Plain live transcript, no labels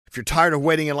If you're tired of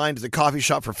waiting in line to the coffee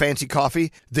shop for fancy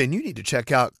coffee, then you need to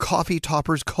check out Coffee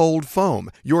Topper's Cold Foam,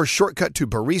 your shortcut to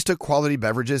barista quality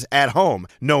beverages at home.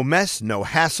 No mess, no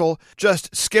hassle.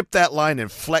 Just skip that line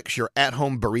and flex your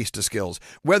at-home barista skills.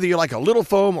 Whether you like a little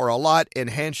foam or a lot,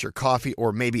 enhance your coffee,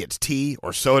 or maybe it's tea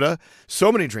or soda. So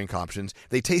many drink options.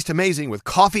 They taste amazing with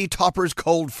Coffee Topper's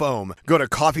Cold Foam. Go to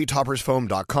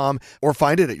coffeetoppersfoam.com or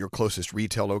find it at your closest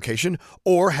retail location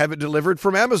or have it delivered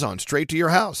from Amazon straight to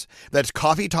your house. That's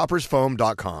coffeetoppersfoam.com.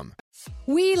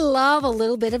 We love a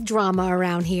little bit of drama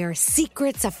around here.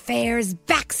 Secrets, affairs,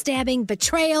 backstabbing,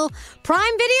 betrayal.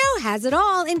 Prime Video has it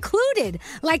all included.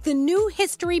 Like the new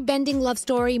history-bending love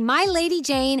story, My Lady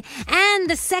Jane, and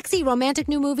the sexy romantic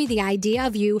new movie, The Idea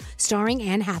of You, starring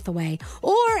Anne Hathaway.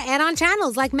 Or add-on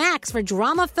channels like Max for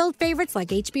drama-filled favorites like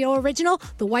HBO original,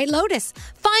 The White Lotus.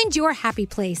 Find your happy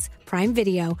place. Prime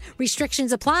Video.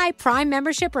 Restrictions apply. Prime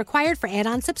membership required for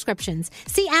add-on subscriptions.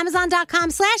 See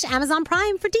Amazon.com/Amazon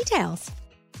Prime for details.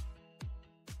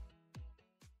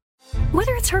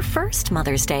 Whether it's her first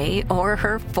Mother's Day or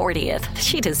her 40th,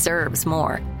 she deserves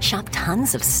more. Shop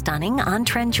tons of stunning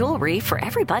on-trend jewelry for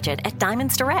every budget at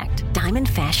Diamonds Direct. Diamond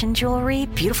fashion jewelry,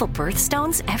 beautiful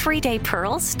birthstones, everyday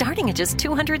pearls starting at just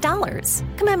 $200.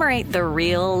 Commemorate the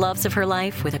real loves of her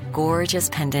life with a gorgeous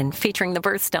pendant featuring the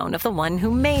birthstone of the one who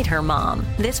made her mom.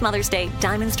 This Mother's Day,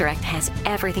 Diamonds Direct has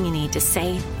everything you need to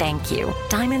say thank you.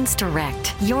 Diamonds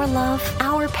Direct. Your love,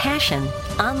 our passion.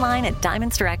 Online at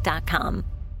diamondsdirect.com.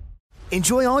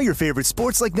 Enjoy all your favorite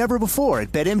sports like never before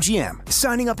at BetMGM.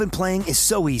 Signing up and playing is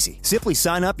so easy. Simply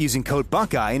sign up using code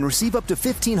Buckeye and receive up to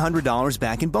 $1,500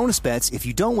 back in bonus bets if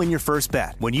you don't win your first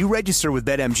bet. When you register with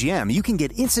BetMGM, you can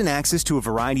get instant access to a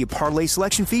variety of parlay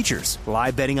selection features,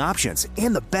 live betting options,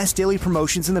 and the best daily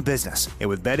promotions in the business. And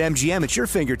with BetMGM at your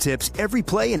fingertips, every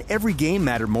play and every game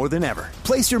matter more than ever.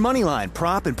 Place your moneyline,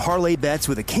 prop, and parlay bets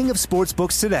with the king of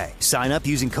sportsbooks today. Sign up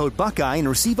using code Buckeye and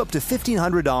receive up to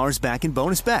 $1,500 back in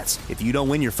bonus bets if you don't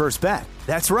win your first bet.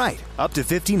 That's right, up to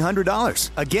 $1,500.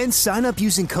 Again, sign up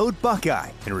using code Buckeye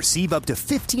and receive up to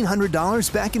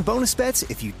 $1,500 back in bonus bets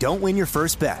if you don't win your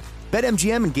first bet.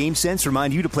 BetMGM and GameSense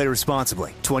remind you to play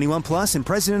responsibly. 21 plus and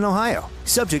present in Ohio.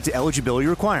 Subject to eligibility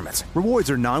requirements.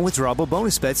 Rewards are non-withdrawable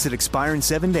bonus bets that expire in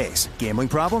 7 days. Gambling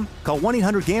problem? Call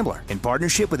 1-800-GAMBLER in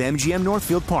partnership with MGM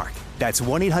Northfield Park. That's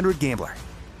 1-800-GAMBLER.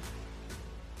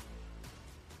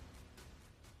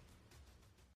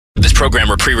 This program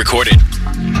are pre-recorded.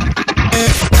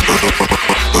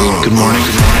 Good morning.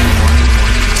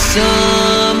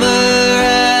 Summer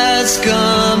has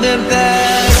come and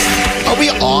passed. Are we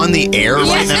on the air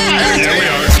right now? There we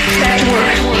are.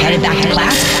 We're headed back to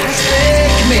class.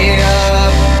 Wake me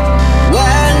up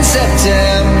when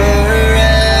September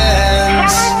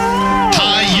ends.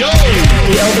 Hi-yo!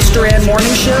 The Elvis Duran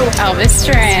Morning Show. Elvis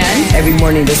Duran. Every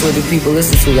morning, that's what the people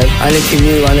listen to, like on the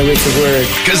commute, on the way to work.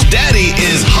 Because Daddy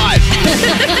is hot.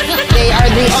 They are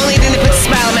the only thing that puts a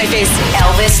smile on my face.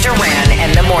 Elvis Duran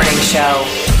and the Morning Show.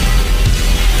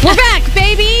 We're back,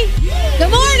 baby. Good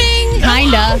morning.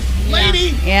 Kinda.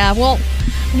 Lady. Yeah, well,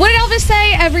 what did Elvis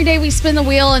say? Every day we spin the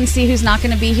wheel and see who's not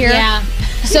going to be here. Yeah.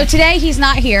 So today he's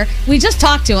not here. We just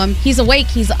talked to him. He's awake.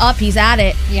 He's up. He's at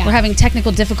it. Yeah. We're having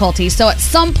technical difficulties. So at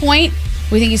some point,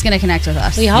 we think he's going to connect with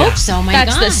us. We hope so, my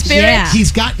That's gosh. the spirit. Yeah.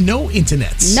 He's got no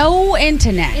internet. No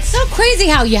internet. It's so crazy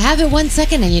how you have it 1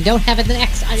 second and you don't have it the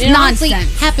next. It honestly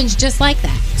happens just like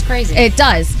that. It's crazy. It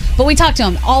does. But we talked to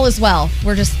him. All is well.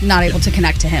 We're just not able to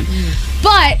connect to him.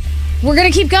 But we're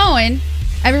going to keep going.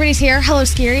 Everybody's here. Hello,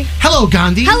 Scary. Hello,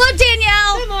 Gandhi. Hello,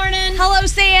 Danielle. Good morning. Hello,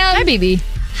 Sam. Hi, baby.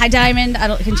 Hi, Diamond.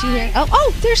 Can she hear?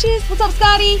 Oh, there she is. What's up,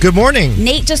 Scotty? Good morning.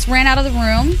 Nate just ran out of the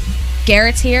room.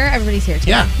 Garrett's here. Everybody's here,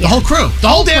 too. Yeah, the whole crew. The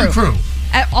whole damn crew.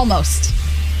 Almost.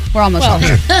 We're almost all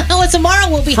here. Well, tomorrow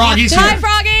we'll be Froggy's Hi, here.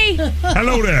 Froggy.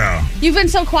 Hello there. You've been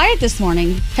so quiet this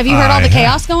morning. Have you heard all the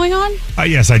chaos going on?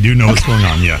 Yes, I do know what's going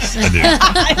on. Yes, I do.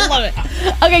 I love it.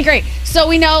 Okay, great. So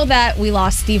we know that we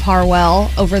lost Steve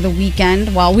Harwell over the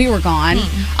weekend while we were gone.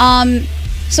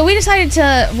 So we decided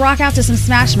to rock out to some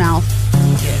Smash Mouth.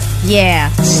 Yeah.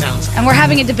 Sounds good. And we're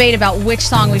having a debate about which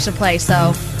song we should play,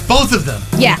 so... Both of them.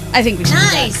 Yeah, I think we should.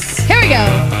 Nice. Here we go.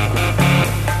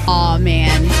 Aw,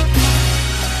 man.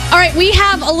 All right, we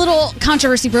have a little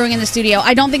controversy brewing in the studio.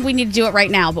 I don't think we need to do it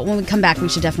right now, but when we come back, we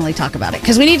should definitely talk about it.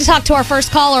 Because we need to talk to our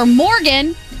first caller,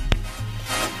 Morgan.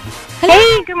 Hello.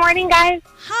 Hey, good morning, guys.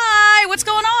 Hi, what's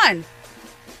going on?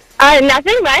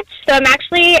 Nothing much. So I'm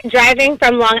actually driving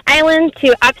from Long Island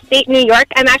to upstate New York.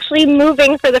 I'm actually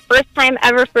moving for the first time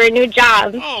ever for a new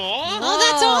job. Oh,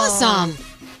 that's awesome.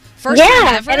 First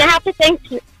time ever? And I have to think,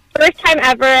 first time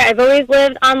ever. I've always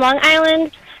lived on Long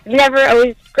Island. I've never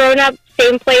always grown up,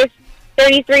 same place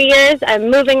 33 years.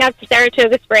 I'm moving up to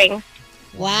Saratoga Springs.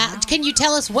 Wow. Can you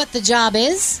tell us what the job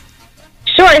is?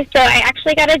 Sure. So I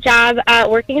actually got a job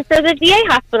working for the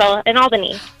VA hospital in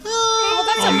Albany.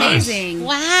 Oh, that's amazing.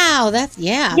 Wow. That's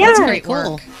great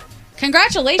cool. work.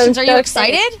 Congratulations. Are you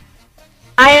excited?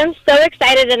 I am so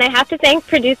excited, and I have to thank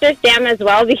producer Sam as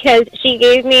well because she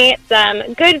gave me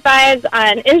some good vibes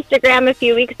on Instagram a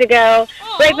few weeks ago,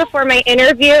 right before my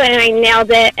interview, and I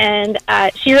nailed it, and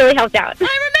she really helped out.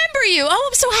 I remember you. Oh,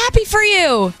 I'm so happy for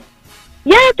you.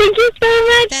 Yeah, thank you so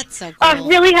much. That's so cool. Oh, it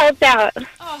really helped out.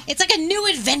 It's like a new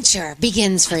adventure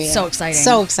begins for you. So exciting.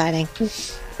 So exciting.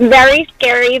 Very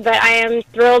scary, but I am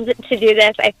thrilled to do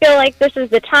this. I feel like this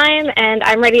is the time, and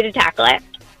I'm ready to tackle it.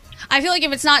 I feel like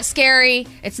if it's not scary,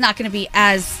 it's not going to be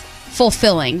as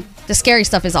fulfilling. The scary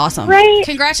stuff is awesome. Right.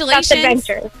 Congratulations. That's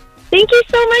adventure. Thank you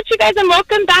so much, you guys, and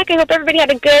welcome back. I hope everybody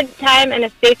had a good time and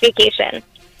a safe vacation.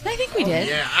 I think we did.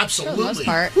 Yeah, absolutely. For the most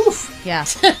part. Yeah.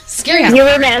 Scary. You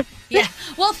were missed. Yeah.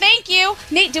 Well, thank you.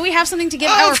 Nate, do we have something to give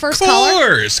our first caller? Of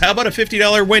course. How about a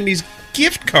 $50 Wendy's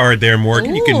gift card there,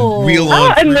 Morgan? You can Ooh. wheel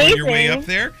on through amazing. your way up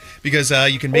there because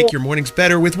you can make your mornings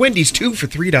better with Wendy's, 2 for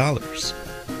 $3.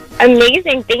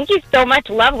 Amazing. Thank you so much.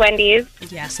 Love Wendy's.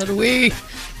 Yeah, so do we.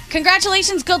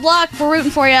 Congratulations. Good luck. We're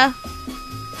rooting for you.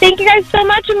 Thank you guys so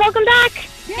much, and welcome back.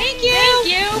 Thank you. Thank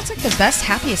you. It's like the best,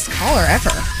 happiest caller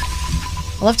ever.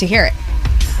 I love to hear it.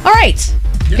 All right.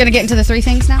 Going to get into the three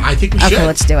things now? I think we should. Okay,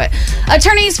 let's do it.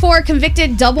 Attorneys for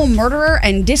convicted double murderer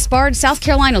and disbarred South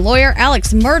Carolina lawyer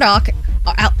Alex Murdaugh.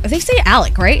 They say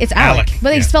Alec, right? It's Alec.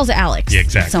 But he spells it Alex. Yeah,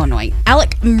 exactly. It's so annoying.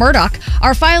 Alec Murdaugh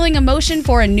are filing a motion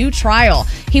for a new trial.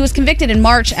 He was convicted in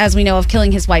March, as we know, of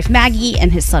killing his wife Maggie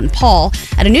and his son Paul.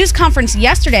 At a news conference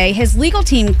yesterday, his legal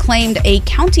team claimed a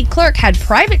county clerk had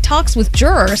private talks with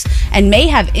jurors and may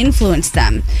have influenced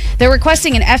them. They're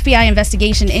requesting an FBI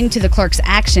investigation into the clerk's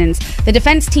actions. The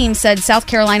defense team said South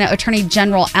Carolina Attorney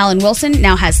General Alan Wilson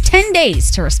now has 10 days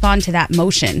to respond to that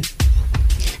motion.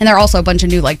 And there are also a bunch of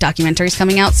new documentaries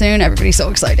coming out soon. Everybody's so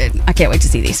excited. I can't wait to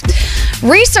see these.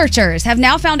 Researchers have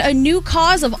now found a new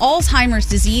cause of Alzheimer's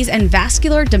disease and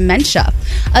vascular dementia.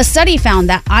 A study found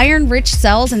that iron-rich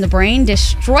cells in the brain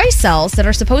destroy cells that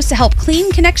are supposed to help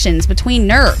clean connections between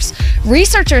nerves.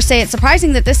 Researchers say it's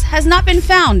surprising that this has not been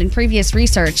found in previous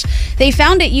research. They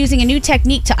found it using a new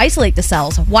technique to isolate the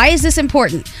cells. Why is this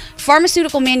important?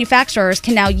 Pharmaceutical manufacturers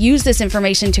can now use this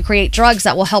information to create drugs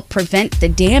that will help prevent the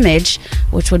damage,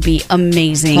 which would be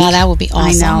amazing. Wow, that would be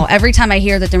awesome. I know. Every time I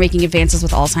hear that they're making advances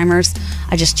with Alzheimer's,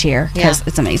 I just cheer because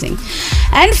it's amazing.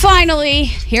 And finally,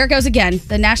 here it goes again.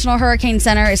 The National Hurricane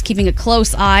Center is keeping a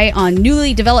close eye on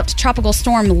newly developed tropical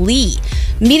storm Lee.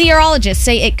 Meteorologists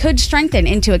say it could strengthen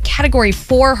into a Category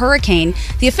 4 hurricane.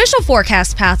 The official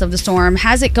forecast path of the storm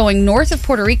has it going north of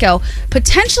Puerto Rico,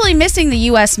 potentially missing the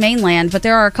U.S. mainland, but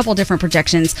there are a couple different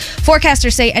projections.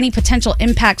 Forecasters say any potential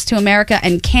impacts to America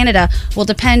and Canada will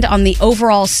depend on the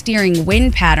overall steering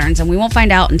wind patterns, and we won't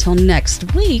find out until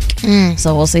next week.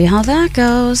 So we'll see how that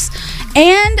goes.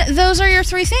 And those are your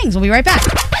three things. We'll be right back.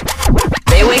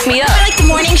 They wake me up. I like the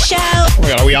morning show. Oh my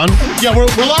God, are we on? Yeah, we're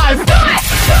live.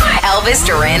 Elvis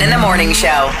Duran in the morning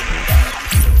show.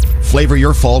 Flavor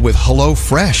your fall with Hello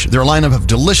Fresh. Their lineup of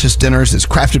delicious dinners is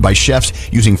crafted by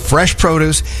chefs using fresh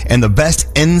produce and the best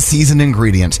in-season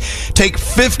ingredients. Take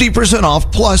 50% off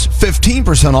plus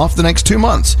 15% off the next 2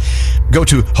 months. Go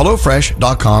to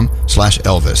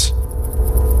HelloFresh.com/Elvis.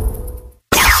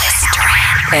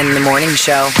 Elvis Duran in the morning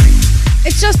show.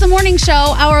 It's just the morning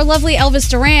show. Our lovely Elvis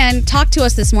Duran talked to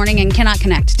us this morning and cannot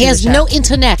connect. He has no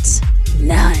internet.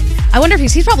 None. I wonder if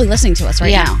he's probably listening to us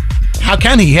right now. How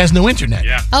can he? He has no internet.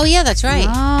 Yeah. Oh, yeah, that's right.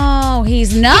 Oh,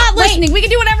 he's not listening. We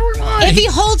can do whatever we want. If he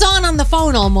holds on the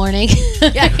phone all morning, he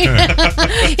can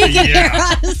hear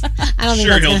us. I don't think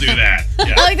Sure, that's he'll do that.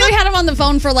 Yeah. I like that we had him on the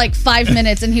phone for 5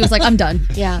 minutes and he was like, I'm done.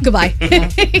 Yeah. Goodbye.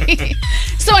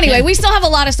 So anyway, we still have a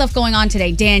lot of stuff going on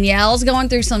today. Danielle's going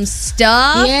through some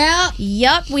stuff. Yeah.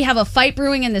 Yep. We have a fight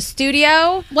brewing in the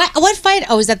studio. What fight?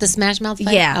 Oh, is that the Smash Mouth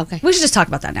fight? Yeah. Okay. We should just talk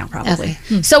about that now, probably.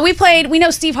 Okay. So we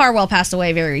know Steve Harwell passed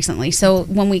away very recently. So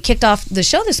when we kicked off the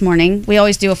show this morning, we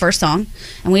always do a first song.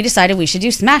 And we decided we should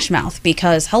do Smash Mouth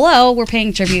because, we're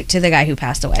paying tribute to the guy who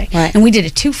passed away. Right. And we did a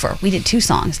twofer. We did 2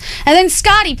 songs. And then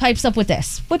Scotty pipes up with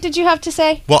this. What did you have to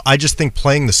say? Well, I just think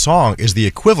playing the song is the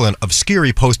equivalent of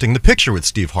Scary posting the picture with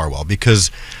Steve Harwell because,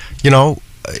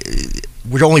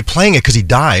 we're only playing it because he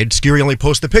died. Scary only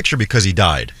posts the picture because he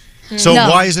died. So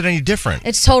why is it any different?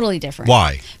 It's totally different.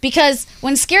 Why? Because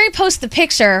when Scary posts the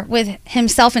picture with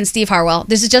himself and Steve Harwell,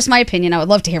 this is just my opinion. I would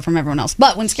love to hear from everyone else.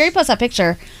 But when Scary posts that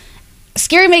picture,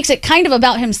 Scary makes it kind of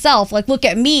about himself. Like, look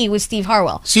at me with Steve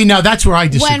Harwell. See, now that's where I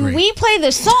disagree. When we play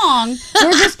the song,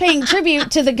 we're just paying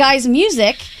tribute to the guy's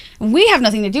music. We have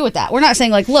nothing to do with that. We're not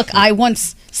saying, like, look, I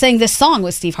once sang this song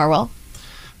with Steve Harwell.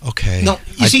 Okay. No,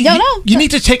 you see, you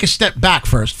need to take a step back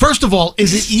first. First of all,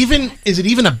 is it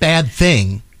even a bad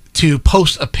thing to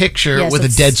post a picture with a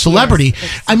dead celebrity?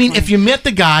 I mean, if you met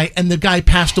the guy and the guy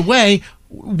passed away,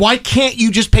 why can't you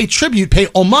just pay tribute, pay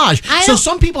homage? So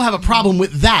some people have a problem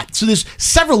with that. So there's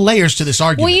several layers to this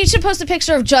argument. Well, you should post a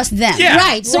picture of just them. Yeah.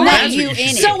 Right. So,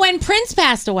 So when Prince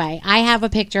passed away, I have a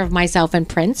picture of myself and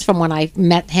Prince from when I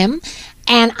met him.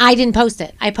 And I didn't post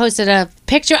it. I posted a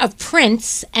picture of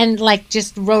Prince and like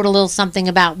just wrote a little something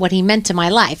about what he meant to my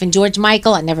life. And George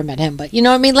Michael, I never met him, but you know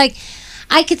what I mean? Like,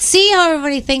 I could see how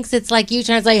everybody thinks it's like you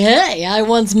trying to say, hey, I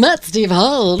once met Steve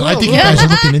Harwell. But I think you guys are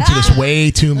looking into this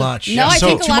way too much. No, I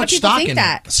think a lot of people think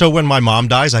that. So when my mom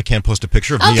dies, I can't post a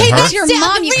picture of me Okay, and her? that's your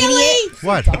mom, you idiot.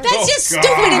 What? That's just stupid.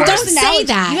 And don't say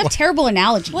that. You have terrible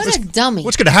analogies. What a dummy.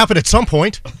 What's going to happen at some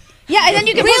point? Yeah, and then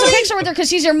you can post a picture with her because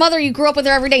she's your mother. You grew up with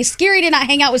her every day. Scary did not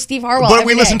hang out with Steve Harwell. But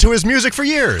we listened to his music for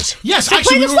years. Yes, So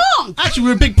actually, play the song. Actually, we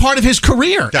were a big part of his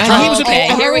career. That's And right. he was a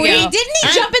big Here we go. Didn't he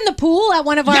jump in the pool at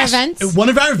one of our events? At one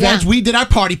of our events, we did our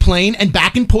party plane, and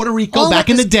back in Puerto Rico, back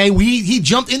in the day, he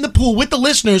jumped in the pool with the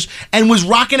listeners and was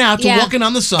rocking out to Walking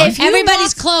on the Sun.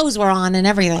 Everybody's clothes were on and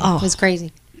everything. It was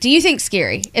crazy. Do you think,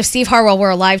 Scary, if Steve Harwell were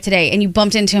alive today and you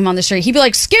bumped into him on the street, he'd be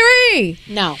like, Scary!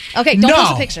 No. Okay, don't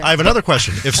post a picture. I have another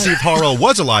question. If Steve Harwell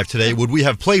was alive today, would we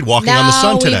have played Walking on the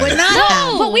Sun today? we would not No,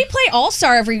 have. but we play All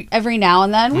Star every now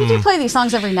and then. We do play these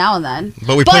songs every now and then.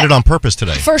 But we played it on purpose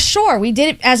today. For sure. We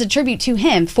did it as a tribute to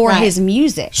him for his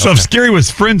music. So if Scary was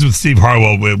friends with Steve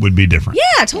Harwell, it would be different.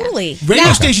 Yeah, totally.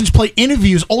 Radio stations play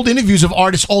old interviews of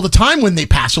artists all the time when they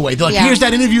pass away. They're like, here's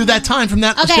that interview of that time from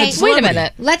that Okay, dead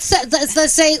celebrity. Let's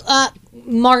say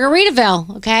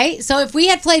Margaritaville. Okay, so if we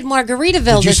had played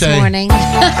Margaritaville this morning,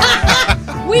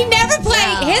 we never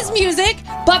played his music,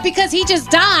 but because he just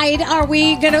died, are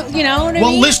we gonna? You know what I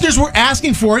Well, mean? listeners were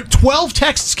asking for it. 12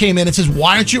 texts came in. It says,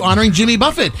 why aren't you honoring Jimmy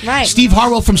Buffett? Right. Steve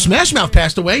Harwell from Smash Mouth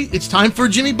passed away. It's time for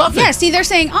Jimmy Buffett. Yeah, see, they're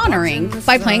saying honoring.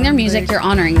 By playing their music, you're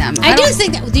honoring them. I do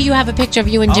think. Do you have a picture of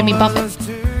you and Jimmy Buffett?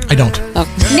 I don't.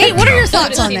 Nate, what are your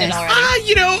thoughts on this?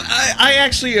 I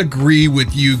actually agree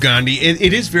with you, Gandhi.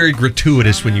 It is very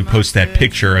gratuitous when you post that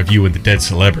picture of you with the dead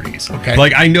celebrities. Okay.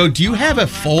 Like, I know, do you have a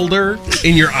folder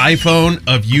in your iPhone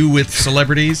of you with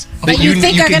celebrities That you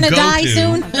think are can gonna go die to?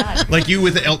 soon? Like you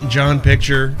with the Elton John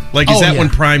picture? Like, is that one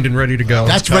primed and ready to go?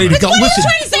 That's ready to go. What Listen. are you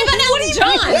trying to say about Elton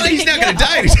John? Well, he's not going to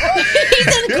die.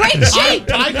 He's in great shape.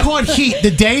 I caught heat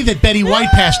the day that Betty White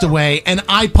passed away, and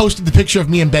I posted the picture of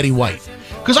me and Betty White.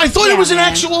 Because I thought it was an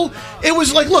actual. It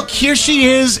was like, look, here she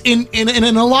is in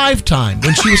a lifetime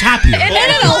when she was happier. And then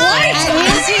in a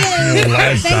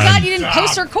lifetime. Thank God you didn't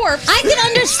post her corpse. I can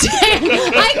understand.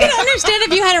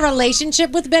 If you had a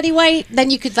relationship with Betty White, then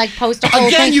you could like post a whole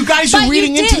thing. Again, you guys But are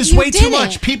reading into this way too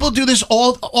much. People do this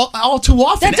all too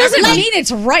often. That doesn't Everybody- mean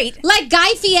it's right. Like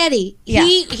Guy Fieri, Yeah.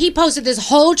 he posted this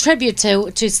whole tribute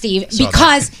to Steve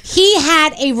because he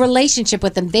had a relationship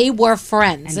with him. They were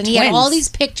friends, and he had twins. all these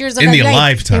pictures of In them. the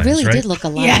alive They really times, did right? look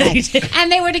alike. Yeah, they did.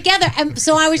 And they were together. And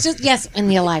so I was just in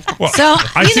the alive times. Well, So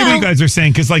I see what you guys are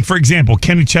saying because, like, for example,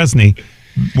 Kenny Chesney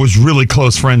was really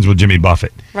close friends with Jimmy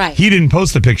Buffett. Right. He didn't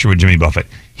post a picture with Jimmy Buffett.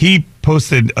 He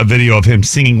posted a video of him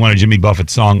singing one of Jimmy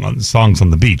Buffett's songs on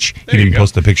the beach. He didn't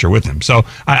post a picture with him. So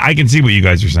I can see what you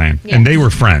guys are saying. Yeah. And they were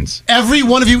friends. Every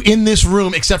one of you in this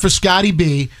room, except for Scotty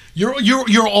B,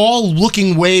 you're all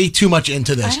looking way too much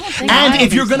into this. And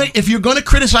if you're gonna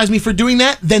criticize me for doing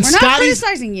that, then We're not Scotty's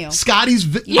criticizing you. Scotty's.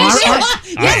 Yes, we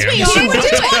are. What are you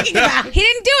talking about? He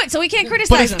didn't do it, so we can't But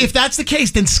criticize him. if that's the case,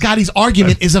 then Scotty's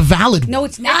argument is a valid one. No,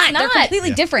 it's not. They're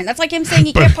completely different. That's like him saying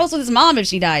he can't post with his mom if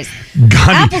she dies.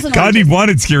 Apples and Gandhi oranges.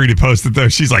 wanted Scary to post it, though.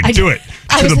 She's like, do it.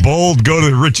 I To was- the bold, go to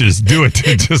the riches. Do it.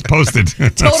 Just post it.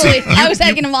 Totally. I was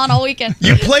egging him on all weekend.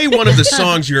 You play one of the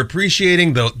songs you're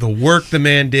appreciating, the work the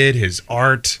man did, his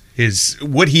art,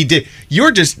 what he did.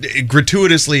 You're just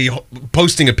gratuitously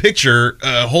posting a picture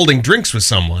holding drinks with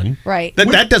someone. Right.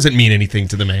 That doesn't mean anything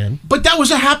to the man. But that was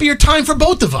a happier time for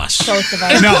both of us. Both of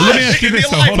us. Now, let me ask you this,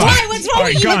 though. Hold on. Why? What's wrong All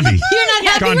right, with you? Gandhi. You're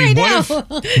not happy Gandhi, right what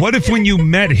now. what if when you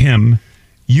met him,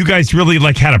 you guys really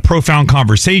like had a profound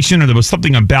conversation, or there was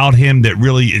something about him that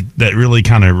really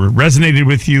kind of resonated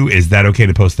with you? Is that okay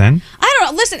to post then? I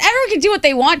don't know. Listen, everyone can do what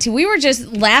they want to. We were just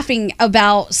laughing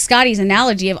about Scotty's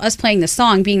analogy of us playing the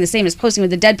song being the same as posting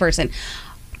with a dead person.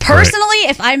 Personally,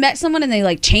 if I met someone and they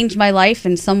like changed my life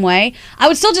in some way, I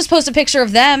would still just post a picture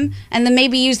of them and then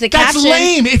maybe use the caption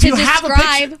lame. If to you have a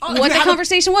describe picture- what the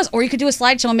conversation was. Or you could do a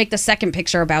slideshow and make the second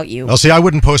picture about you. Well, see, I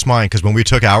wouldn't post mine because when we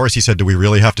took ours, he said, "Do we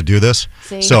really have to do this?"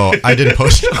 See? So I didn't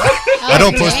post. I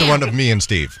don't post the one of me and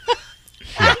Steve.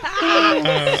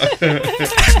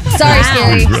 Sorry,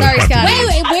 Scary. Sorry, Scott.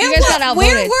 Wait, You guys got where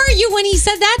outvoted. were you when he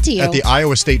said that to you? At the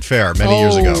Iowa State Fair many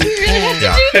years ago.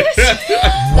 Yeah.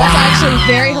 That's actually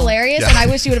very hilarious, and I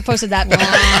wish you would have posted that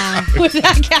with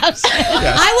that caption.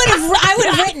 I would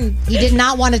have written. He did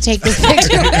not want to take this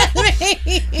picture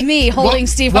with me. Me holding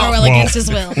Steve Harwell against his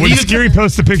will. When Scary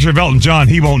posts a picture of Elton John,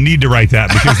 he won't need to write that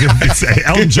because it's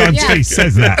Elton John's face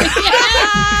says that.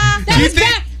 That was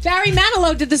Barry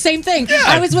Manilow did the same thing.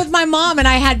 I was with my mom and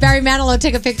I had Barry Manilow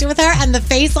take a picture with her, and the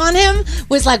face on him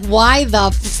was like, "Why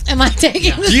the am I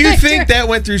taking this Do you picture?" think that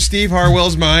went through Steve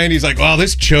Harwell's mind? He's like, "Wow,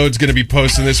 this chode's going to be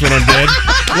posting this when I'm dead."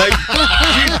 Like,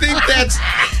 do you think that's?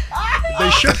 They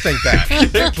should think that.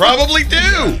 They probably do.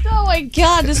 Oh my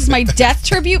God, this is my death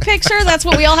tribute picture. That's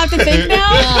what we all have to think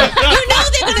now. You know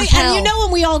they're gonna, and you know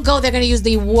when we all go, they're going to use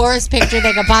the worst picture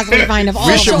they could possibly find of all.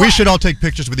 We should all take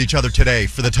pictures with each other today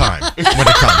for the time when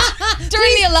it comes.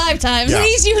 During the Alive times. Yeah.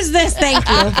 Please use this. Thank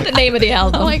you. The name of the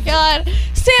album. Oh my God,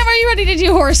 Sam, are you ready to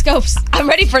do horoscopes? I'm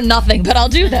ready for nothing, but I'll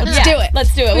do them. Let's do it.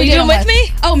 Let's do it. Will We you do do them them with me?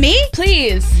 Oh, me?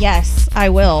 Please. Yes, I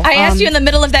will. I asked you in the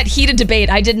middle of that heated debate.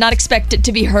 I did not expect it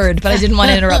to be heard, but I didn't want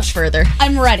to interrupt further.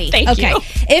 I'm ready. Thank okay. you.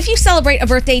 If you celebrate a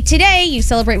birthday today, you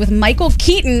celebrate with Michael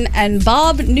Keaton and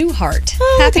Bob Newhart.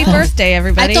 Happy birthday,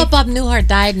 everybody. I thought Bob Newhart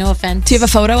died. No offense. Do you have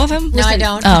a photo of him? No, I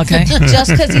don't. Oh, okay. Just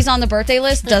because he's on the birthday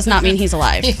list does not mean he's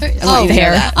alive. I want you to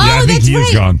hear that. Oh, I think that's he is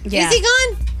right. gone. Yeah. Is he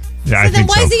gone? Yeah, I So then think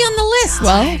why so. is he on the list?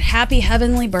 Well, happy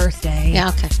heavenly birthday. Yeah,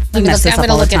 okay. We mess this I'm up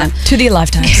gonna all the look at time. him. To the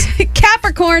Alive times.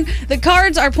 Capricorn, the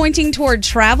cards are pointing toward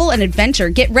travel and adventure.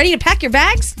 Get ready to pack your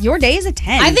bags. Your day is a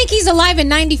 10. I think he's alive and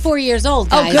 94 years old,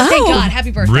 Oh, guys. good. Thank God. Happy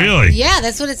birthday. Really? Yeah,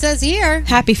 that's what it says here.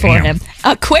 Happy for Damn. him.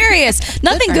 Aquarius,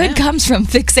 nothing for good him. comes from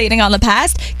fixating on the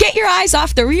past. Get your eyes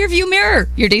off the rearview mirror.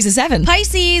 Your day's a 7.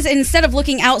 Pisces, instead of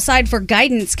looking outside for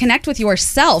guidance, connect with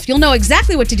yourself. You'll know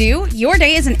exactly what to do. Your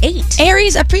day is an 8.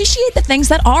 Aries, appreciate the things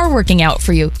that are working out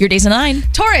for you. Your day's a 9.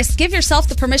 Taurus, give yourself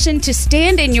the permission to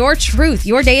stand in your truth.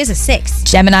 Your day is a 6.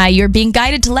 Gemini, you're being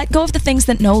guided to let go of the things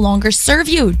that no longer serve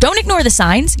you. Don't ignore the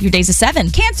signs. Your day's a 7.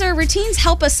 Cancer, routines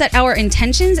help us set our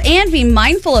intentions and be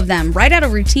mindful of them. Write out a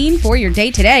routine for your day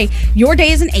today. Your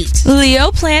day is an 8.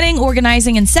 Leo, planning,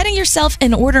 organizing, and setting yourself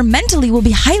in order mentally will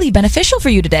be highly beneficial for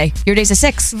you today. Your day's a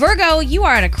 6. Virgo, you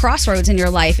are at a crossroads in your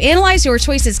life. Analyze your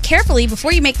choices carefully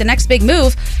before you make the next big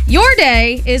move. Your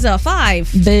day is a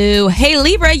 5. Boo. Hey,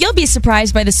 Libra, you'll be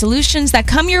surprised by the solutions that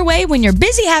come your way when you're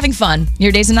busy having fun.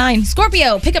 Your day's a 9.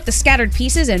 Scorpio, pick up the scattered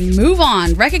pieces and move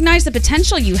on. Recognize the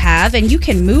potential you have and you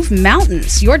can move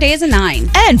mountains. Your day is a 9.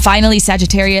 And finally,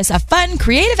 Sagittarius, a fun,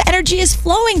 creative energy is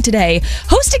flowing today.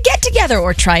 Host a get-together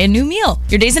or try a new meal.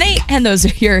 Your day's an 8, and those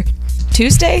are your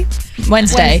Tuesday?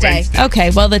 Wednesday.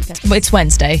 Okay, well, it's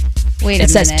Wednesday. Wait a It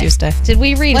says minute. Tuesday. Did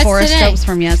we read What's horoscopes today?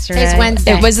 from yesterday? It's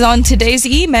Wednesday. It was on today's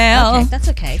email. Okay, that's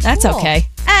okay. That's Cool. okay.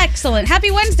 Excellent. Happy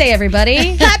Wednesday, everybody.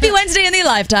 Happy Wednesday in the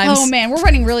Lifetimes. Oh, man, we're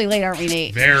running really late, aren't we,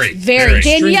 Nate? Very.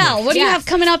 Danielle, what do you Yes. have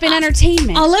coming up in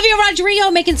entertainment? Olivia Rodrigo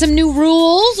making some new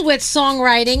rules with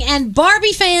songwriting. And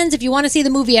Barbie fans, if you want to see the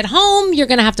movie at home, you're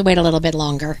going to have to wait a little bit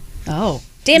longer. Oh,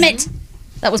 damn it.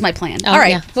 That was my plan. Oh, All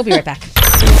right, yeah. we'll be right back.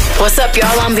 What's up,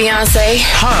 y'all? I'm Beyonce.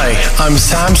 Hi, I'm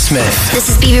Sam Smith. This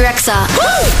is BB Rexa.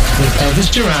 With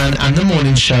Elvis Duran and The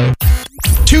Morning Show.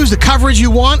 Choose the coverage you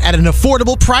want at an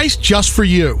affordable price just for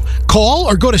you. Call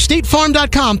or go to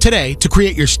statefarm.com today to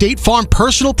create your State Farm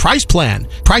personal price plan.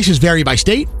 Prices vary by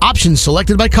state, options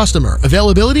selected by customer.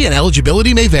 Availability and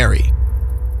eligibility may vary.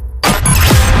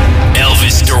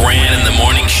 Elvis Duran in the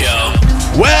Morning Show.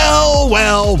 Well.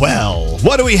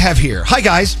 What do we have here? Hi,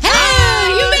 guys. Hey,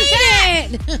 you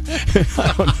made it!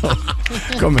 I don't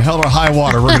know. Come hell or high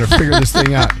water, we're going to figure this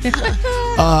thing out.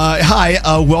 Hi,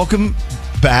 welcome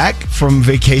back from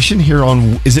vacation here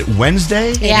on, is it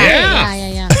Wednesday?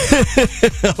 Yeah.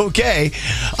 Okay.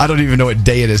 I don't even know what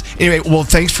day it is. Anyway, well,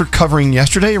 thanks for covering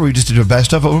yesterday, or we just did a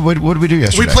best of? What did we do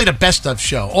yesterday? We played a best of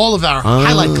show. All of our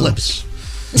highlight clips.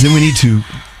 Then we need to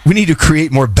We need to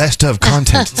create more best of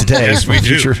content today. Yes, we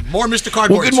do. More Mr.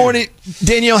 Cardboard. Well, good morning,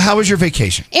 Danielle. How was your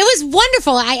vacation? It was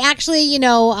wonderful. I actually,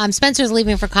 Spencer's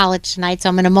leaving for college tonight, so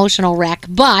I'm an emotional wreck.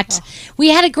 But we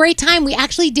had a great time. We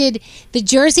actually did the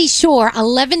Jersey Shore,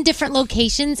 11 different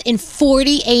locations in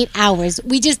 48 hours.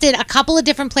 We just did a couple of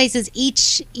different places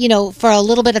each, for a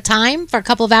little bit of time, for a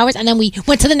couple of hours, and then we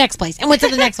went to the next place and went to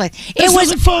the next place. It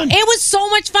was fun. It was so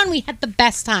much fun. We had the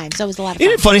best time. So it was a lot of fun.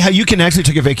 Isn't it funny how you can actually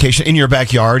take a vacation in your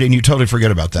backyard and you totally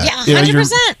forget about that? Yeah, 100%.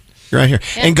 You're right here.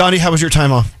 Yeah. And Gandhi, how was your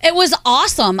time off? It was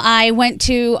awesome. I went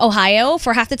to Ohio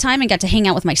for half the time and got to hang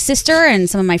out with my sister and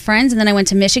some of my friends. And then I went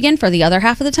to Michigan for the other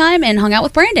half of the time and hung out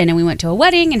with Brandon. And we went to a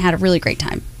wedding and had a really great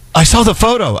time. I saw the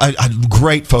photo.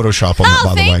 Great Photoshop on that,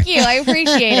 by the way. Thank you. I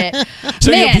appreciate it.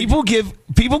 So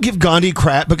people give Gandhi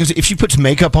crap because if she puts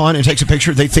makeup on and takes a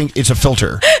picture, they think it's a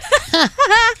filter.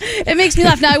 It makes me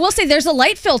laugh. Now, I will say there's a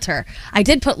light filter. I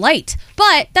did put light,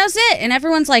 but that's it. And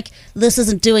everyone's like, this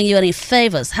isn't doing you any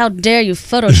favors. How dare you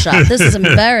Photoshop? This is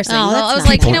embarrassing. I was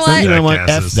like, you know what? You know what?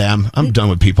 F them. I'm done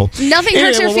with people. Nothing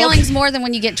hurts your feelings more than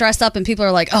when you get dressed up and people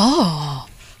are like, oh,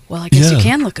 well, I guess you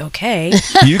can look okay.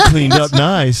 You cleaned up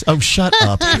nice. Oh, shut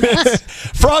up.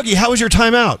 Froggy, how was your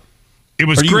time out? It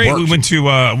was great. We went to,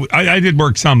 I did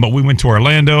work some, but we went to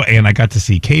Orlando and I got to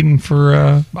see Caden for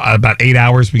about 8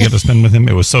 hours we got to spend with him.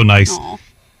 It was so nice. Aww.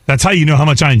 That's how you know how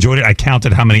much I enjoyed it. I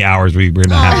counted how many hours we were going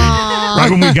to have. Right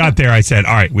when we got there, I said,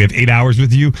 all right, we have 8 hours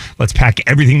with you. Let's pack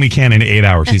everything we can in 8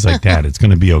 hours. He's like, Dad, it's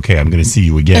going to be okay. I'm going to see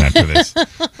you again after this.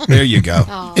 There you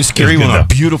go. It's scary on a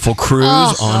beautiful cruise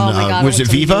on, was it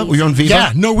Viva? Were you on Viva?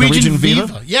 Yeah, Norwegian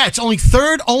Viva. Yeah, it's only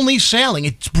third only sailing.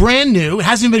 It's brand new. It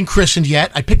hasn't been christened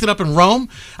yet. I picked it up in Rome.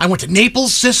 I went to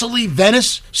Naples, Sicily,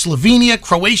 Venice, Slovenia,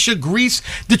 Croatia, Greece.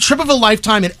 The trip of a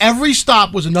lifetime, and every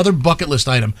stop was another bucket list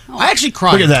item. I actually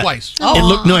cried twice.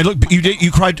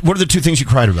 You cried. What are the two things you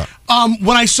cried about?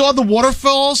 When I saw the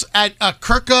waterfalls at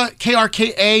Krka,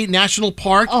 KRKA National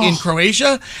Park in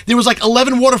Croatia, there was like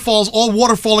 11 waterfalls all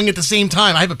waterfalling at the same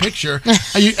time. I have a picture.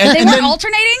 They weren't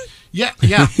alternating? Yeah.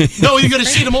 No, you're going to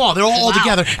see them all. They're all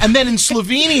together. And then in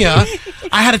Slovenia,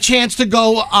 I had a chance to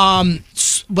go,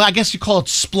 I guess you call it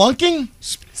splunking?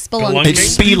 Spelunking.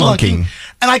 It's spelunking.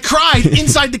 And I cried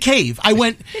inside the cave. I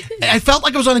felt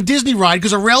like I was on a Disney ride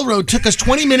because a railroad took us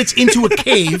 20 minutes into a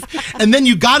cave, and then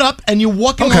you got up and you're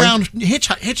walking around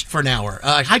hitched for an hour.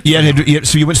 Hiked for an hour.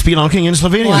 So you went spelunking in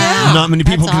Slovenia? Wow. Not many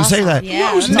people can say that.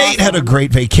 Yeah, Nate had a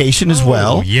great vacation as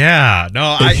well. Yeah.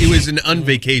 No, it was an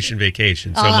vacation.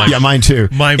 So mine too.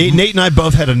 Nate and I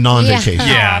both had a non-vacation.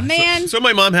 Yeah. Oh, man. So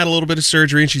my mom had a little bit of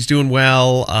surgery and she's doing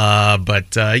well.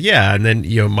 And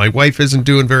then, my wife isn't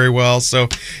doing very well. So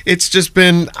it's just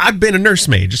I've been a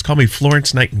nursemaid. Just call me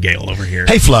Florence Nightingale over here.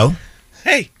 Hey, Flo.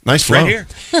 Hey. Nice Flo. Right here.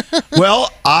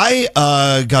 Well,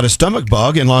 I got a stomach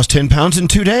bug and lost 10 pounds in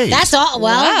 2 days. That's all.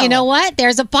 Well, you know what?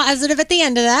 There's a positive at the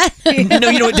end of that. No,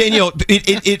 you know what, Danielle?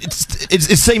 It's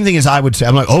the same thing as I would say.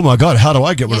 I'm like, oh my God, how do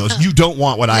I get one of those? You don't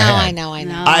want what I had. I know.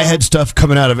 I had stuff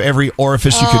coming out of every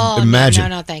orifice you could imagine.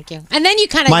 No, thank you. And then you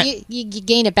kind of you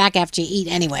gain it back after you eat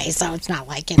anyway, so it's not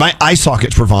like my eye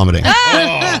sockets were vomiting.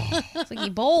 It's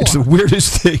like Ebola. It's the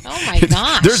weirdest thing. Oh my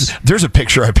gosh. There's a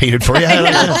picture I painted for you.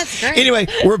 That's great. Anyway,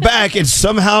 we're back and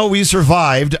somehow we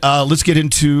survived. Let's get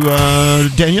into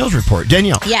Danielle's report.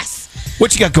 Danielle. Yes.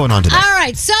 What you got going on today? All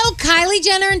right, so Kylie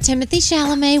Jenner and Timothée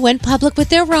Chalamet went public with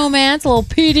their romance. A little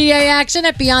PDA action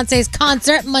at Beyonce's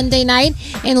concert Monday night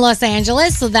in Los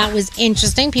Angeles. So that was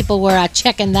interesting. People were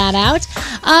checking that out.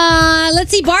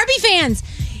 Let's see, Barbie fans.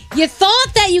 You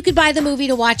thought that you could buy the movie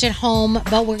to watch at home,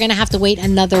 but we're going to have to wait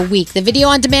another week. The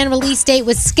video-on-demand release date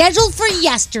was scheduled for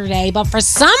yesterday, but for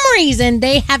some reason,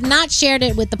 they have not shared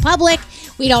it with the public.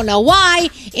 We don't know why.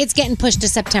 It's getting pushed to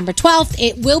September 12th.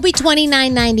 It will be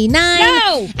 $29.99.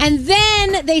 No! And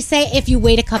then they say if you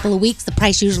wait a couple of weeks, the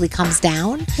price usually comes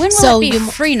down. When will it be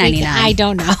free $99? I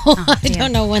don't know. I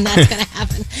don't know when that's going to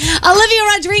happen. Olivia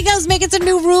Rodrigo's making some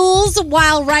new rules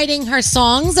while writing her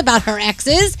songs about her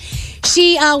exes.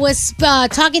 She was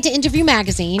talking to Interview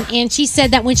Magazine, and she said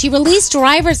that when she released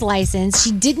Driver's License,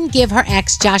 she didn't give her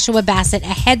ex, Joshua Bassett, a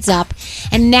heads up,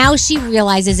 and now she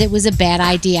realizes it was a bad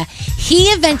idea. He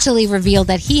eventually revealed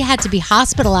that he had to be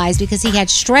hospitalized because he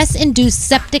had stress-induced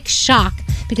septic shock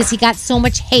because he got so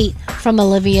much hate from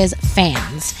Olivia's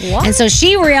fans. What? And so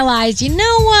she realized, you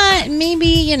know what, maybe,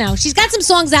 she's got some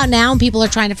songs out now, and people are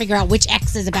trying to figure out which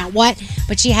ex is about what,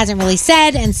 but she hasn't really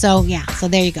said, and so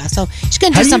there you go. So she's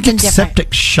going to do something different.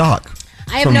 Septic shock.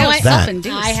 I have From no that?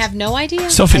 Self-induced. I have no idea.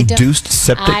 Self-induced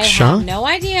septic I shock? have no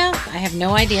idea. I have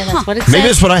no idea. That's what it says. Maybe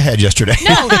that's what I had yesterday.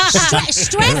 No,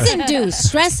 stress-induced.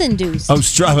 Stress-induced. Oh,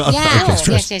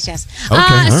 Yes. Okay,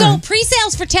 all So right.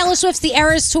 pre-sales for Taylor Swift's The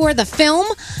Eras Tour, the film,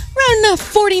 around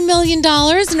 $40 million,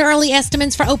 and early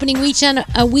estimates for opening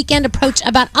weekend approach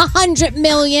about $100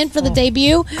 million for the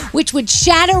debut, which would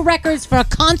shatter records for a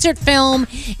concert film.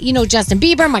 You know, Justin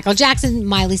Bieber, Michael Jackson,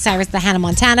 Miley Cyrus, the Hannah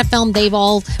Montana film, they've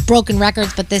all broken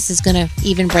records, but this is going to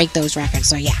even break those records.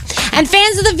 So yeah. And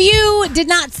fans of The View did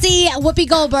not see Whoopi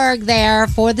Goldberg there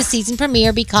for the season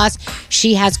premiere because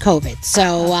she has COVID.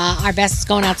 So our best is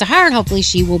going out to her, and hopefully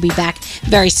she will be back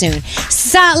very soon.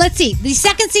 So let's see. The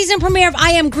second season premiere of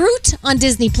I Am Groot on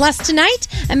Disney Plus tonight.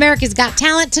 America's Got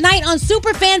Talent tonight on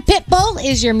Superfan Pitbull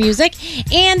is your music.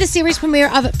 And the series premiere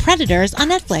of Predators on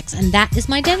Netflix. And that is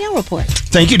my Danielle report.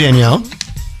 Thank you, Danielle.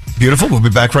 Beautiful. We'll be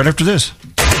back right after this.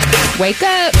 Wake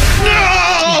up.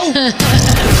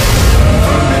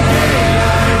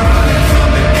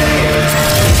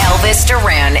 Elvis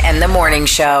Duran and the Morning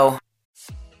Show.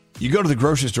 You go to the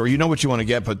grocery store, you know what you want to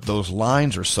get, but those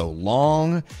lines are so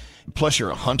long. Plus,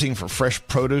 you're hunting for fresh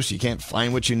produce. You can't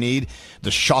find what you need.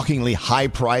 The shockingly high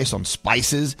price on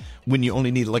spices when you only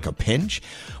need like a pinch.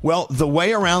 Well, the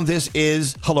way around this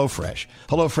is HelloFresh.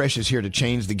 HelloFresh is here to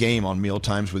change the game on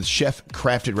mealtimes with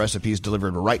chef-crafted recipes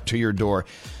delivered right to your door.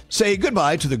 Say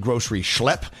goodbye to the grocery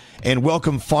schlep and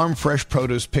welcome farm-fresh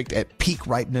produce picked at peak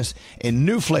ripeness and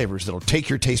new flavors that'll take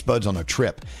your taste buds on a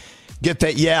trip. Get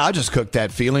that, yeah, I just cooked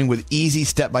that feeling with easy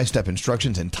step-by-step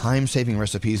instructions and time-saving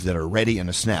recipes that are ready in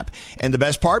a snap. And the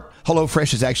best part?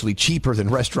 HelloFresh is actually cheaper than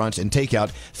restaurants and takeout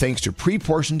thanks to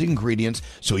pre-portioned ingredients,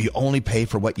 so you only pay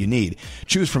for what you need.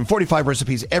 Choose from 45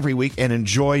 recipes every week and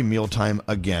enjoy mealtime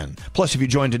again. Plus, if you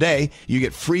join today, you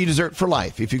get free dessert for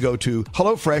life if you go to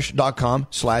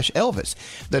HelloFresh.com/Elvis.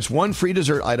 That's one free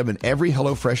dessert item in every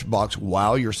HelloFresh box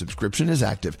while your subscription is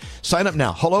active. Sign up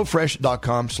now,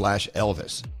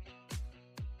 HelloFresh.com/Elvis.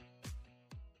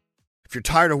 If you're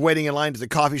tired of waiting in line to the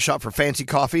coffee shop for fancy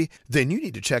coffee, then you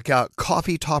need to check out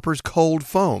Coffee Topper's Cold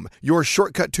Foam, your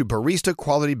shortcut to barista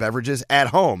quality beverages at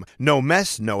home. No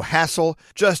mess, no hassle.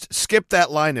 Just skip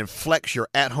that line and flex your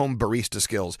at-home barista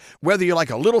skills. Whether you like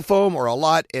a little foam or a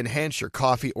lot, enhance your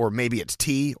coffee, or maybe it's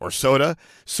tea or soda.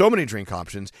 So many drink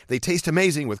options. They taste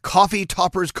amazing with Coffee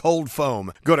Topper's Cold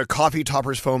Foam. Go to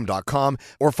coffeetoppersfoam.com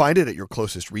or find it at your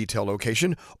closest retail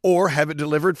location or have it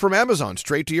delivered from Amazon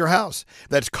straight to your house.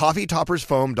 That's coffeetoppersfoam.com.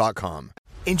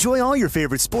 Enjoy all your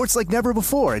favorite sports like never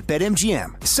before at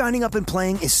BetMGM. Signing up and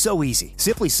playing is so easy.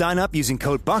 Simply sign up using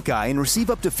code Buckeye and receive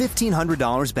up to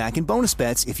 $1,500 back in bonus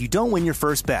bets if you don't win your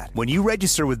first bet. When you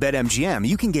register with BetMGM,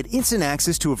 you can get instant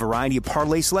access to a variety of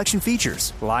parlay selection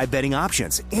features, live betting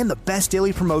options, and the best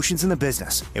daily promotions in the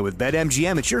business. And with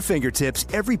BetMGM at your fingertips,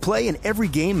 every play and every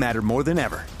game matter more than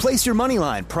ever. Place your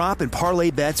moneyline, prop, and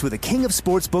parlay bets with the king of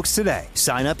sportsbooks today.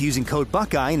 Sign up using code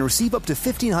Buckeye and receive up to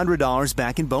 $1,500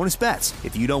 back in bonus bets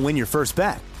if you don't win your first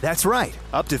bet. That's right,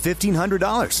 up to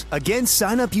 $1,500. Again,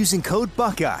 sign up using code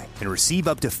Buckeye and receive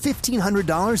up to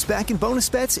 $1,500 back in bonus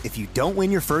bets if you don't win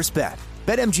your first bet.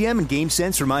 BetMGM and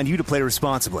GameSense remind you to play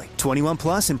responsibly. 21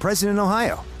 plus and present in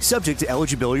Ohio. Subject to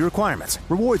eligibility requirements.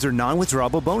 Rewards are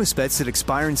non-withdrawable bonus bets that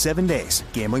expire in 7 days.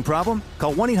 Gambling problem?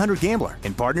 Call 1-800-GAMBLER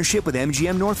in partnership with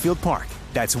MGM Northfield Park.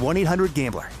 That's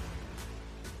 1-800-GAMBLER.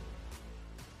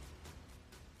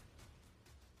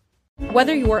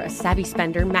 Whether you're a savvy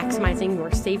spender maximizing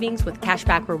your savings with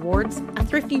cashback rewards, a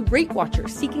thrifty rate watcher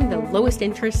seeking the lowest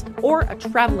interest, or a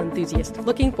travel enthusiast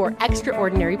looking for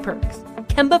extraordinary perks,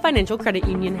 Kemba Financial Credit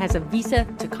Union has a visa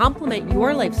to complement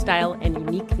your lifestyle and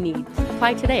unique needs.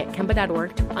 Apply today at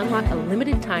Kemba.org to unlock a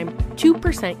limited time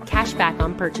 2% cash back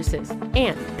on purchases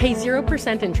and pay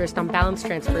 0% interest on balance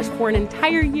transfers for an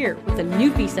entire year with a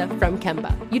new visa from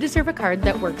Kemba. You deserve a card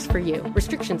that works for you.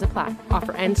 Restrictions apply.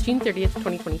 Offer ends June 30th,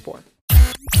 2024.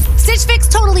 Stitch Fix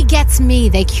totally gets me.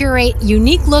 They curate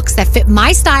unique looks that fit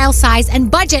my style, size, and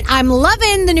budget. I'm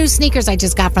loving the new sneakers I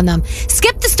just got from them.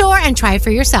 Skip the store and try it for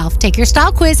yourself. Take your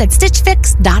style quiz at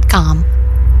StitchFix.com.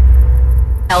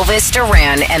 Elvis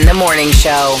Duran and the Morning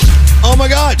Show. Oh my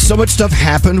God, so much stuff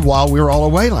happened while we were all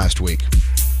away last week.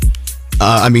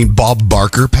 Bob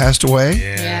Barker passed away.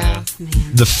 Yeah.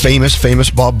 The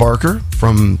famous Bob Barker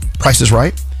from Price is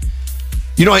Right.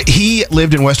 You know, he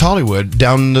lived in West Hollywood,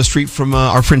 down the street from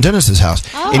our friend Dennis's house,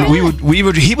 and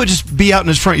he would just be out in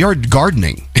his front yard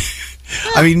gardening.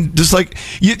 Just like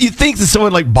you think that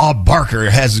someone like Bob Barker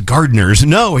has gardeners.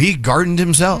 No, he gardened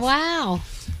himself. Wow.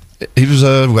 He was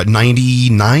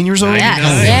 99 years old.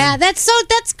 Yeah,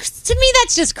 to me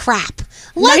that's just crap.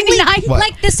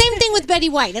 Like the same thing with Betty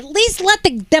White. At least let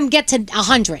them get to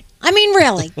 100. I mean,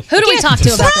 really. Who do we talk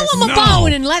to about this? Throw them a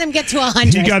bone and let them get to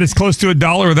 100. You got as close to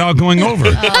 $1 without going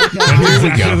over. That's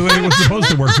exactly the way it was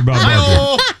supposed to work for Bob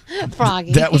Barker.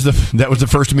 Froggy. That was the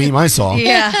first meme I saw.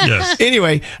 Yeah. Yes.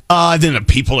 Anyway, then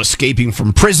people escaping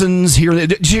from prisons here.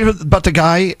 Did you hear about the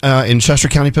guy in Chester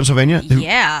County, Pennsylvania?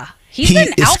 Yeah. He's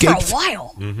been out for a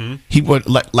while. Mm-hmm. He went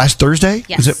last Thursday?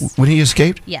 Yes. Is it when he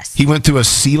escaped? Yes. He went through a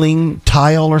ceiling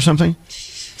tile or something?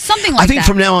 Something like that. I think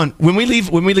from now on, when we leave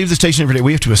the station every day,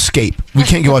 we have to escape. We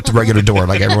can't go out the regular door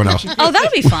like everyone else. Oh,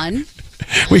 that'll be fun.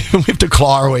 We have to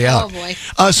claw our way out. Oh,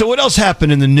 boy. So what else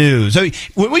happened in the news? I mean,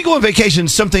 when we go on vacation,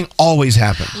 something always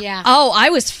happens. Yeah. Oh,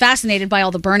 I was fascinated by all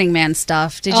the Burning Man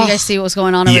stuff. Did you guys see what was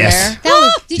going on over Yes. there?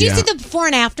 Did you see the before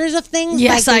and afters of things?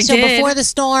 Yes, like I show did. Before the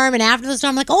storm and after the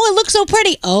storm. I'm like, oh, it looks so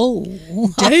pretty. Oh.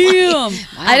 Damn.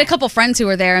 I had a couple friends who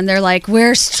were there, and they're like,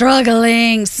 "We're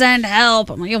struggling. Send help."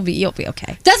 I'm like, "You'll be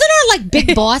okay." Doesn't our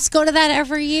Big Boss go to that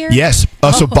every year? Yes.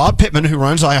 So Bob Pittman, who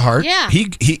runs iHeart, Yeah.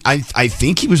 I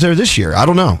think he was there this year. I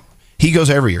don't know. He goes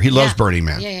every year. He loves Burning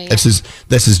Man. Yeah. That's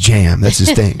his jam. That's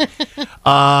his thing.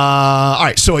 All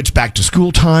right, so it's back to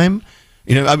school time.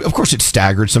 You know, of course it's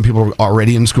staggered. Some people are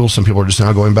already in school. Some people are just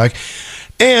now going back.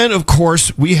 And of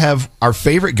course, we have our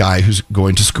favorite guy who's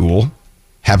going to school.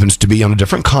 Happens to be on a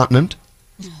different continent.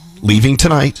 Leaving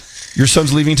tonight. Your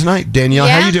son's leaving tonight. Danielle,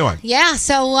 how you doing? Yeah,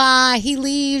 so he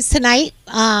leaves tonight.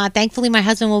 Thankfully, my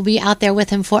husband will be out there with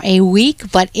him for a week,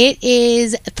 but it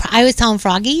is, I was telling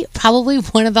Froggy, probably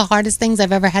one of the hardest things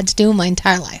I've ever had to do in my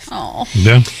entire life. Oh.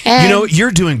 Yeah. And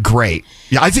you're doing great.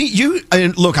 Yeah, I think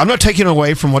and look, I'm not taking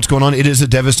away from what's going on. It is a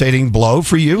devastating blow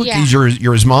for you. Yeah.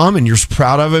 You're his mom, and you're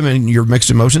proud of him, and you're mixed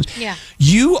emotions. Yeah.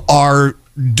 You are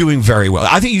doing very well.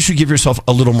 I think you should give yourself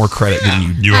a little more credit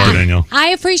than you are, Danielle. I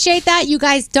appreciate that. You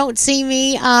guys don't see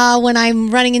me when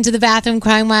I'm running into the bathroom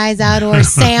crying my eyes out, or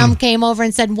Sam came over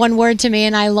and said one word to me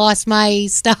and I lost my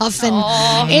stuff.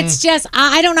 And it's just,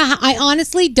 I don't know how, I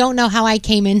honestly don't know how I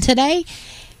came in today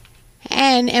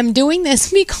and am doing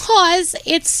this because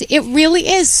it really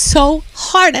is so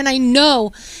hard. And I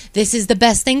know this is the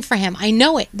best thing for him. I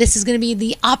know it. This is going to be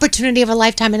the opportunity of a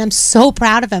lifetime, and I'm so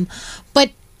proud of him.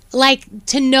 But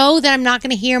to know that I'm not going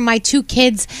to hear my two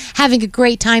kids having a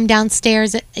great time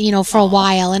downstairs, for a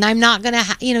while, and I'm not going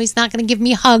to, he's not going to give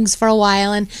me hugs for a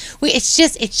while, and it's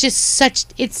just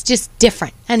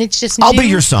different, and it's just. I'll be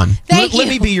your son. Thank Let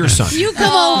me be your son. You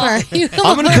come over.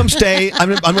 I'm going to come stay.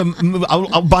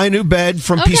 I'll buy a new bed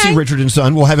from PC Richard and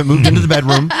Son. We'll have it moved into the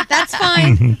bedroom. That's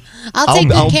fine. I'll take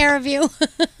good care of you.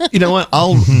 You know what?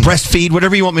 I'll breastfeed,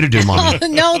 whatever you want me to do, Mommy.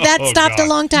 No, that stopped a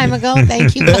long time ago.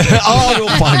 Thank you.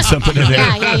 We'll find something in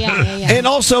there. Yeah. And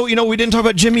also, we didn't talk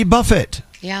about Jimmy Buffett.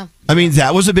 Yeah. I mean,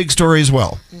 that was a big story as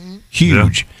well. Mm-hmm.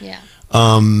 Huge. Yeah.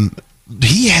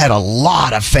 He had a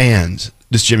lot of fans,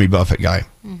 this Jimmy Buffett guy.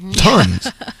 Mm-hmm. Tons.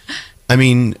 I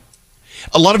mean,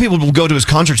 a lot of people would go to his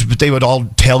concerts, but they would all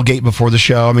tailgate before the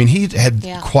show. I mean, he had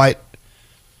quite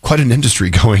an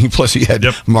industry going. Plus, he had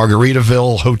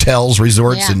Margaritaville hotels,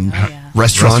 resorts, and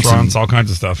restaurants, and all kinds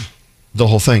of stuff. The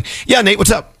whole thing. Yeah, Nate,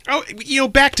 what's up? Oh,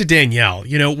 back to Danielle.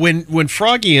 When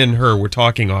Froggy and her were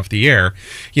talking off the air,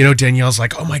 Danielle's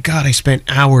like, "Oh my God, I spent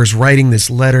hours writing this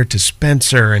letter to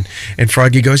Spencer," and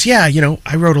Froggy goes, "Yeah,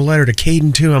 I wrote a letter to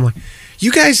Caden too." I'm like,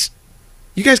 "You guys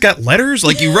got letters?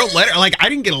 Like, you wrote letter? Like, I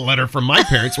didn't get a letter from my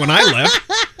parents when I left.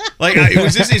 Like,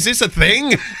 is this a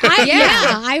thing?"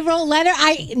 I wrote letter.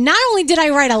 Not only did I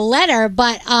write a letter,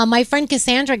 but my friend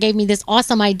Cassandra gave me this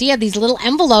awesome idea. These little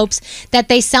envelopes that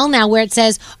they sell now, where it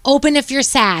says, "Open if you're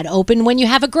sad. Open when you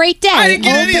have a great day. I didn't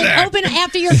get any of that. Open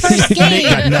after your first game." Nate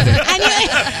got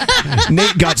nothing.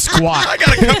 Nate got squat. I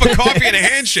got a cup of coffee and a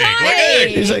handshake. Like,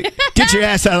 hey. He's like, "Get your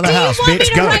ass out of the house, Do you want bitch. me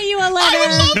to Go." write you a letter? I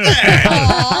would love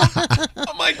that.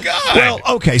 Oh my God. Well,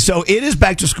 okay, so it is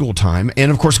back to school time,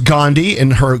 and of course, Gandhi,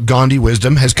 in her Gandhi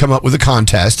wisdom, has come up with a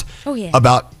contest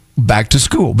about back to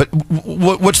school. But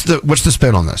what's the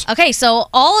spin on this? Okay, so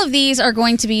all of these are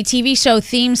going to be TV show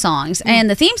theme songs, and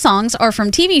the theme songs are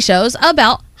from TV shows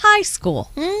about high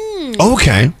school.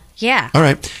 Okay. Yeah. All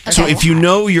right. So if you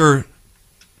know your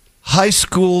high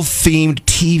school themed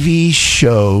TV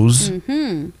shows,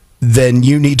 then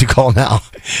you need to call now.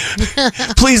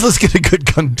 Please, let's get a good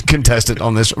contestant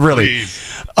on this. Really.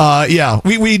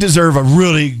 We deserve a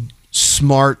really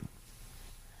smart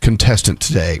contestant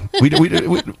today. We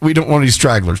don't want any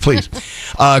stragglers, please.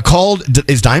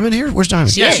 Is Diamond here? Where's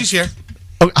Diamond? Yeah, she's here.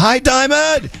 Oh, hi,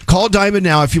 Diamond. Call Diamond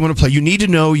now if you want to play. You need to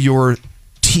know your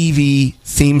TV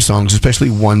theme songs, especially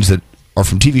ones that are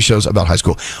from TV shows about high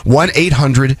school.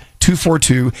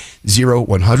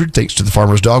 1-800-242-0100. Thanks to the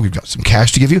Farmer's Dog, we've got some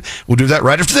cash to give you. We'll do that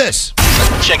right after this.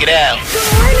 Check it out.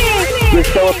 You're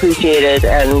so appreciated,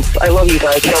 and I love you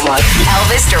guys so much.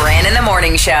 Elvis Duran in the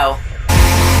Morning Show.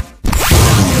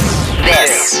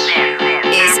 This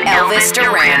is Elvis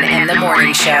Duran in the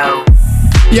Morning Show.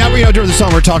 Yeah, during the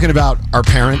song, we're talking about our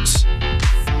parents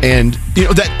and,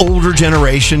 that older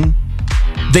generation.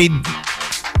 They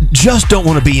just don't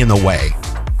want to be in the way. Yep.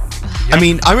 I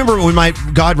mean, I remember when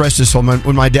God rest his soul,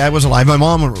 when my dad was alive, my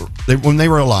mom, when they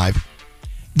were alive,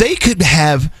 they could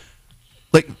have,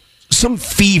 like, some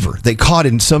fever they caught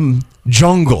in some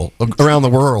jungle around the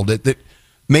world that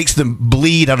makes them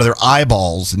bleed out of their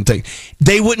eyeballs and things.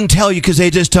 They wouldn't tell you because they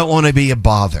just don't want to be a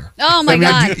bother. Oh my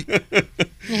God.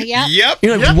 Yep.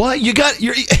 What?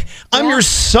 I'm your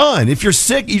son. If you're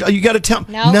sick, you got to tell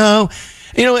me. No.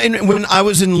 And when I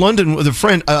was in London with a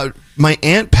friend, my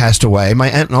aunt passed away. My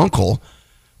aunt and uncle,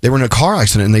 they were in a car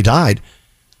accident and they died.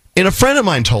 And a friend of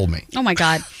mine told me. Oh my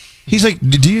God. He's like,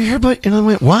 "Did you hear about?" And I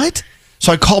went, "What?"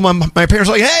 So I called my parents.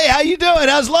 Like, "Hey, how you doing?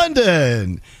 How's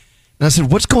London?" And I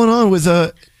said, "What's going on with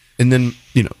And then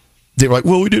they were like,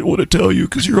 "Well, we didn't want to tell you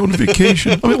because you're on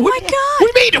vacation." I mean, oh my God! What do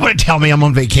you mean you don't want to tell me I'm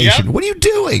on vacation? Yep. What are you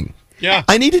doing? Yeah,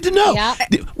 I needed to know. Yep.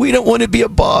 We don't want to be a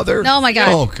bother. Oh my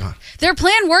God! Oh God! Their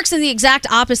plan works in the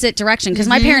exact opposite direction because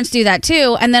my parents do that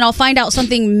too, and then I'll find out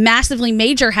something massively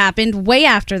major happened way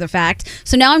after the fact.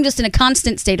 So now I'm just in a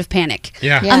constant state of panic.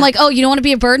 Yeah. I'm like, "Oh, you don't want to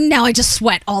be a burden?" Now I just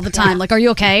sweat all the time. Like, "Are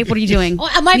you okay? What are you doing?" Well,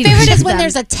 my favorite is when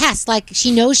there's a test. Like, she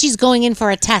knows she's going in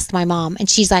for a test, my mom, and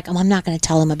she's like, I'm not going to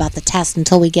tell them about the test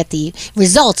until we get the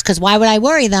results because why would I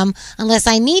worry them unless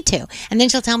I need to? And then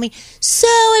she'll tell me, "So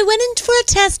I went in for a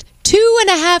test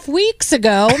 2.5 weeks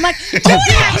ago." I'm like,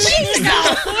 2.5 weeks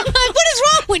ago? What is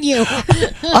wrong with you?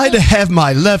 I had to have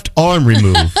my left arm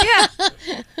removed. Yeah.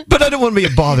 But I don't want to be a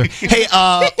bother. Hey,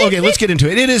 okay, let's get into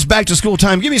it. It is back to school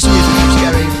time. Give me some music,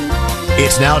 Gabby.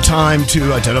 It's now time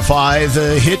to identify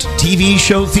the hit TV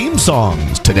show theme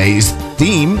songs. Today's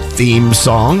theme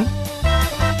song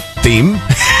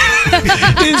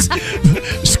is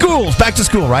school. Back to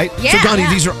school, right? Yeah. So, Gandhi,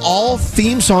 these are all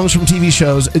theme songs from TV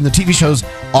shows, and the TV shows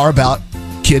are about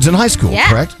kids in high school,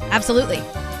 correct? Absolutely.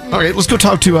 All right, let's go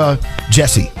talk to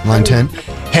Jesse, line 10.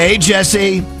 Hey,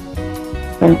 Jesse.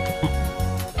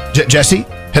 Jesse,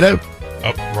 hello.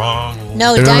 Oh, wrong.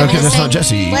 No, Diamond okay, is that's saying, not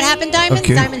Jesse. What happened, Diamond?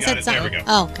 Okay. Diamond said something.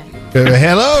 Oh, okay.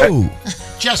 Hello.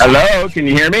 Jesse. Hello, can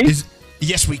you hear me?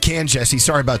 Yes, we can, Jesse.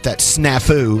 Sorry about that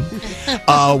snafu.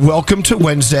 Welcome to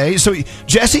Wednesday. So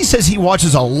Jesse says he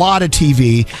watches a lot of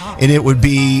TV, and it would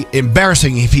be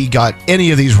embarrassing if he got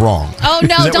any of these wrong. Oh,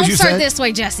 no, don't start said? this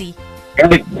way, Jesse.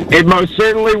 It most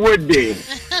certainly would be.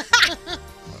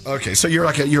 Okay, so you're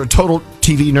a total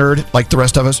TV nerd like the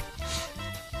rest of us?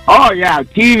 Oh, yeah.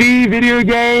 TV, video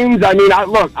games. I mean,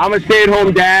 look, I'm a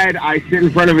stay-at-home dad. I sit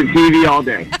in front of a TV all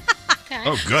day.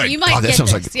 Oh, good. You might get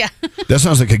sounds this, like, yeah. That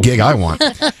sounds like a gig I want.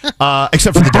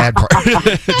 Except for the dad part.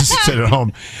 Just sit at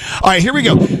home. All right, here we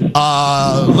go.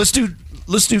 Let's do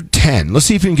 10. Let's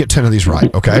see if we can get 10 of these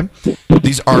right, okay?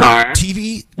 These are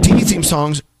TV theme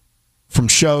songs from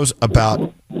shows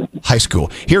about high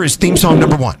school. Here is theme song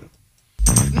number 1.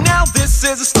 Now this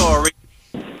is a story.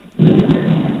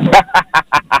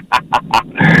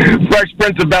 Fresh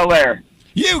Prince of Bel-Air.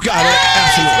 You got it.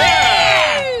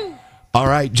 Absolutely. All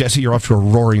right, Jesse, you're off to a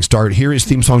roaring start. Here is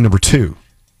theme song number 2.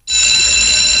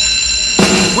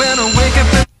 When I wake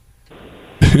up.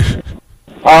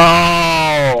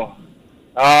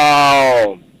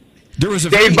 Oh. There was a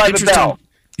Saved by the Bell.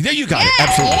 There you got it.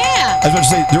 Absolutely. Yeah. I was about to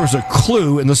say there was a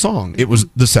clue in the song. It was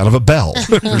the sound of a bell.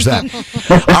 There's that.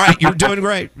 All right, you're doing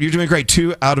great. You're doing great.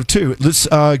 2 out of 2. Let's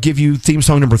give you theme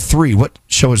song number 3. What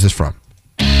show is this from?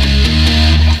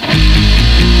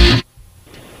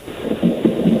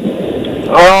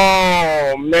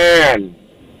 Oh, man.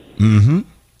 Mm-hmm.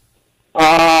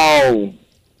 Oh.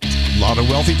 A lot of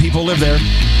wealthy people live there.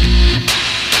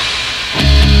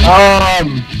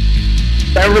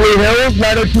 Beverly Hills,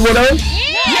 90210?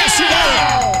 Yes, you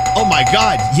got it. Oh, my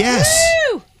God. Yes.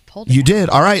 Woo! You did.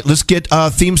 All right, let's get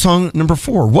theme song number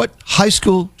 4. What high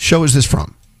school show is this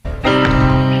from? I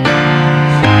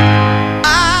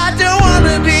don't want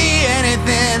to be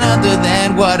anything other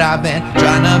than what I've been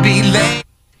trying to be late.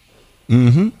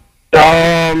 Mm-hmm.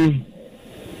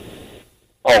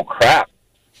 Oh, crap.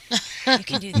 You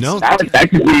can do this. No. That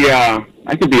could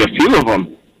be a few of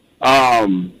them.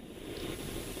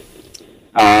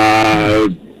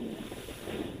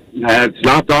 That's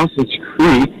not Dawson's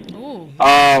Creek.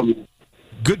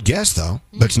 Good guess, though,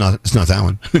 but it's not that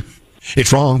one.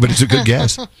 It's wrong, but it's a good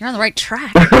guess. You're on the right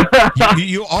track.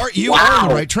 You are on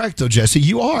the right track, though, Jesse.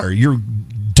 You are. You're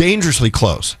dangerously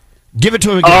close. Give it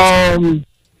to him again.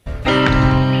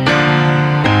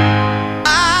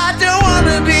 I don't want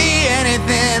to be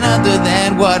anything other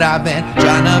than what I've been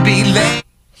trying to be late.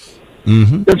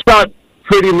 Mm-hmm. It's not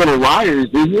Pretty Little Liars,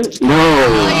 is it? No.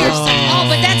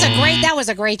 But that was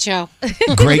a great show.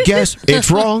 Great guess. It's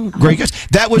wrong. Great guess.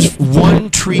 That was One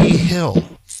Tree Hill.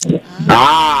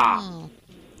 Ah.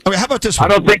 Okay, how about this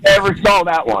one? I don't think I ever saw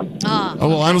that one. Oh,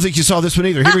 well, I don't think you saw this one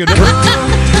either. Here we go. Number 5.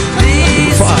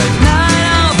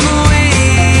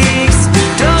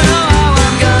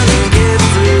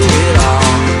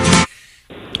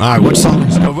 All right, what song?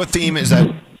 What theme is that?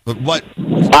 What?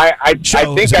 I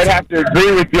think I'd have to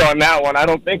agree with you on that one. I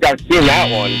don't think I've seen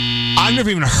that one. I've never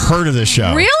even heard of this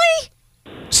show. Really?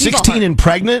 16 and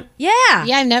Pregnant? Yeah.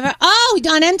 Yeah, I've never. Oh,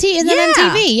 on MTV.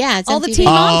 MTV. Yeah, it's all MTV. the Teen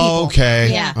Mom people. Okay.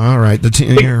 Yeah. All right.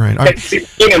 You're right. All right.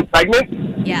 16 and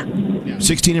Pregnant? Yeah.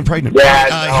 16 and Pregnant.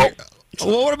 Yeah.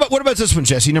 Well, what about this one,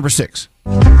 Jesse? Number 6.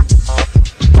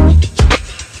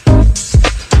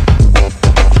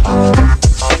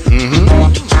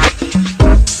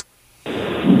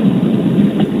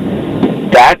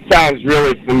 That sounds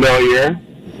really familiar.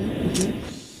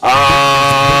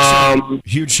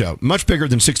 Huge show. Much bigger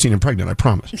than 16 and Pregnant, I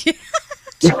promise.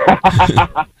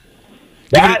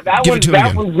 That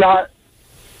one's not.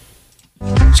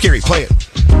 Scary, play it.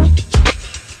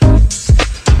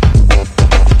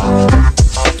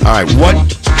 All right, what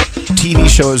TV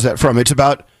show is that from? It's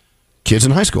about kids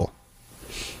in high school.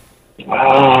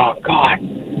 Oh God.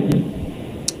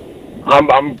 I'm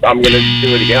gonna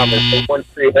do it again. I'm gonna say One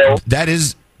Tree Hill. That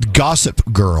is Gossip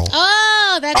Girl.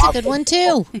 Oh, that's a good one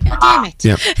too. Damn it.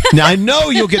 Yeah. Now I know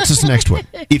you'll get this next one.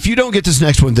 If you don't get this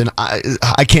next one, then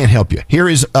I can't help you. Here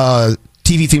is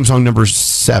TV theme song number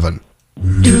 7.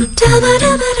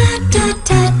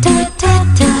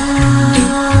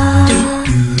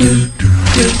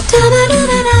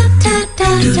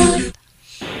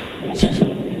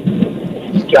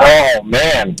 Oh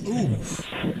man.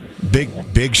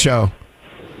 Big show.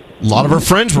 A lot of our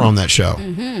friends were on that show.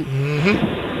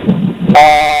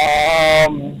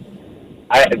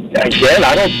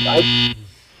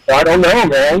 I don't know,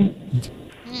 man.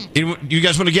 You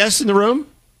guys want to guess in the room?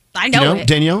 I know it.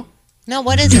 Danielle? No,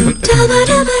 what is it?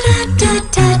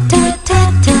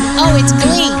 Oh, it's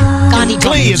Glee.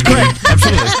 Glee is correct.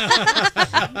 Absolutely.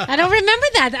 I don't remember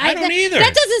that. I don't either.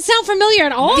 That doesn't sound familiar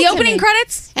at all. The to opening me.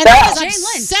 credits? And I was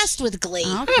obsessed with Glee.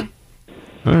 Oh, okay.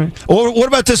 All right. Well, what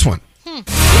about this one?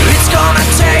 It's gonna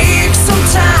take some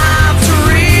time to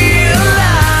realize.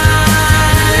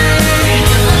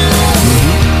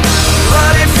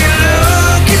 But if you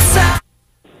look inside.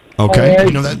 Okay.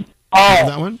 You know that? You know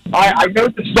that one? I know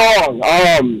the song.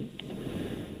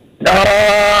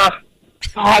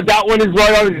 That one is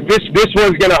right on. This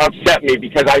one's gonna upset me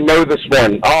because I know this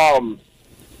one.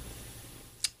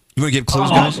 You want to give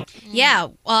clues, guys? Yeah.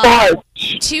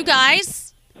 2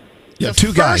 guys. Yeah, the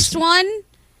 2 guys. First one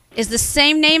is the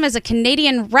same name as a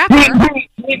Canadian rapper.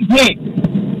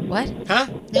 What? Huh?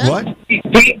 What?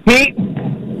 Pete?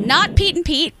 Not Pete and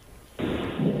Pete. Oh,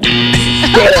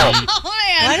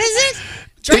 man. What is it?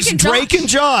 Drake and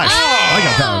Josh. Oh. I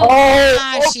got that one.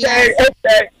 Oh, okay.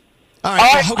 All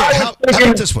right. How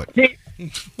about this one? You're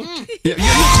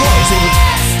close.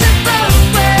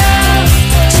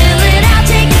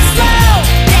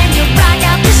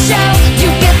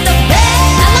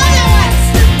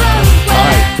 All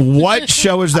right. What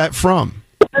show is that from?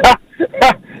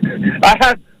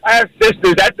 I have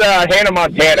sisters. That's Hannah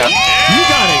Montana. You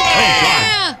got it. Oh,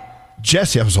 God.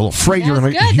 Jesse, I was a little afraid you weren't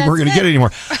going to get it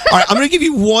anymore. All right, I'm going to give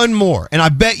you one more, and I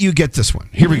bet you get this one.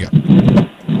 Here we go.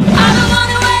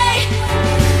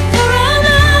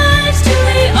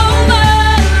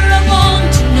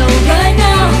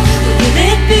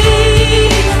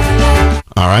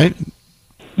 All right.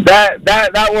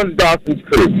 That one's Dawson's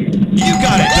Creek. You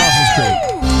got it, Dawson's Creek.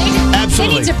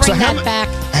 Absolutely. They need to bring that back.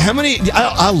 How many?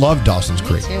 I love Dawson's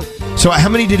Creek. So how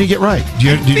many did he get right?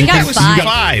 He got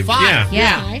 5.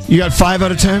 Yeah. You got 5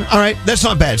 out of 10? All right, that's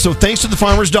not bad. So thanks to the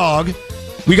farmer's dog,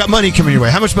 we got money coming your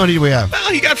way. How much money do we have?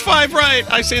 Well, he got 5 right.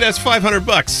 I say that's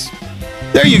 $500.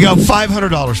 There you go,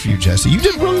 $500 for you, Jesse. You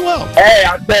did really well. Hey,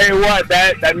 I'll tell you what,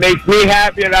 that makes me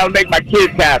happy, and that'll make my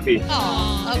kids happy.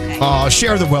 Oh, okay. Oh,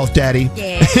 share the wealth, Daddy.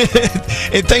 Yeah.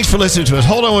 And thanks for listening to us.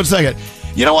 Hold on one second.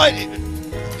 You know what?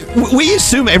 We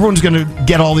assume everyone's going to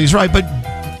get all these right, but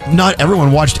not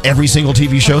everyone watched every single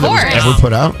TV show that was ever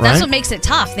put out, right? That's what makes it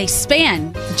tough. They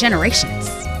span generations.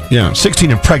 Yeah,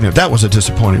 16 and Pregnant. That was a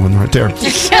disappointing one right there.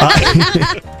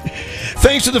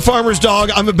 Thanks to the Farmer's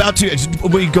Dog, I'm about to,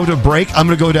 when we go to a break, I'm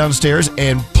going to go downstairs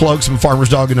and plug some Farmer's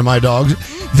Dog into my dogs.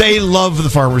 They love the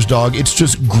Farmer's Dog. It's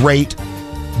just great,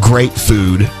 great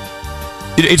food.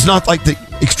 It's not like the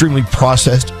extremely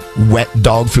processed, wet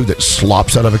dog food that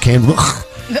slops out of a can.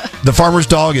 The Farmer's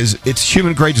Dog it's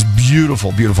human grade, it's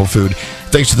beautiful, beautiful food.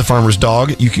 Thanks to the Farmer's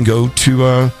Dog, you can go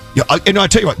to, and I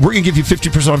tell you what, we're going to give you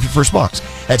 50% off your first box.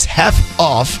 That's half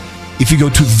off if you go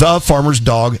to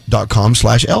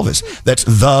thefarmersdog.com/Elvis. That's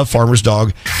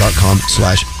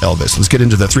thefarmersdog.com/Elvis. Let's get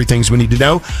into the 3 things we need to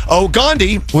know. Oh,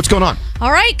 Gandhi, what's going on?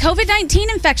 All right,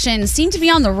 COVID-19 infections seem to be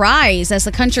on the rise as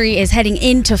the country is heading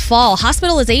into fall.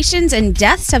 Hospitalizations and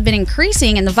deaths have been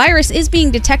increasing, and the virus is being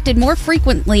detected more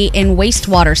frequently in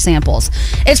wastewater samples.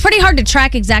 It's pretty hard to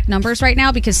track exact numbers right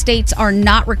now because states are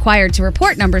not required to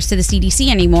report numbers to the CDC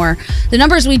anymore. The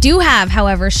numbers we do have,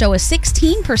 however, show a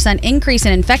 16% increase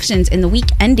in infections in the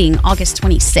week ending August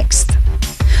 26th.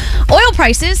 Oil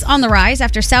prices on the rise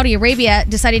after Saudi Arabia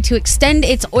decided to extend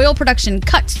its oil production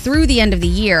cuts through the end of the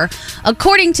year.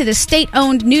 According to the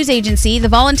state-owned news agency, the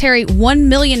voluntary 1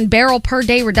 million barrel per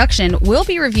day reduction will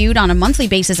be reviewed on a monthly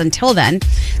basis until then.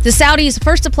 The Saudis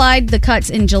first applied the cuts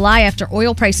in July after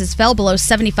oil prices fell below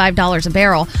 $75 a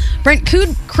barrel. Brent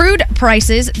crude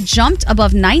prices jumped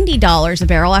above $90 a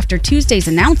barrel after Tuesday's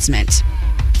announcement.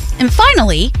 And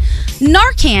finally,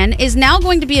 Narcan is now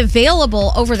going to be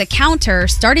available over the counter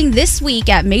starting this week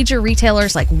at major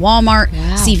retailers like Walmart,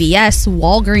 CVS,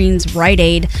 Walgreens, Rite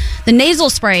Aid. The nasal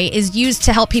spray is used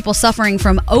to help people suffering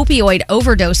from opioid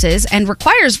overdoses and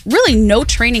requires really no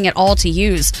training at all to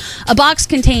use. A box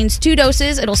contains 2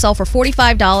 doses. It'll sell for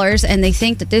 $45, and they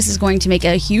think that this is going to make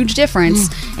a huge difference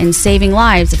in saving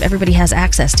lives if everybody has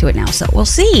access to it now. So we'll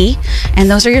see. And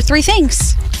those are your 3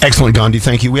 things. Excellent, Gandhi.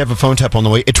 Thank you. We have a phone tap on the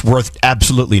way. It's worth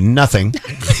absolutely nothing.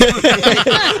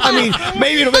 I mean,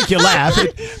 maybe it'll make you laugh,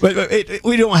 but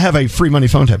we don't have a free money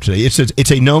phone tap today.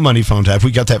 It's a no money phone tap.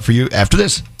 We got that for you after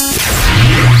this.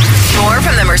 More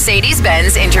from the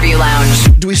Mercedes-Benz Interview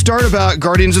Lounge. Do we start about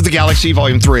Guardians of the Galaxy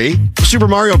Volume 3, Super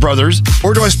Mario Brothers,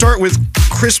 or do I start with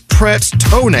Chris Pratt's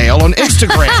toenail on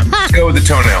Instagram? Let's go with the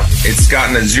toenail. It's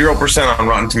gotten a 0% on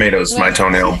Rotten Tomatoes, my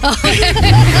toenail.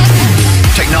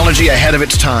 Technology ahead of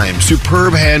its time,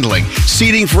 superb handling,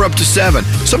 seating for up to 7.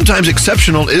 Sometimes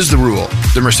exceptional is the rule.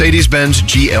 The Mercedes-Benz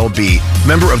GLB,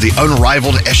 member of the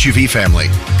unrivaled SUV family.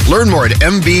 Learn more at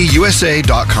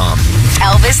MBUSA.com.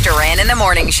 Elvis Duran in the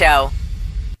Morning Show.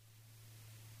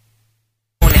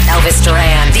 Elvis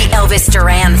Duran, the Elvis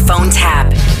Duran phone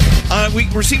tap. We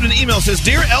received an email that says,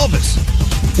 Dear Elvis,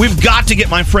 we've got to get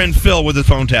my friend Phil with the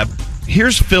phone tap.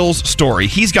 Here's Phil's story.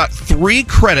 He's got 3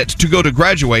 credits to go to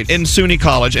graduate in SUNY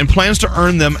College and plans to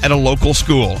earn them at a local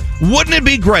school. Wouldn't it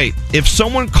be great if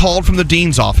someone called from the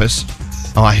dean's office,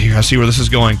 I see where this is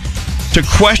going, to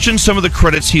question some of the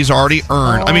credits he's already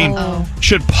earned? I mean,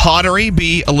 should pottery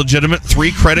be a legitimate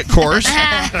 3-credit course?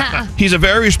 He's a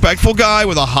very respectful guy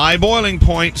with a high boiling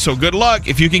point, so good luck.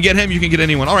 If you can get him, you can get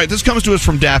anyone. All right, this comes to us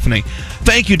from Daphne.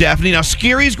 Thank you, Daphne. Now,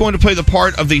 Scary's going to play the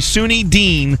part of the SUNY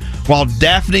dean while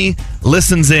Daphne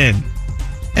listens in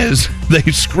as they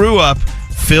screw up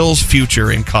Phil's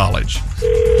future in college.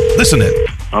 Listen in.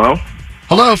 Hello?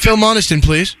 Hello, Phil Moniston,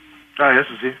 please. Hi, this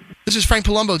is he. This is Frank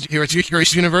Palumbo here at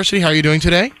Syracuse University. How are you doing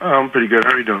today? Oh, I'm pretty good.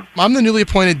 How are you doing? I'm the newly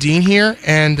appointed dean here,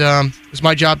 and it's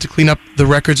my job to clean up the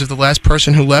records of the last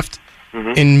person who left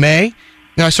in May.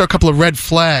 Now, I saw a couple of red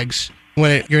flags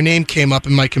when your name came up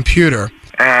in my computer.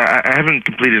 I haven't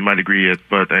completed my degree yet,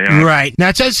 but Right. Now,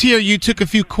 it says here you took a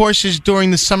few courses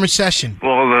during the summer session.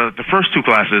 Well, the first 2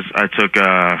 classes, I took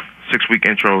a 6-week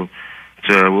intro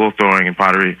to wool throwing and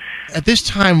pottery. At this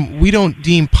time, we don't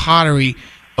deem pottery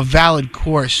a valid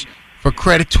course for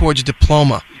credit towards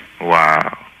diploma.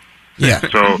 Wow. Yeah.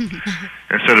 So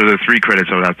instead of the 3 credits,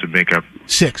 I would have to make up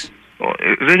 6. Well,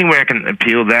 is there any way I can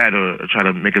appeal that or try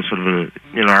to make a sort of a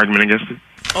argument against it?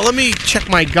 Oh, let me check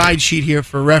my guide sheet here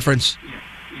for reference.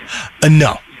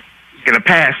 No. In the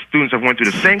past, students have went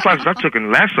through the same classes I took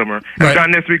in last summer and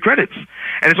gotten their 3 credits.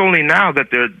 And it's only now that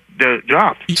they're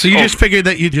dropped. So you just figured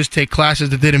that you'd just take classes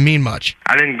that didn't mean much?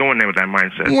 I didn't go in there with that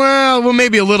mindset. Well,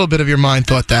 maybe a little bit of your mind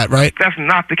thought that, right? That's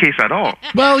not the case at all.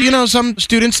 Well, some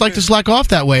students like to slack off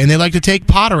that way, and they like to take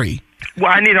pottery.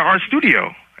 Well, I need an art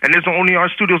studio, and there's only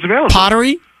art studios available.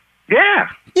 Pottery? Yeah.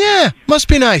 Yeah, must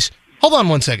be nice. Hold on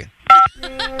one second.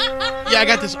 Yeah, I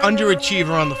got this underachiever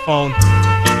on the phone.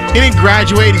 He didn't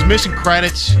graduate. He's missing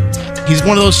credits. He's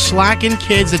one of those slacking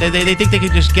kids that they think they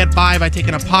could just get by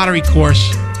taking a pottery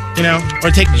course,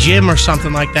 or take gym or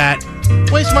something like that.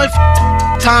 Waste my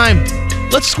time.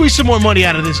 Let's squeeze some more money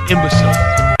out of this imbecile.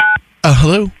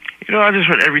 Hello? I just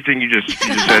heard everything you just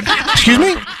said. Excuse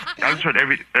me? I just heard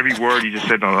every word you just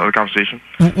said on the conversation.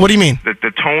 What do you mean?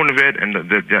 The tone of it and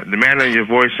the manner of your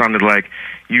voice sounded like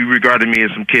you regarded me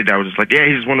as some kid that was just like, yeah,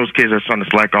 he's one of those kids that's trying to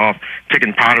slack off,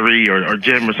 taking pottery or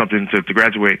gym or something to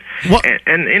graduate.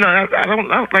 And you know, I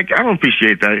don't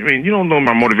appreciate that. I mean, you don't know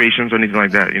my motivations or anything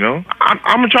like that. You know,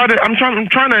 I'm trying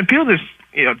to appeal this.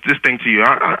 You know, this thing to you.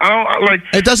 I don't like.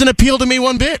 It doesn't appeal to me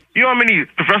one bit. You know how many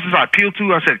professors I appealed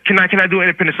to? I said, can I do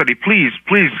independent study, please,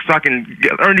 so I can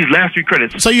earn these last 3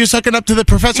 credits. So you're sucking up to the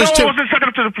professors too? No, I wasn't sucking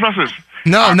up to the professors.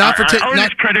 No, not for. I earned these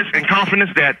credits and confidence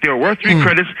that they were worth 3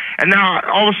 credits, and now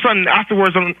all of a sudden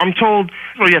afterwards, I'm told,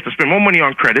 well, you have to spend more money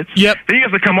on credits. Yep. Then you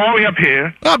have to come all the way up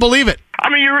here. I believe it. I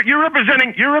mean, you're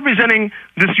representing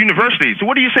this university. So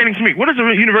what are you saying to me? What is the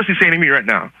university saying to me right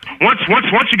now? Once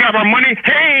you got my money,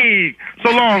 hey, so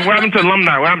long. What happened to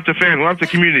alumni? What happened to fans? What happened to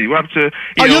community? What happened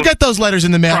to you'll get those letters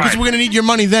in the mail because we're gonna need your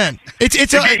money then. You're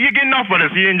getting off on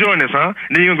this. You're enjoying this, huh?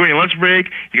 And then you're gonna go on your lunch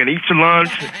break. You're gonna eat your lunch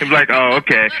and be like, oh,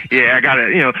 okay, yeah, I got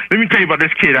it. You know, let me tell you about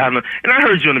this kid. And I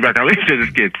heard you in the background. Let me tell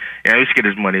this kid. Yeah, let's get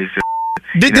his money.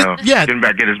 Get him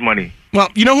back, get his money. Well,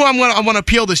 you know who I want to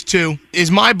appeal this to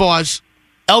is my boss,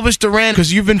 Elvis Duran,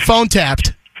 because you've been phone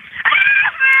tapped.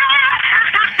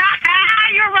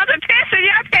 Your mother pissing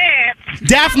your pants.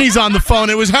 Daphne's on the phone.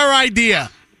 It was her idea.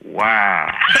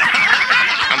 Wow.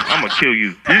 I'm gonna kill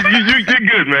you. You're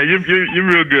good, man. You're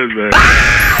real good, man.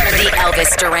 The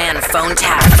Elvis Duran phone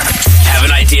tap. Have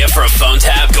an idea for a phone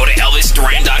tap? Go to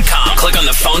ElvisDuran.com. Click on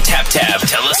the phone tap tab.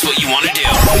 Tell us what you want to do.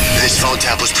 This phone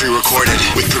tap was pre-recorded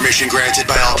with permission granted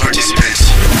by all participants.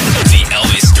 The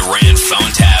Elvis Duran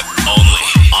phone tap only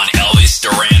on Elvis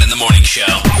Duran in the Morning Show.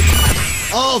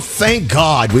 Oh, thank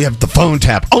God we have the phone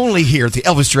tap only here at the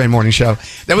Elvis Duran Morning Show.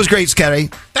 That was great, Scotty.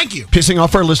 Thank you. Pissing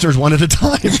off our listeners one at a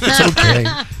time. It's okay.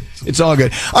 It's all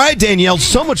good. All right, Danielle,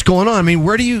 so much going on. I mean,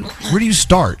 where do you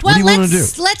start? Well, what do you want to do?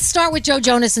 Let's start with Joe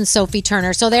Jonas and Sophie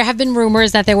Turner. So there have been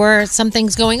rumors that there were some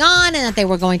things going on and that they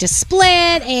were going to split,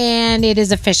 and it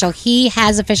is official. He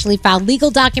has officially filed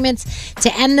legal documents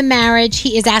to end the marriage.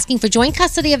 He is asking for joint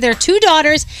custody of their 2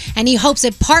 daughters, and he hopes a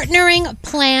partnering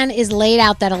plan is laid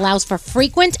out that allows for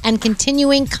frequent and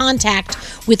continuing contact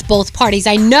with both parties.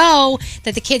 I know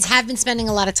that the kids have been spending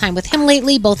a lot of time with him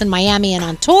lately, both in Miami and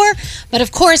on tour, but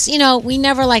of course, you know, we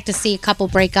never like to see a couple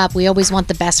break up. We always want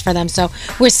the best for them. So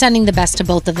we're sending the best to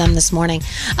both of them this morning.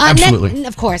 Absolutely.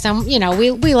 Of course. You know,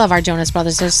 we love our Jonas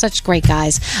Brothers. They're such great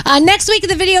guys. Next week at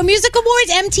the Video Music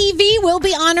Awards, MTV will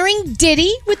be honoring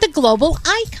Diddy with the Global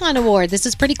Icon Award. This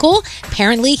is pretty cool.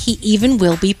 Apparently, he even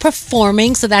will be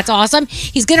performing, so that's awesome.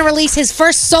 He's going to release his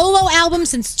first solo album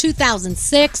since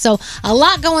 2006, so a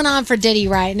lot going on for Diddy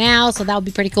right now, so that would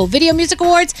be pretty cool. Video Music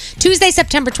Awards, Tuesday,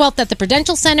 September 12th at the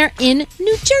Prudential Center in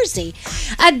New Jersey.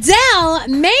 Adele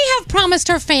may have promised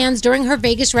her fans during her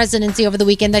Vegas residency over the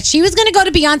weekend that she was going to go to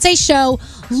Beyonce's show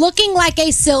looking like a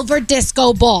silver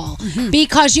disco ball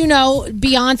because, you know,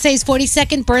 Beyonce's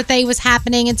 42nd birthday was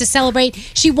happening, and to celebrate,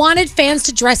 she wanted fans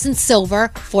to dress in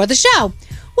silver for the show.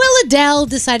 Well, Adele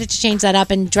decided to change that up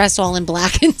and dress all in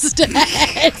black instead.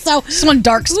 So just one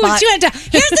dark spot. Here's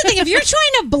the thing. If you're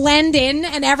trying to blend in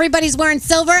and everybody's wearing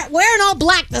silver, wearing all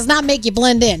black does not make you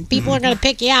blend in. People are going to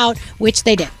pick you out, which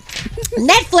they did.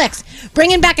 Netflix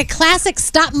bringing back a classic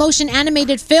stop-motion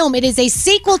animated film. It is a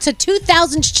sequel to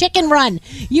 2000's Chicken Run.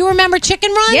 You remember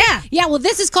Chicken Run? Yeah. Yeah, well,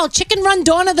 this is called Chicken Run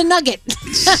Dawn of the Nugget.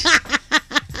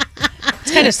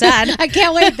 It's kind of sad. I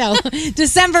can't wait, though.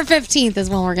 December 15th is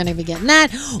when we're going to be getting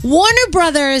that. Warner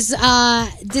Brothers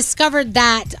discovered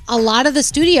that a lot of the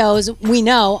studios we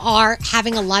know are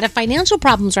having a lot of financial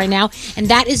problems right now, and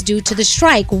that is due to the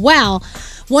strike. Well,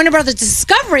 Warner Brothers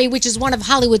Discovery, which is one of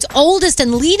Hollywood's oldest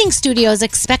and leading studios,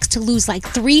 expects to lose like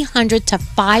 $300 to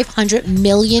 $500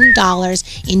 million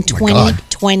in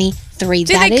 2023. See,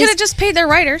 they could have just paid their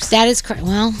writers. That is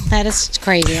that is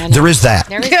crazy. I know. There is that.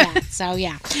 There is that. So,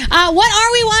 yeah. What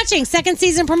are we watching? Second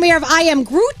season premiere of I Am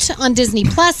Groot on Disney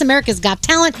Plus. America's Got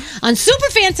Talent on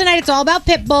Superfan tonight. It's all about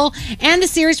Pitbull, and the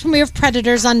series premiere of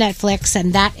Predators on Netflix.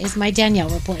 And that is my Danielle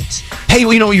report. Hey,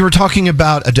 you know, you were talking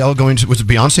about Adele going to, was it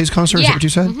Beyonce's concert? Yeah. Is that what you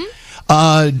said?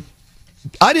 Mm-hmm.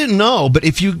 I didn't know, but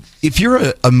if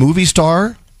you're a movie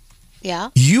star, yeah,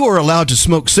 you are allowed to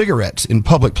smoke cigarettes in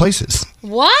public places.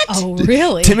 What? Oh,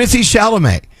 really? Timothy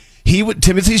Chalamet.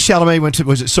 Timothy Chalamet went to,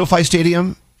 was it SoFi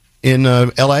Stadium in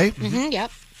L.A.? Mm-hmm,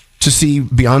 yep. To see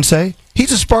Beyonce. He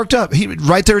just sparked up. He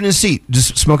right there in his seat,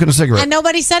 just smoking a cigarette. And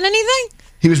nobody said anything?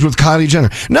 He was with Kylie Jenner.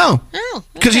 No. Oh,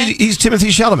 because he's Timothy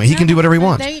Chalamet. He can do whatever he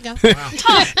wants. There you go.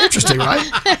 Interesting, right?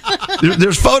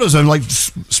 There's photos of him like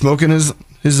smoking his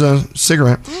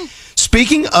cigarette.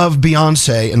 Speaking of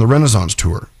Beyonce and the Renaissance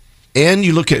tour, and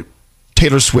you look at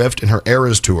Taylor Swift and her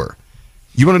Eras tour,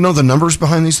 You want to know the numbers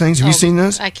behind these things? Have you seen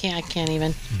this? I can't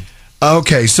even.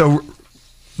 Okay, so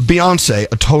Beyonce,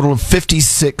 a total of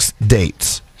 56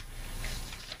 dates.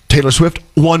 Taylor Swift,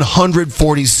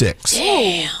 146.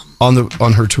 Damn.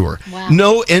 On her tour. Wow.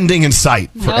 No ending in sight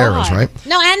for Eras, right?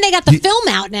 No, and they got the film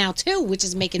out now too, which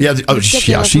is making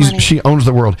ridiculous money. She owns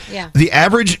the world. Yeah. The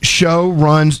average show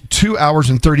runs 2 hours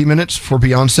and 30 minutes for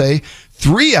Beyonce,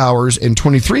 3 hours and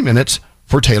 23 minutes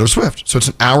for Taylor Swift. So it's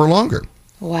an hour longer.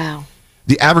 Wow.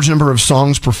 The average number of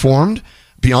songs performed,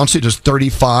 Beyonce does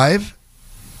 35,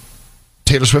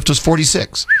 Taylor Swift does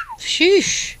 46.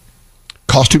 Sheesh.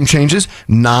 Costume changes,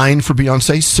 9 for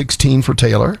Beyonce, 16 for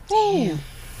Taylor. Damn.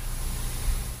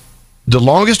 The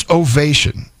longest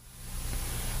ovation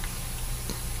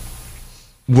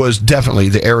was definitely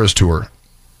the Eras tour.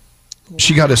 Wow.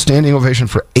 She got a standing ovation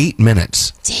for 8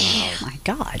 minutes. Damn. Oh my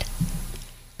God.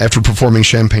 After performing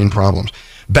Champagne Problems.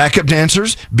 Backup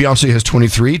dancers, Beyonce has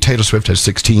 23, Taylor Swift has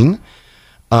 16.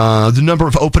 The number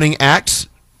of opening acts,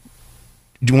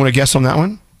 do you want to guess on that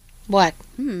one? What?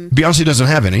 Beyonce doesn't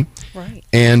have any. Right.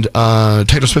 And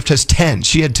Taylor Swift has 10.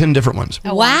 She had 10 different ones.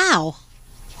 Oh, wow.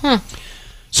 Huh.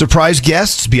 Surprise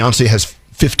guests, Beyonce has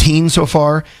 15 so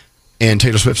far, and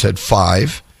Taylor Swift's had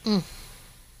 5.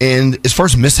 And as far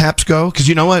as mishaps go, because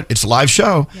you know what? It's a live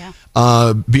show. Yeah.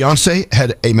 Beyonce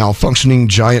had a malfunctioning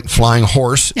giant flying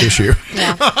horse issue.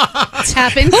 It's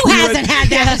happened. Who hasn't had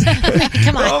that?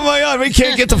 Come on. Oh my God, we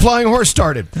can't get the flying horse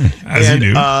started. As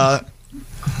you do.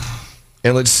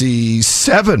 And let's see,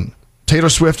 7. Taylor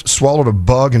Swift swallowed a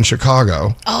bug in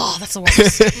Chicago. Oh, that's the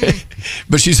worst.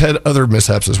 But she's had other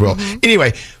mishaps as well.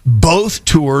 Anyway, both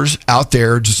tours out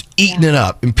there just eating it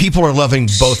up. And people are loving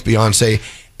both Beyonce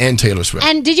and Taylor Swift.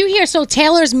 And did you hear? So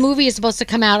Taylor's movie is supposed to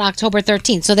come out October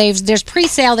 13th. So there's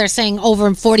pre-sale. They're saying over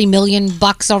 $40 million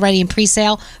already in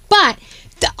pre-sale. But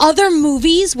the other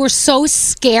movies were so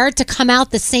scared to come out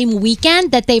the same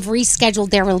weekend that they've rescheduled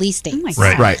their release dates.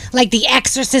 Right. Like The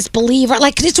Exorcist, Believer.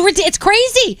 Like it's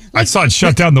crazy. I saw it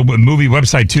shut down the movie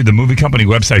website too. The movie company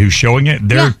website who's showing it,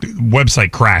 their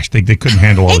website crashed. They couldn't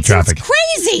handle all the traffic. It's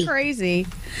crazy. Crazy.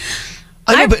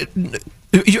 I know, but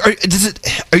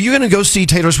are you going to go see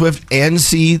Taylor Swift and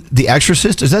see The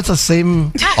Exorcist? Is that the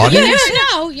same audience?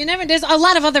 You never know. There's a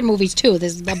lot of other movies too.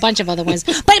 There's a bunch of other ones.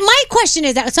 But my question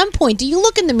is, at some point, do you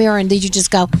look in the mirror and did you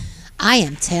just go, I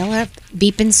am Taylor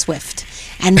Beepin' Swift,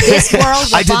 and this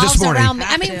world revolves around me?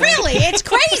 I mean, really, it's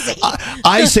crazy.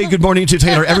 I say good morning to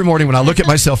Taylor every morning when I look at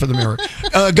myself in the mirror.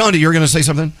 Gandhi, you're going to say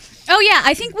something? Oh, yeah.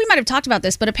 I think we might have talked about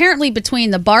this, but apparently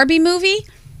between the Barbie movie,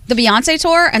 the Beyonce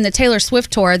tour, and the Taylor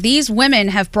Swift tour, these women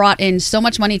have brought in so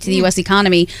much money to the U.S.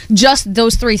 economy, just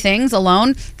those 3 things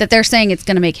alone, that they're saying it's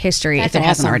going to make history if it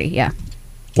hasn't already. Yeah.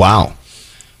 Wow.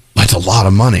 That's a lot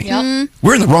of money. Yep.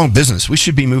 We're in the wrong business. We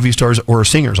should be movie stars or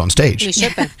singers on stage. We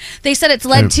should be. They said it's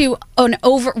led to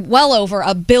well over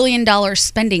 $1 billion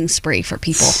spending spree for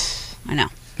people. I know.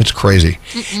 It's crazy.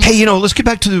 Hey, let's get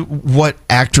back to what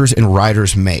actors and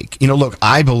writers make. Look,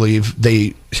 I believe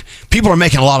people are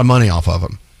making a lot of money off of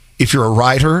them. If you're a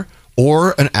writer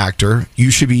or an actor, you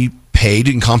should be paid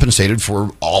and compensated for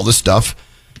all the stuff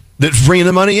that's bringing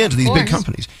the money into these big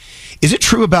companies. Is it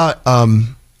true about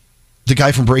the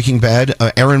guy from Breaking Bad,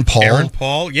 Aaron Paul? Aaron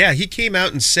Paul, yeah, he came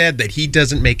out and said that he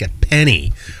doesn't make a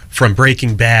penny from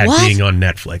Breaking Bad being on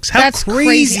Netflix. That's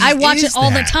crazy. I watch it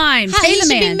all the time. Pay the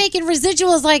man. Should be making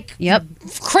residuals like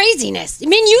craziness. I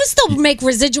mean, you still make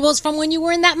residuals from when you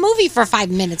were in that movie for 5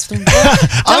 minutes.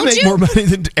 I make more money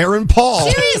than Aaron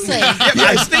Paul. Seriously.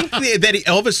 I think that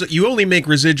Elvis, you only make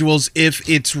residuals if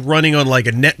it's running on like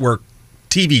a network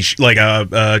TV, like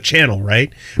a channel,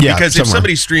 right? Yeah, because if somewhere.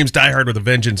 somebody streams Die Hard with a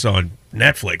Vengeance on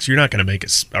Netflix, you're not going to make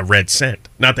a red cent.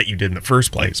 Not that you did in the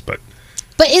first place, but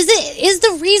is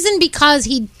the reason because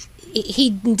he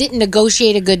didn't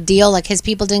negotiate a good deal, like his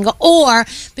people didn't go, or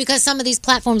because some of these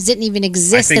platforms didn't even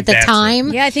exist at the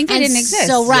time? Yeah, I think they didn't exist.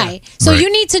 So so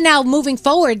you need to now, moving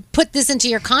forward, put this into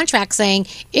your contract saying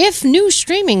if new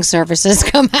streaming services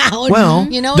come out. Well,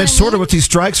 that's sort of what these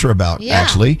strikes are about,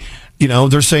 actually.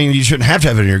 They're saying you shouldn't have to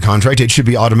have it in your contract. It should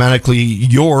be automatically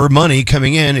your money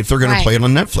coming in if they're going to play it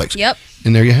on Netflix. Yep.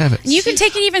 And there you have it. And you can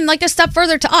take it even like a step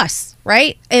further to us,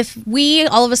 right? If we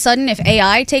all of a sudden, if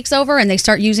AI takes over and they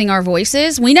start using our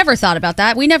voices, we never thought about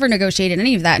that. We never negotiated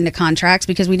any of that into contracts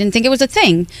because we didn't think it was a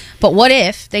thing. But what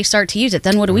if they start to use it?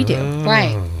 Then what do we do?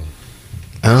 Right.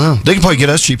 I don't know. They can probably get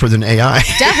us cheaper than AI.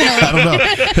 Definitely. I don't know.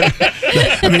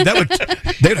 I mean,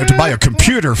 they'd have to buy a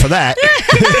computer for that.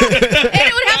 And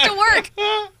it would have to work.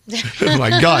 Oh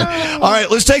my God. All right,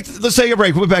 let's take a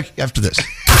break. We'll be back after this.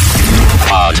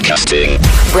 Podcasting.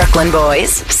 Brooklyn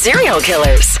Boys, Serial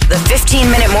Killers, The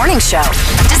 15-Minute Morning Show.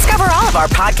 Discover all of our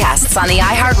podcasts on the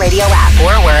iHeartRadio app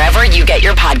or wherever you get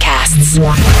your podcasts.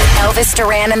 Elvis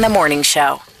Duran and the Morning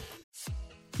Show.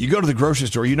 You go to the grocery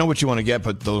store, you know what you want to get,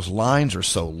 but those lines are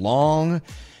so long.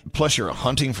 Plus, you're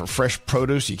hunting for fresh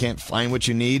produce. You can't find what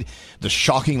you need. The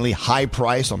shockingly high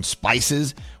price on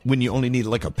spices when you only need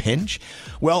like a pinch.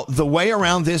 Well, the way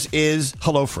around this is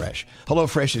HelloFresh.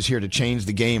 HelloFresh is here to change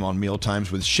the game on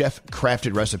mealtimes with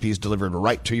chef-crafted recipes delivered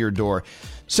right to your door.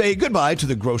 Say goodbye to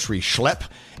the grocery schlep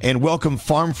and welcome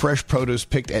farm-fresh produce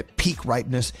picked at peak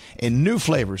ripeness and new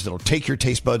flavors that'll take your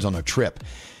taste buds on a trip.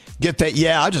 Get that,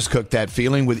 yeah, I just cooked that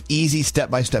feeling with easy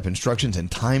step-by-step instructions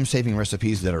and time-saving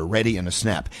recipes that are ready in a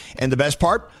snap. And the best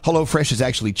part? HelloFresh is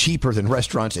actually cheaper than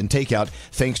restaurants and takeout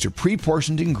thanks to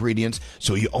pre-portioned ingredients,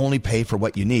 so you only pay for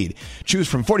what you need. Choose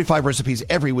from 45 recipes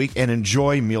every week and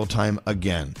enjoy mealtime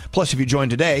again. Plus, if you join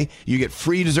today, you get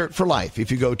free dessert for life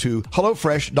if you go to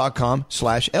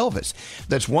HelloFresh.com/Elvis.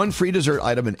 That's one free dessert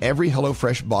item in every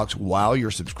HelloFresh box while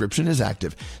your subscription is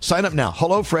active. Sign up now,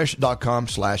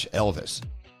 HelloFresh.com/Elvis.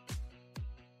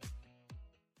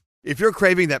 If you're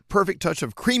craving that perfect touch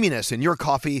of creaminess in your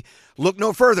coffee, look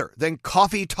no further than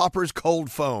Coffee Topper's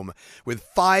Cold Foam with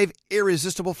 5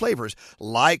 irresistible flavors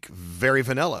like very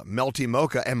vanilla, melty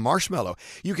mocha, and marshmallow.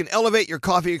 You can elevate your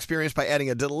coffee experience by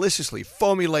adding a deliciously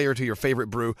foamy layer to your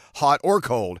favorite brew, hot or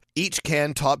cold. Each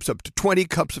can tops up to 20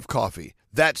 cups of coffee.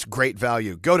 That's great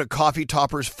value. Go to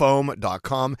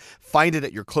coffeetoppersfoam.com, find it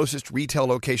at your closest retail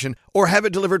location, or have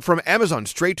it delivered from Amazon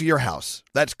straight to your house.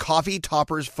 That's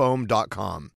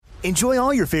coffeetoppersfoam.com. Enjoy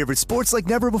all your favorite sports like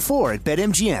never before at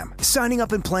BetMGM. Signing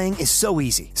up and playing is so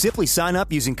easy. Simply sign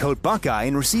up using code Buckeye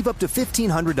and receive up to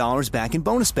 $1,500 back in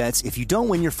bonus bets if you don't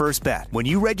win your first bet. When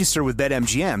you register with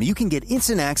BetMGM, you can get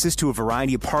instant access to a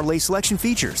variety of parlay selection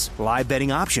features, live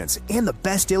betting options, and the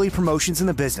best daily promotions in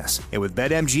the business. And with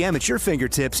BetMGM at your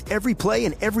fingertips, every play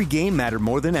and every game matter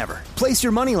more than ever. Place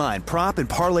your moneyline, prop, and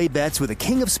parlay bets with the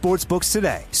king of sportsbooks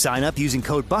today. Sign up using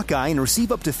code Buckeye and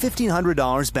receive up to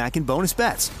 $1,500 back in bonus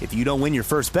bets if you don't win your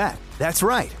first bet. That's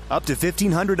right, up to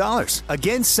 $1,500.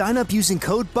 Again, sign up using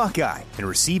code Buckeye and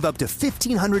receive up to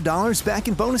 $1,500 back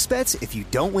in bonus bets if you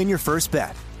don't win your first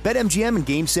bet. BetMGM and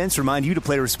GameSense remind you to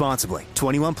play responsibly.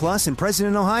 21 plus and present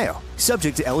in Ohio.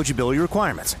 Subject to eligibility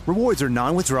requirements. Rewards are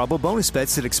non-withdrawable bonus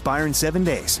bets that expire in 7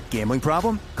 days. Gambling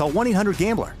problem? Call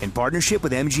 1-800-GAMBLER in partnership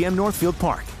with MGM Northfield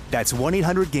Park. That's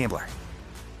 1-800-GAMBLER.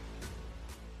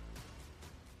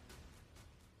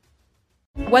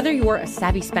 Whether you're a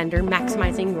savvy spender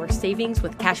maximizing your savings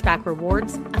with cashback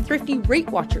rewards, a thrifty rate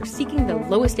watcher seeking the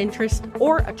lowest interest,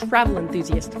 or a travel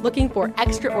enthusiast looking for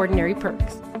extraordinary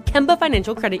perks, Kemba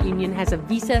Financial Credit Union has a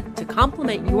visa to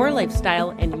complement your lifestyle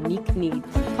and unique needs.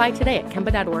 Apply today at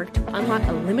Kemba.org to unlock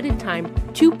a limited time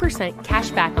 2%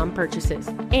 cash back on purchases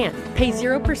and pay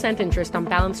 0% interest on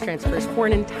balance transfers for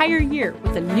an entire year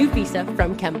with a new visa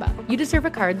from Kemba. You deserve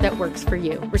a card that works for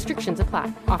you. Restrictions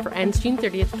apply. Offer ends June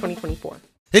 30th, 2024.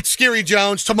 It's Scary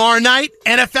Jones. Tomorrow night,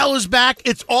 NFL is back.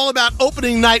 It's all about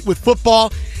opening night with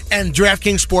football and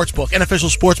DraftKings Sportsbook, an official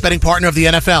sports betting partner of the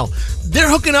NFL. They're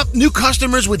hooking up new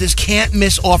customers with this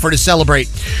can't-miss offer to celebrate.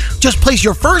 Just place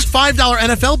your first $5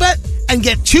 NFL bet and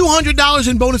get $200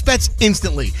 in bonus bets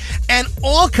instantly. And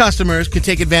all customers can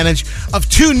take advantage of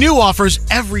 2 new offers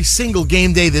every single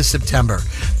game day this September.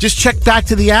 Just check back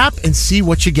to the app and see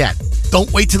what you get.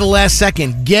 Don't wait to the last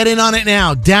second. Get in on it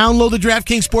now. Download the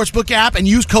DraftKings Sportsbook app and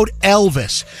use code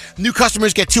ELVIS. New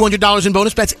customers get $200 in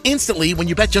bonus bets instantly when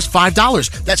you bet just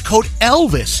 $5. That's code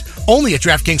ELVIS. Only at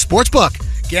DraftKings Sportsbook.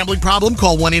 Gambling problem?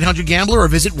 Call 1-800-GAMBLER or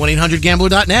visit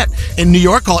 1-800-GAMBLER.net. In New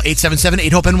York, call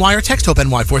 877-8-HOPE-NY or text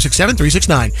HOPE-NY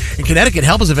 467-369. In Connecticut,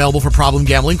 help is available for problem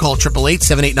gambling. Call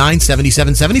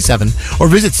 888-789-7777 or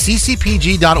visit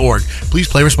ccpg.org. Please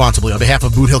play responsibly on behalf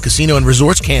of Boot Hill Casino and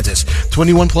Resorts, Kansas.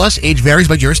 21 plus, age varies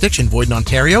by jurisdiction. Void in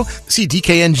Ontario. See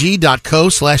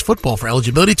dkng.co/football for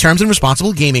eligibility, terms, and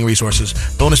responsible gaming resources.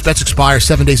 Bonus bets expire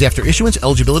 7 days after issuance.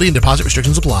 Eligibility and deposit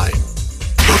restrictions apply.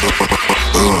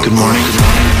 Good morning.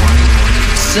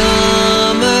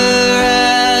 Summer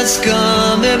has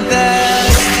come and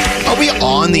passed. Are we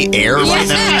on the air right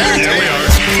now?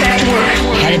 Yeah, we are.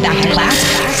 Headed back to class.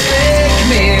 Pick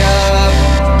me up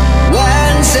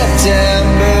when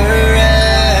September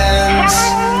ends.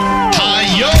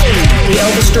 Hi-yo! The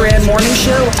Elvis Duran Morning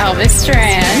Show. Elvis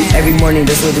Duran. Every morning,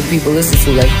 that's what the people listen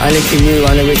to, like on the commute,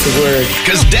 on the way to work.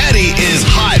 Because Daddy is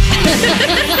hot.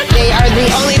 They are the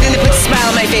only thing that puts a smile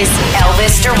on my face.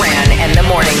 Elvis Duran and the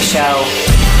Morning Show.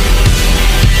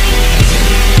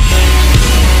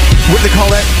 What do they call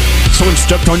that? Someone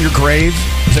stepped on your grave?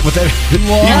 Is that what that is?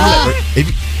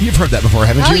 You've heard that before,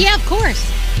 haven't you? Oh, yeah, of course.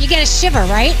 You get a shiver,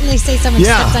 right? And they say someone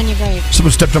stepped on your grave.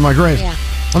 Someone stepped on my grave. Yeah.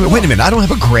 I mean, wait a minute. I don't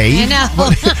have a grave. I know.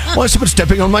 Why is someone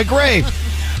stepping on my grave?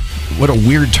 What a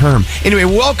weird term. Anyway,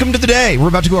 welcome to the day. We're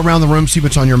about to go around the room, see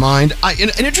what's on your mind. An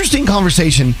interesting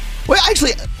conversation. Well,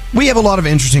 actually, we have a lot of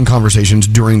interesting conversations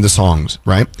during the songs,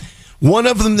 right? One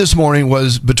of them this morning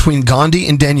was between Gandhi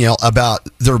and Danielle about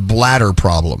their bladder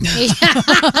problem.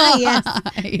 Yeah.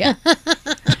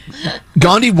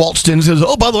 Gandhi waltzed in and says,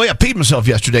 oh, by the way, I peed myself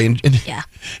yesterday. And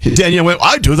Danielle went,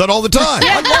 I do that all the time.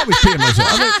 I'm always peeing myself.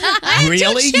 I'm like,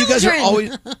 really? You guys are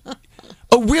always...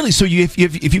 Oh, really? So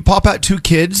if you pop out 2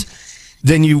 kids,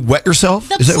 then you wet yourself?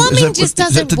 The plumbing just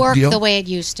doesn't work the way it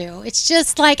used to. It's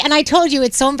just like, and I told you,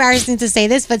 it's so embarrassing to say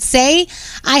this, but say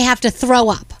I have to throw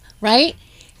up, right?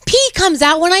 Pee comes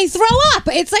out when I throw up.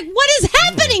 It's like, what is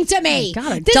happening to me?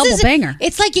 God, a double banger.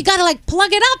 It's like you got to like plug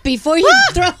it up before you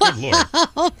throw up.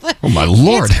 Oh my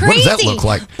Lord. It's What does that crazy. look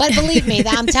like? But believe me,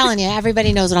 I'm telling you,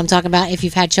 everybody knows what I'm talking about. If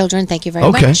you've had children, thank you very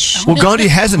Okay. much. Well, Gandhi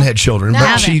hasn't had children, No, but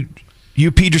haven't.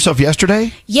 you peed yourself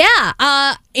yesterday?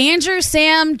 Yeah, Andrew,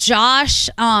 Sam, Josh,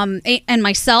 and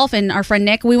myself and our friend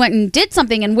Nick, we went and did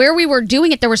something, and where we were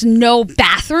doing it, there was no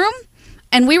bathroom,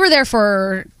 and we were there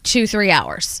for 2-3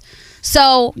 hours.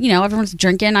 So, everyone's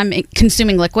drinking, I'm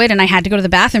consuming liquid, and I had to go to the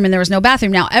bathroom, and there was no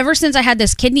bathroom. Now, ever since I had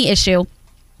this kidney issue,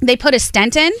 they put a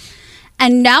stent in,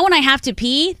 and now when I have to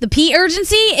pee, the pee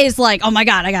urgency is like, oh my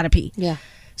God, I gotta pee. Yeah.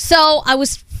 So I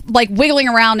was like wiggling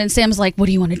around, and Sam's like, what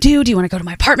do you want to do? Do you want to go to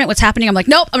my apartment? What's happening? I'm like,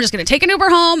 nope, I'm just going to take an Uber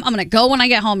home. I'm going to go when I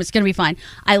get home. It's going to be fine.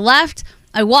 I left.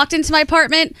 I walked into my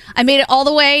apartment. I made it all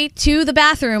the way to the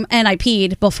bathroom, and I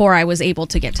peed before I was able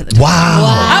to get to the toilet. Wow.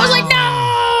 I was like,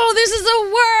 no, this is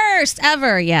the worst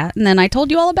ever. Yeah. And then I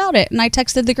told you all about it, and I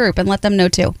texted the group and let them know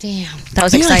too. Damn. That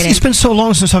was exciting. It's been so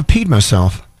long since I've peed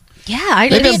myself. Yeah.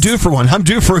 Maybe I'm due for one. I'm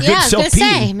due for a good I was going to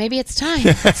self-pee. say, maybe it's time.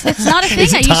 It's not a thing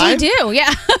Is it I usually time? do.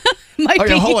 Yeah. Might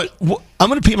Okay, be. hold on. I'm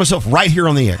going to pee myself right here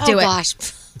on the air. Do it. Gosh.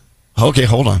 Okay,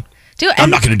 hold on. Do it. I'm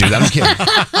not going to do that. I'm kidding. And then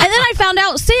I found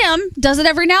out Sam does it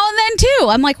every now and then too.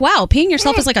 I'm like, wow, peeing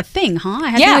yourself is like a thing, huh? I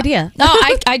had no idea. No,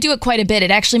 I do it quite a bit.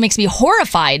 It actually makes me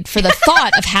horrified for the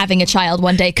thought of having a child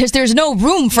one day because there's no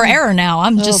room for error now.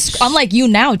 I'm like you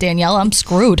now, Danielle. I'm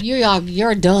screwed.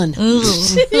 You're done.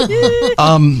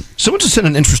 Someone just sent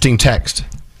an interesting text.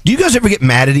 Do you guys ever get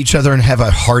mad at each other and have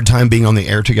a hard time being on the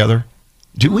air together?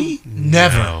 Do we?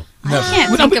 Never. No. I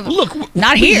can't think of. Look,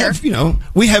 not we here. Have,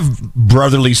 we have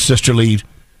brotherly, sisterly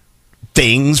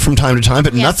things from time to time,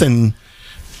 but nothing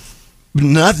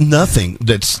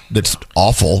that's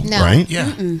awful, No. right?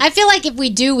 Yeah. I feel like if we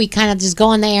do, we kind of just go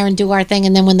on the air and do our thing,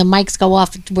 and then when the mics go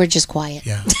off, we're just quiet.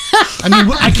 Yeah. I mean,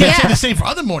 I can't say the same for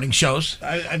other morning shows.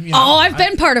 I've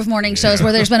been part of morning shows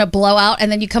where there's been a blowout,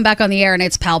 and then you come back on the air and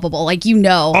it's palpable. Like,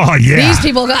 Oh, yeah. these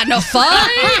people got no fun.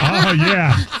 Oh,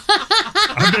 yeah.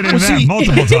 I've been in that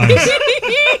multiple times.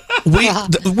 We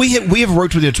have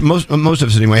worked with each most of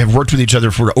us anyway have worked with each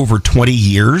other for over 20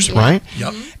 years, right?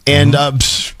 Yep. And I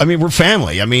mean, we're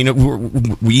family. I mean,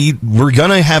 we're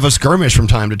gonna have a skirmish from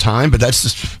time to time, but that's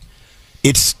just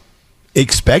it's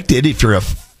expected if you're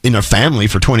in a family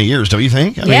for 20 years, don't you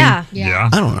think? I mean, I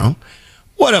don't know.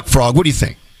 What up, Frog? What do you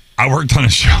think? I worked on a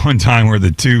show one time where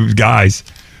the 2 guys,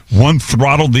 one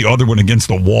throttled the other one against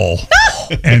the wall.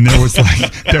 And there was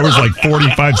like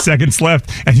 45 seconds left.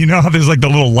 And you know how there's like the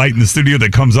little light in the studio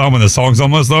that comes on when the song's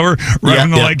almost over? Right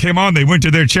when the light came on, they went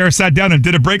to their chair, sat down, and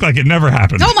did a break like it never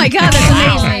happened. Oh my God, that's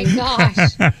amazing. Oh my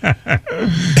gosh.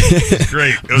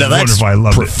 Great. It was Now, that's wonderful. I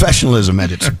loved it. professionalism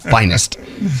at its finest. I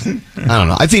don't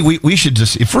know. I think we should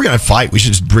just, if we're gonna fight, we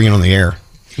should just bring it on the air.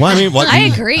 Well, I mean, I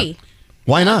agree.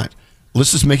 Why not?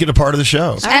 Let's just make it a part of the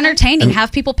show. It's entertaining.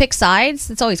 Have people pick sides.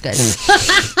 It's always good.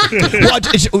 Well,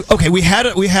 okay, we had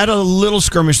a little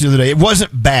skirmish the other day. It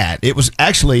wasn't bad. It was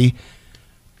actually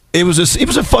it was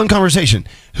a fun conversation.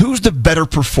 Who's the better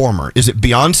performer? Is it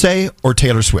Beyonce or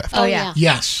Taylor Swift? Oh yeah.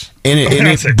 Yes. And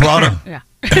it brought up. Yeah.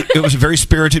 It was a very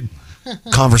spirited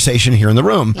conversation here in the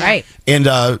room. Right. And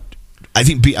I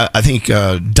think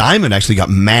Diamond actually got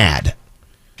mad.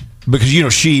 Because,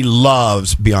 she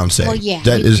loves Beyonce. Well, yeah.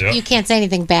 That You can't say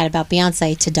anything bad about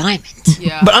Beyonce to Diamond.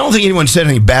 Yeah. But I don't think anyone said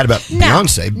anything bad about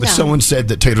Beyonce. But someone said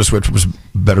that Taylor Swift was a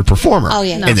better performer. Oh,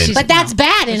 yeah. And then- But that's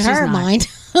bad in her mind.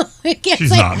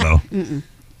 She's not, though. Mm-mm.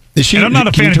 Is she, and I'm not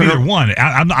a can you fan of turn either one.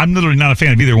 I'm literally not a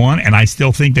fan of either one, and I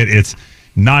still think that it's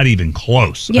not even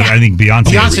close. Yeah. I think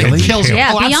Beyonce really kills her.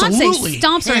 Yeah, Oh, Beyonce absolutely.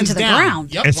 stomps her Hands into the down.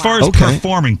 ground. Yep. As far as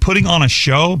performing, putting on a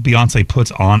show, Beyonce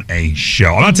puts on a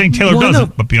show. I'm not saying Taylor Well, doesn't,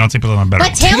 no. but Beyonce puts on a better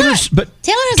But one. Taylor Taylor's has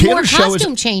Taylor's more show is-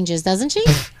 costume changes, doesn't she?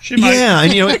 She might. Yeah,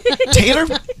 and Taylor,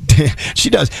 she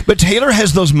does. But Taylor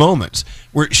has those moments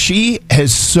where she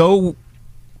has so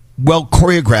well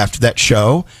choreographed that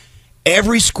show,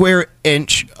 every square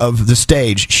inch of the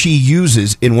stage she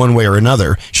uses in one way or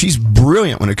another. She's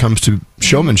brilliant when it comes to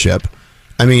showmanship.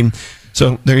 I mean,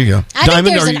 so there you go. I think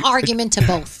there's an argument to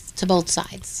both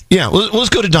sides. Yeah, let's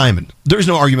go to Diamond. There's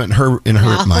no argument in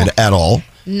her mind at all.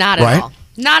 Not at all.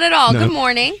 Not at all. No. Good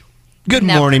morning. Good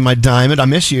morning, my Diamond. I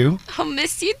miss you. I'll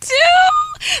miss you too.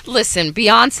 Listen,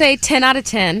 Beyonce, 10 out of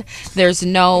 10. There's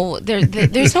no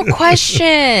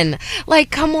question.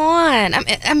 Like, come on.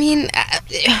 I mean,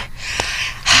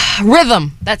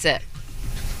 rhythm. That's it.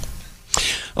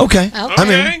 Okay. I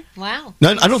mean, wow.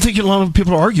 I don't think a lot of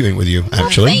people are arguing with you,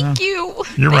 actually. Thank you.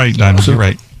 You're right, Diamond. You're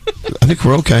right. I think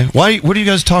we're okay. Why? What are you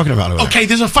guys talking about over there? Okay,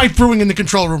 there's a fight brewing in the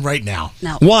control room right now.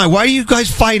 No. Why? Why are you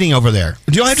guys fighting over there?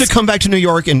 Do I have to come back to New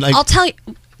York and I'll tell you.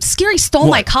 Scary stole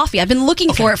my coffee. I've been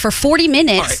looking for it for 40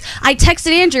 minutes. I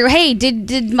texted Andrew, hey,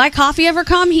 did my coffee ever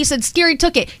come? He said, Scary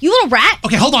took it. You little rat.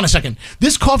 Okay, hold on a second.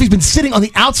 This coffee's been sitting on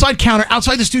the outside counter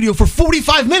outside the studio for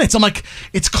 45 minutes. I'm like,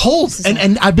 it's cold.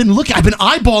 And I've been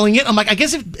eyeballing it. I'm like, I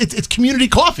guess it's community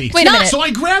coffee. Wait a minute. So I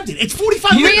grabbed it. It's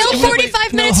 45 minutes. Real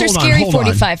 45 minutes or scary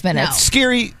 45 minutes?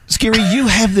 Scary, you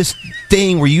have this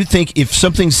thing where you think if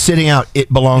something's sitting out,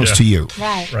 it belongs to you.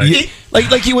 Right.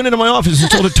 Like you went into my office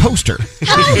and told a toaster.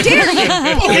 How dare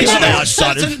you? Okay, so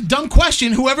that's a dumb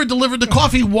question. Whoever delivered the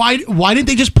coffee, why didn't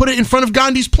they just put it in front of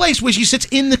Gandhi's place where she sits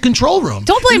in the control room?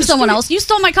 Don't blame someone else. You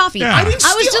stole my coffee. Yeah. I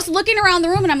was just looking around the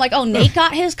room and I'm like, oh, Nate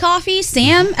got his coffee.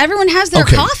 Sam, everyone has their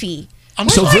coffee.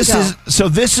 So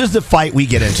this is the fight we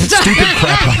get into. Stupid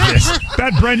crap like this.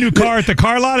 That brand new car at the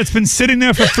car lot, it's been sitting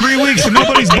there for 3 weeks and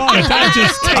nobody's bought it.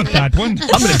 Just take that one.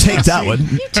 I'm going to take that one.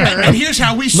 And here's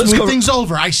how we smooth things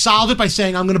over. I solve it by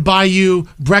saying I'm going to buy you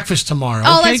breakfast tomorrow.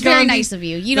 Oh, okay, that's very Gandhi? nice of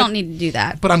you. You don't need to do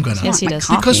that. But I'm going to. Yes, he does.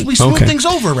 Because we smooth things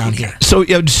over around here. So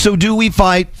do we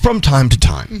fight from time to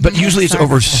time? But usually it's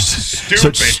over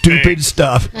such stupid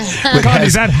stuff. Connie,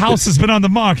 that house has been on the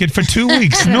market for 2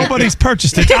 weeks. Nobody's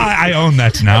purchased it. I own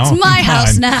that now. It's my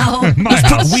house now. My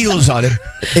Put wheels on it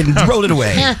and roll it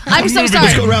away. I'm so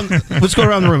sorry. Let's go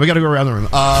around the room. We got to go around the room.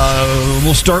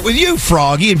 We'll start with you,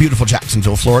 Froggy, in beautiful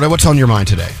Jacksonville, Florida. What's on your mind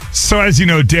today? So, as you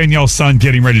know, Danielle's son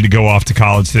getting ready to go off to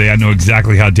college today. I know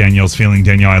exactly how Danielle's feeling.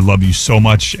 Danielle, I love you so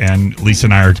much, and Lisa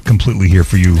and I are completely here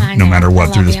for you no matter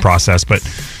what through this process. But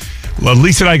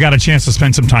Lisa and I got a chance to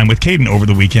spend some time with Caden over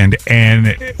the weekend,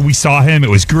 and we saw him. It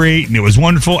was great, and it was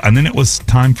wonderful. And then it was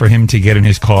time for him to get in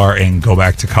his car and go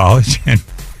back to college. And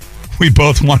we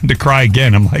both wanted to cry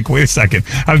again. I'm like, wait a second.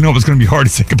 I don't know if it's going to be hard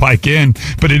to say goodbye again,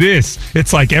 but it is.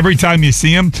 It's like every time you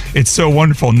see him, it's so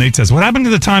wonderful. And Nate says, what happened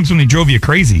to the times when he drove you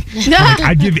crazy? Like,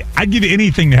 I'd give you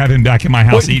anything to have him back in my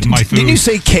house eating my food. Didn't you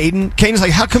say Caden? Caden's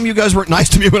like, how come you guys weren't nice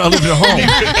to me when I lived at home?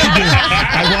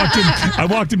 I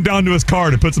walked him down to his car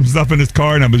to put some stuff in his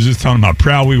car, and I was just telling him how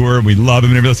proud we were and we love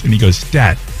him and everything else. And he goes,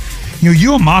 Dad,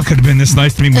 you and Ma could have been this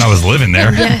nice to me when I was living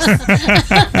there.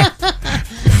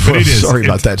 But it is. Sorry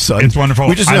about that, son. It's wonderful.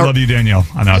 I love you, Danielle.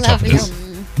 I know how tough it is.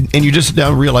 And you just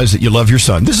now realize that you love your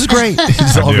son. This is great.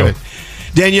 It's all good.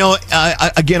 Danielle,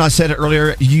 again, I said it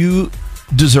earlier, you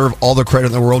deserve all the credit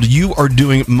in the world. You are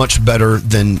doing much better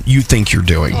than you think you're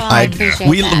doing. Well, I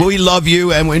appreciate that. We love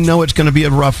you, and we know it's going to be a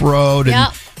rough road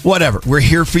and whatever. We're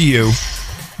here for you.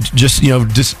 Just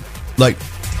like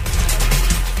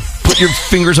put your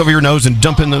fingers over your nose and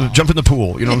jump in the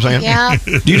pool. You know what I'm saying? Yeah.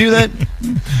 Do you do that?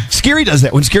 Scary does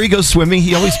that. When Scary goes swimming,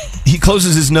 he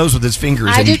closes his nose with his fingers.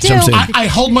 I do too. Jumps in. I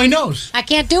hold my nose. I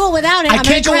can't do it without it. I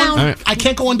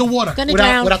can't go underwater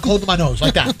without holding my nose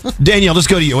like that. Danielle, let's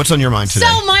go to you. What's on your mind today?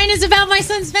 So mine is about my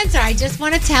son Spencer. I just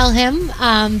want to tell him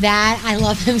that I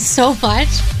love him so much,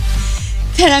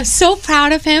 that I'm so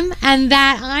proud of him, and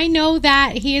that I know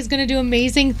that he is going to do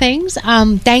amazing things.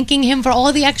 Thanking him for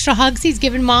all the extra hugs he's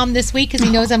given Mom this week, because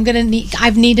he knows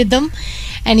I've needed them,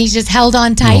 and he's just held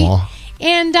on tight. Aww.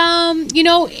 And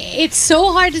it's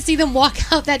so hard to see them walk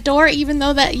out that door, even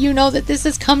though that that this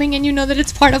is coming and that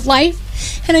it's part of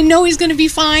life. And I know he's going to be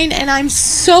fine, and I'm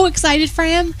so excited for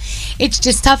him. It's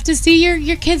just tough to see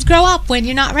your kids grow up when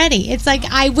you're not ready. It's like,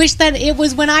 I wish that it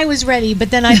was when I was ready, but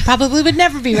then I probably would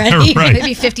never be ready. Right.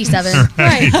 Maybe 57.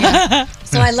 Right. Yeah.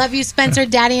 So I love you, Spencer.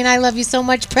 Daddy and I love you so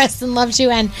much. Preston loves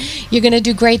you, and you're going to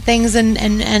do great things. And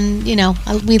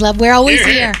we're always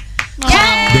here.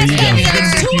 There you go.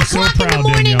 It's 2 o'clock in the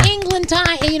morning, Danielle. England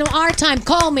time. Our time.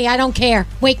 Call me. I don't care.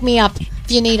 Wake me up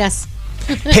if you need us.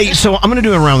 Hey, so I'm going to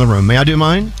do it around the room. May I do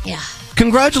mine? Yeah.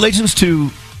 Congratulations to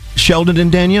Sheldon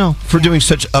and Danielle for doing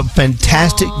such a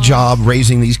fantastic job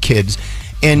raising these kids.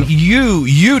 And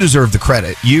you deserve the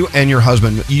credit. You and your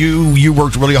husband, you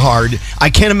worked really hard. I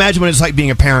can't imagine what it's like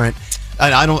being a parent.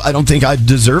 I don't think I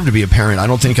deserve to be a parent. I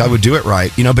don't think I would do it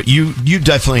right. But you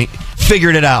definitely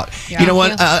figured it out. Yeah. You know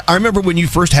what? I remember when you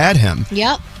first had him.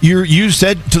 Yep. You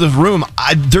said to the room,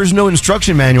 "There's no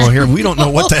instruction manual here. We don't know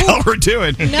what the hell we're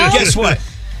doing." No. Guess what?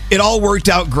 It all worked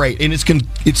out great, and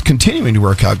it's continuing to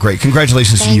work out great.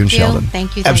 Congratulations to you and Sheldon.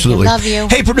 Thank you. Absolutely. Love you.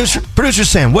 Hey, producer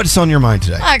Sam, what's on your mind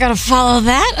today? I gotta follow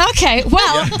that. Okay,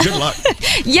 well, Good luck.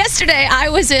 yesterday I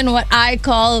was in what I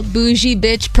call bougie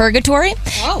bitch purgatory,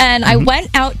 and I went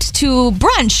out to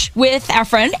brunch with our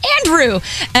friend Andrew,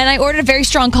 and I ordered a very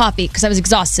strong coffee because I was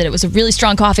exhausted. It was a really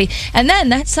strong coffee, and then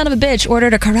that son of a bitch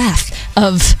ordered a carafe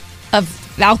of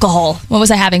alcohol. What was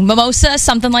I having? Mimosa,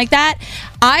 something like that.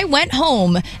 I went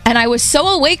home and I was so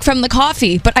awake from the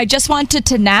coffee, but I just wanted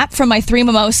to nap from my 3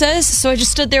 mimosas. So I just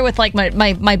stood there with like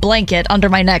my blanket under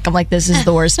my neck. I'm like, this is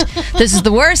the worst. This is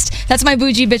the worst. That's my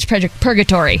bougie bitch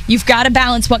purgatory. You've got to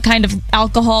balance what kind of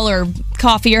alcohol or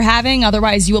coffee you're having.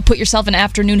 Otherwise, you will put yourself in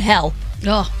afternoon hell.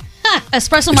 Oh.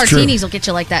 Espresso martinis will get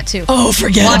you like that too. Oh,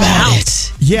 forget about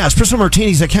it. Yeah, espresso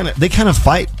martinis. They kind of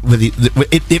fight with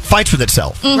it fights with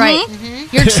itself. Mm-hmm.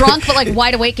 Right. You're drunk but like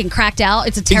wide awake and cracked out.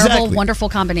 It's a terrible, wonderful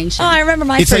combination. Oh, I remember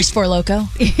my first Four Loko.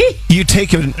 You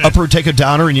take an upper, take a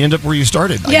downer, and you end up where you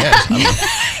started. I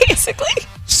guess. Basically.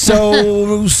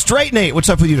 So, Straight Nate, what's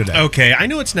up with you today? Okay, I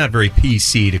know it's not very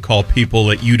PC to call people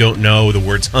that you don't know the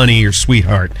words honey or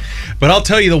sweetheart, but I'll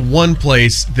tell you the one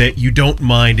place that you don't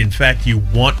mind, in fact, you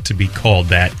want to be called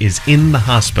that, is in the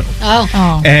hospital.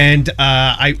 Oh. And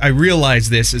I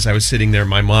realized this as I was sitting there.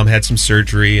 My mom had some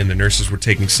surgery, and the nurses were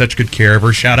taking such good care of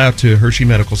her. Shout out to Hershey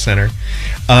Medical Center.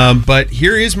 But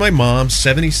here is my mom,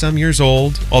 70-some years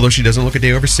old, although she doesn't look a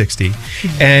day over 60.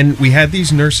 And we had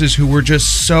these nurses who were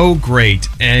just so great.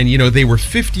 And, you know, they were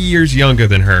 50 years younger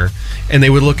than her. And they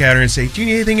would look at her and say, "Do you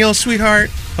need anything else, sweetheart?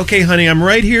 Okay, honey, I'm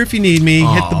right here if you need me."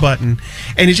 Hit the button.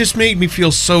 And it just made me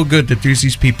feel so good that there's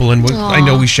these people. And I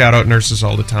know we shout out nurses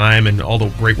all the time and all the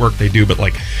great work they do. But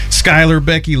like Skylar,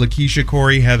 Becky, Lakeisha,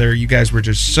 Corey, Heather, you guys were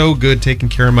just so good taking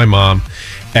care of my mom.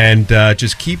 And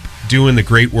just keep doing the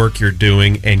great work you're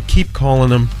doing. And keep calling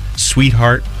them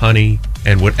sweetheart, honey,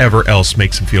 and whatever else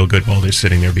makes them feel good while they're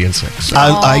sitting there being sick. So.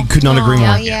 I could not agree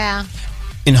more. Yeah.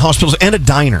 In hospitals and a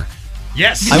diner.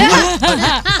 Yes.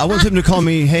 I want them to call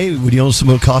me, "Hey, would you want some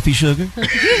more coffee, sugar?"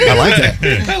 I like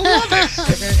that. I love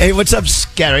it. Hey, what's up,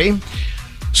 Scary?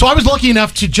 So I was lucky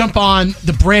enough to jump on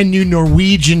the brand new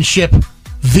Norwegian ship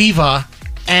Viva,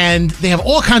 and they have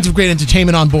all kinds of great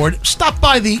entertainment on board. Stopped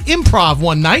by the Improv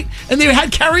one night, and they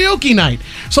had karaoke night.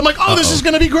 So I'm like, this is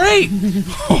going to be great.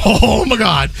 Oh, my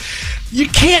God. You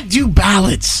can't do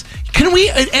ballads. Can we,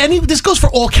 this goes for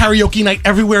all karaoke night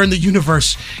everywhere in the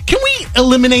universe. Can we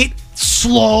eliminate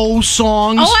slow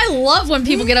songs? Oh, I love when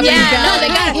people get up and do ballads. they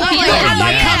got I'm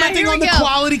not commenting on the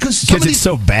quality because it's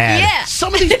so bad. Yeah.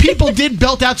 Some of these people did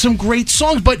belt out some great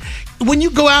songs, but when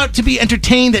you go out to be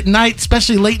entertained at night,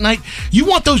 especially late night, you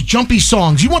want those jumpy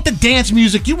songs. You want the dance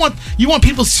music. You want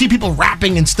people to see people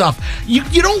rapping and stuff. You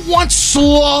don't want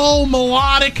slow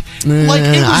melodic. Like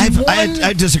it was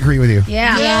I disagree with you.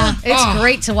 Yeah. It's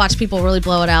great to watch people really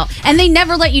blow it out. And they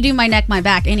never let you do My Neck, My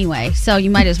Back anyway, so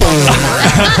you might as well.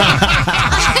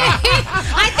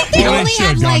 I think they only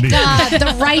have like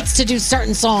the rights to do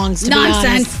certain songs. To Nonsense. Be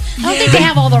honest. I don't think they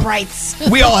have all the rights.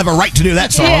 We all have a right to do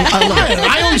that song. Yeah. I love it.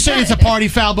 I always say it's a party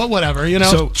foul, but whatever, you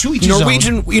know. So to each his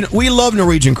Norwegian, own. we love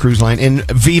Norwegian Cruise Line, and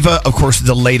Viva, of course,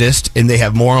 the latest, and they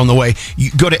have more on the way.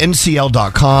 You go to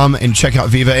ncl.com and check out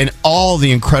Viva and all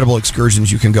the incredible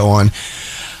excursions you can go on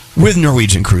with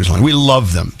Norwegian Cruise Line. We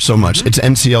love them so much. It's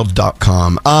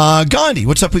ncl.com. Gandhi,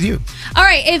 what's up with you? All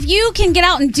right, if you can get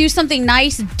out and do something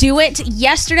nice, do it.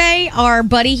 Yesterday, our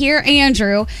buddy here,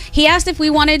 Andrew, he asked if we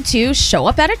wanted to show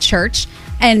up at a church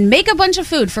and make a bunch of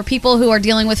food for people who are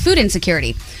dealing with food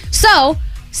insecurity. So,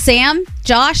 Sam,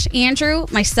 Josh, Andrew,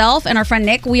 myself, and our friend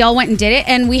Nick, we all went and did it,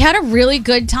 and we had a really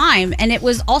good time. And it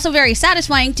was also very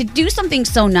satisfying to do something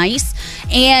so nice.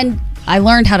 And I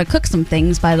learned how to cook some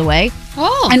things, by the way.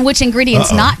 Oh. And which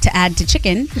ingredients not to add to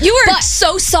chicken. You were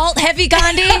so salt heavy,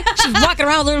 Gandhi. She's walking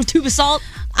around with a little tube of salt.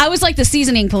 I was like the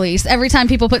seasoning police. Every time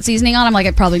people put seasoning on, I'm like,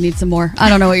 I probably need some more. I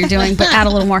don't know what you're doing, but add a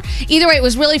little more. Either way, it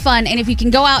was really fun. And if you can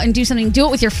go out and do something, do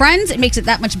it with your friends. It makes it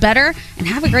that much better. And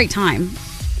have a great time.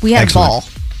 We had a ball.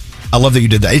 I love that you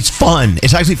did that. It's fun.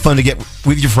 It's actually fun to get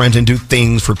with your friends and do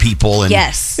things for people. And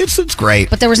yes. It's great.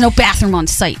 But there was no bathroom on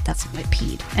site. That's when I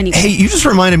peed. Anyway. Hey, you just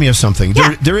reminded me of something.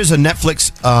 Yeah. There is a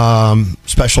Netflix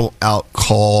special out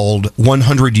called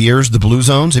 100 Years, The Blue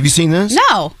Zones. Have you seen this?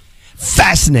 No.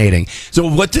 Fascinating. So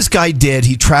what this guy did,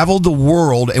 he traveled the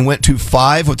world and went to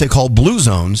 5 what they call blue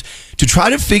zones to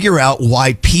try to figure out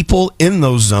why people in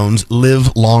those zones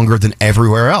live longer than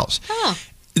everywhere else. Huh.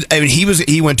 I mean,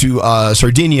 he went to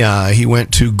Sardinia. He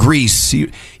went to Greece. He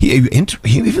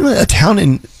even a town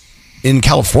in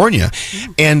California,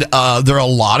 and there are a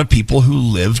lot of people who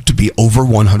live to be over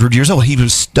 100 years old. He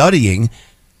was studying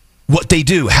what they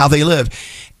do, how they live,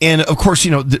 and of course,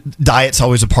 diet's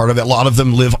always a part of it. A lot of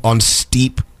them live on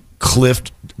steep cliff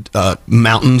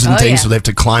mountains and things, so they have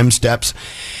to climb steps.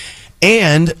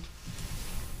 And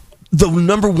the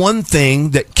number one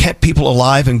thing that kept people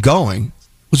alive and going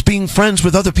was being friends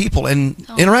with other people and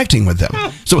interacting with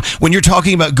them. So when you're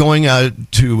talking about going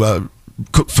to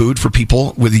cook food for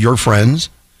people with your friends,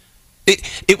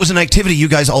 it was an activity you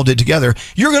guys all did together.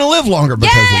 You're going to live longer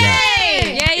because of that.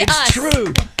 Yay, it's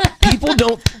true.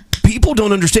 People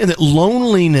don't understand that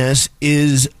loneliness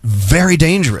is very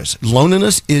dangerous.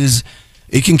 Loneliness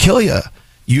it can kill you.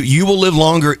 You will live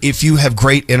longer if you have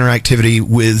great interactivity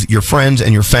with your friends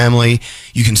and your family.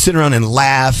 You can sit around and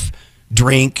laugh,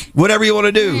 drink, whatever you want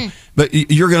to do. But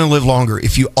you're going to live longer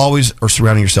if you always are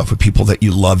surrounding yourself with people that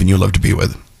you love and you love to be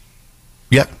with.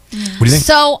 Yeah. What do you think?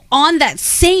 So on that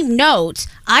same note,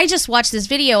 I just watched this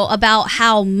video about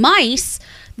how mice,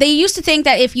 they used to think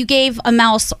that if you gave a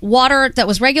mouse water that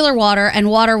was regular water and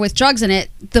water with drugs in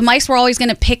it, the mice were always going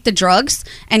to pick the drugs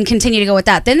and continue to go with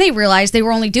that. Then they realized they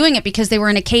were only doing it because they were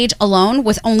in a cage alone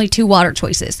with only 2 water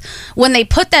choices. When they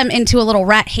put them into a little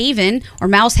rat haven or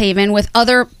mouse haven with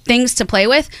other things to play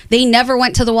with, they never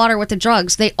went to the water with the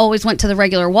drugs. They always went to the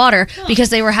regular water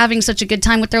because they were having such a good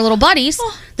time with their little buddies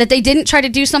that they didn't try to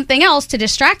do something else to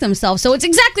distract themselves. So it's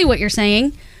exactly what you're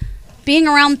saying. Being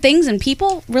around things and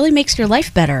people really makes your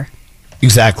life better.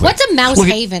 Exactly. What's a mouse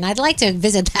haven? I'd like to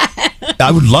visit that.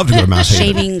 I would love to go to mouse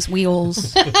haven. Shavings,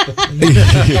 wheels,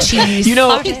 cheese.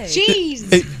 Cheese.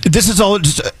 This is all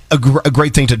just a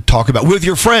great thing to talk about with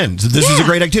your friends. This is a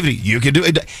great activity. You can do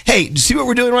it. Hey, see what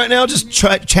we're doing right now? Just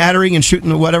chattering and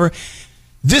shooting or whatever.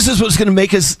 This is what's going to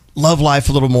make us love life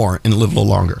a little more and live a little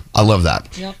longer. I love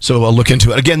that. Yep. So I'll look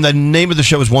into it. Again, the name of the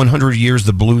show is 100 Years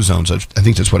the Blue Zones. I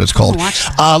think that's what it's called.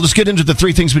 Let's get into the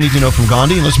 3 things we need to know from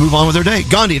Gandhi, and let's move on with our day.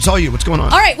 Gandhi, it's all you. What's going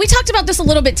on? All right, we talked about this a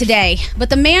little bit today, but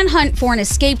the manhunt for an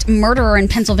escaped murderer in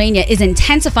Pennsylvania is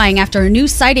intensifying after a new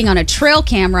sighting on a trail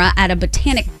camera at a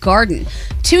botanic garden.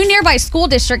 2 nearby school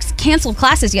districts canceled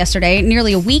classes yesterday,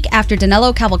 nearly a week after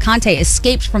Danilo Cavalcante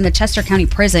escaped from the Chester County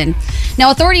prison.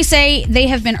 Now, authorities say they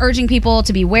have been urging people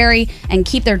to be wary and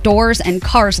keep their doors and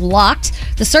cars locked.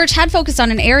 The search had focused on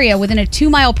an area within a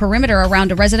 2-mile perimeter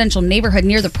around a residential neighborhood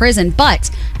near the prison, but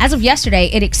as of yesterday,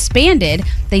 it expanded.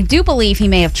 They do believe he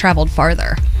may have traveled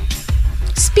farther.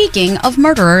 Speaking of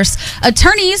murderers,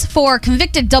 attorneys for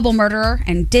convicted double murderer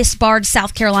and disbarred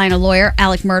South Carolina lawyer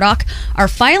Alec Murdaugh are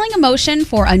filing a motion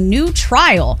for a new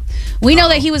trial. We know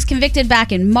that he was convicted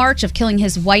back in March of killing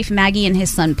his wife Maggie and his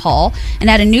son Paul. And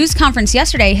at a news conference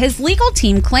yesterday, his legal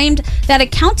team claimed that a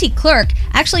county clerk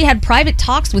actually had private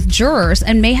talks with jurors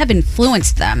and may have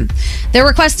influenced them. They're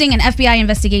requesting an FBI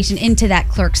investigation into that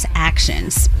clerk's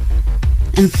actions.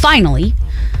 And finally,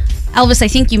 Elvis, I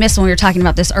think you missed when we were talking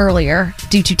about this earlier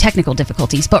due to technical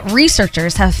difficulties, but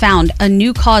researchers have found a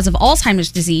new cause of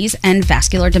Alzheimer's disease and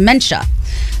vascular dementia.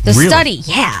 The study,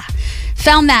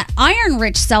 found that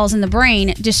iron-rich cells in the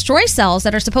brain destroy cells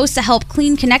that are supposed to help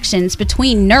clean connections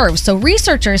between nerves. So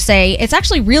researchers say it's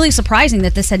actually really surprising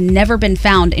that this had never been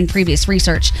found in previous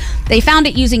research. They found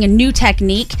it using a new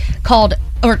technique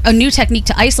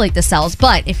to isolate the cells.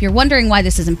 But if you're wondering why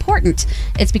this is important,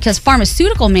 it's because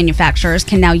pharmaceutical manufacturers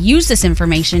can now use this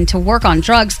information to work on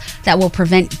drugs that will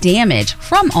prevent damage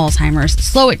from Alzheimer's,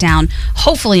 slow it down,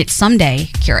 hopefully it's someday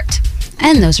cure it.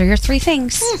 And those are your 3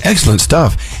 things. Excellent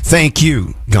stuff. Thank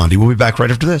you, Gandhi. We'll be back right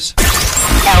after this.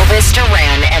 Elvis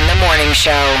Duran and the Morning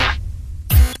Show.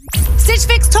 Stitch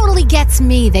Fix totally gets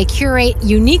me. They curate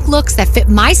unique looks that fit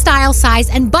my style,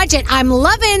 size, and budget. I'm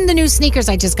loving the new sneakers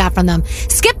I just got from them.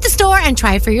 Skip the store and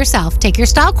try it for yourself. Take your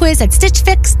style quiz at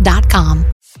StitchFix.com.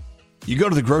 You go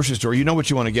to the grocery store, you know what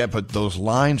you want to get, but those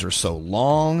lines are so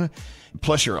long.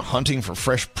 Plus, you're hunting for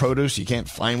fresh produce. You can't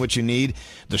find what you need.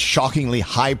 The shockingly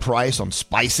high price on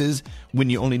spices when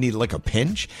you only need like a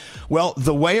pinch. Well,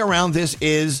 the way around this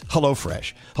is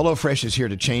HelloFresh. HelloFresh is here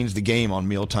to change the game on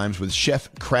mealtimes with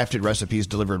chef-crafted recipes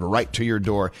delivered right to your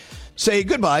door. Say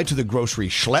goodbye to the grocery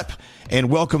schlep and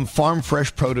welcome farm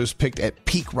fresh produce picked at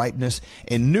peak ripeness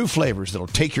and new flavors that'll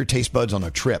take your taste buds on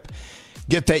a trip.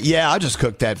 Get that, I just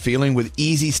cooked that feeling with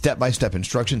easy step-by-step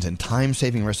instructions and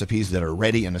time-saving recipes that are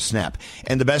ready in a snap.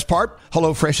 And the best part?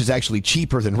 HelloFresh is actually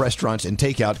cheaper than restaurants and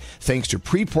takeout thanks to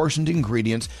pre-portioned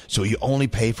ingredients, so you only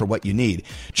pay for what you need.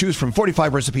 Choose from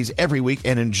 45 recipes every week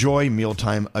and enjoy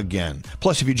mealtime again.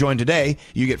 Plus, if you join today,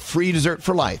 you get free dessert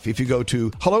for life if you go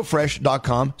to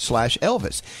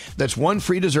HelloFresh.com/Elvis. That's one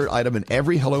free dessert item in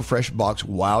every HelloFresh box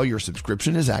while your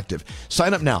subscription is active.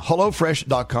 Sign up now,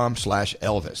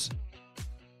 HelloFresh.com/Elvis.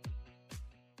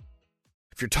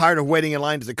 If you're tired of waiting in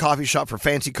line to the coffee shop for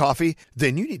fancy coffee,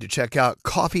 then you need to check out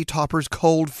Coffee Topper's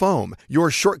Cold Foam,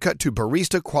 your shortcut to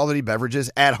barista quality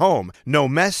beverages at home. No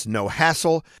mess, no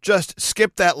hassle. Just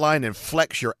skip that line and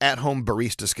flex your at-home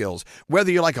barista skills.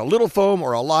 Whether you like a little foam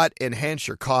or a lot, enhance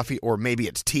your coffee, or maybe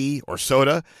it's tea or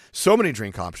soda. So many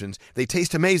drink options. They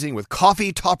taste amazing with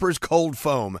Coffee Topper's Cold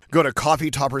Foam. Go to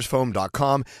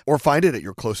coffeetoppersfoam.com or find it at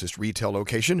your closest retail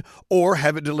location or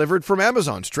have it delivered from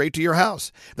Amazon straight to your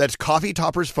house. That's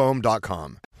coffeetoppersfoam.com.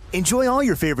 Enjoy all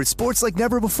your favorite sports like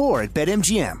never before at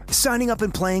BetMGM. Signing up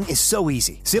and playing is so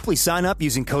easy. Simply sign up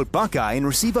using code Buckeye and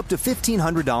receive up to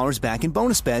 $1,500 back in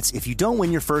bonus bets if you don't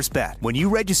win your first bet. When you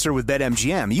register with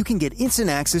BetMGM, you can get instant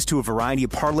access to a variety of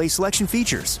parlay selection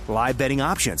features, live betting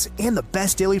options, and the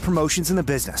best daily promotions in the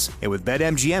business. And with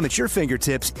BetMGM at your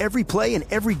fingertips, every play and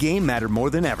every game matter more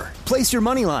than ever. Place your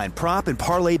moneyline, prop, and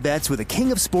parlay bets with the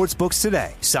king of sportsbooks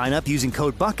today. Sign up using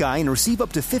code Buckeye and receive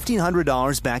up to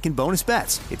 $1,500 back in bonus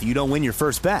bets if you don't win your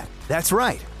first bet. That's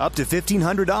right, up to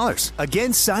 $1,500.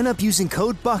 Again, sign up using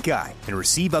code Buckeye and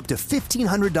receive up to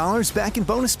 $1,500 back in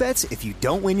bonus bets if you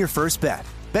don't win your first bet.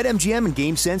 BetMGM and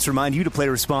GameSense remind you to play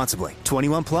responsibly.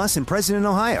 21 plus and present in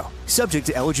Ohio. Subject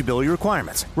to eligibility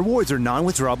requirements. Rewards are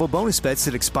non-withdrawable bonus bets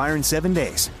that expire in 7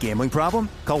 days. Gambling problem?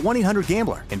 Call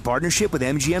 1-800-GAMBLER in partnership with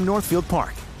MGM Northfield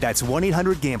Park. That's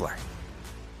 1-800-GAMBLER.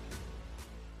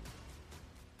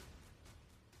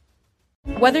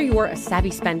 Whether you're a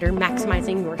savvy spender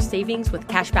maximizing your savings with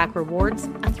cashback rewards,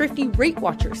 a thrifty rate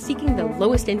watcher seeking the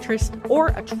lowest interest, or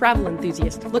a travel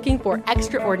enthusiast looking for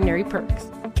extraordinary perks,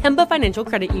 Kemba Financial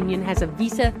Credit Union has a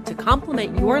visa to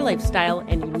complement your lifestyle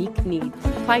and unique needs.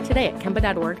 Apply today at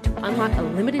Kemba.org to unlock a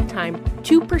limited time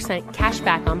 2% cash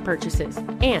back on purchases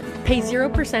and pay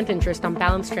 0% interest on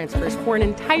balance transfers for an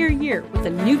entire year with a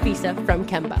new visa from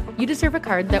Kemba. You deserve a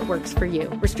card that works for you.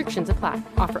 Restrictions apply.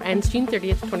 Offer ends June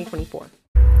 30th, 2024.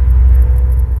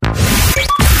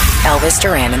 Elvis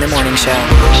Duran in the Morning Show.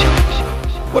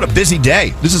 What a busy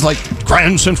day. This is like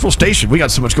Grand Central Station. We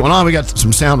got so much going on. We got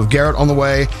some sound of Garrett on the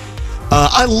way.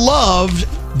 I loved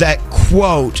that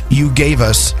quote you gave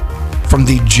us from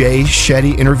the Jay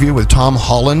Shetty interview with Tom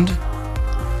Holland.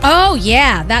 Oh,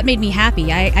 yeah. That made me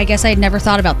happy. I guess I had never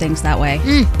thought about things that way.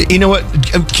 You know what?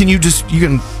 You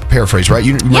can paraphrase, right?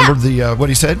 You remember what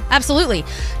he said? Absolutely.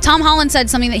 Tom Holland said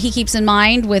something that he keeps in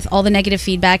mind with all the negative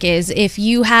feedback is, if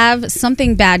you have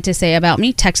something bad to say about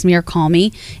me, text me or call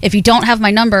me. If you don't have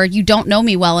my number, you don't know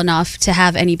me well enough to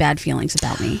have any bad feelings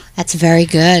about me. That's very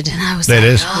good. And I was that like,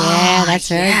 is. Yeah, that's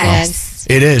very good.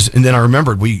 It is. And then I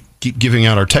remembered we keep giving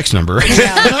out our text number.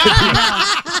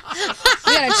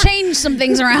 We gotta change some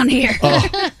things around here.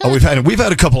 We've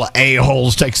had a couple of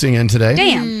a-holes texting in today.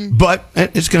 Damn. But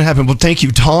it's going to happen. Well, thank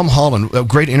you, Tom Holland. A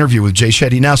great interview with Jay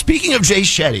Shetty. Now, speaking of Jay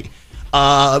Shetty,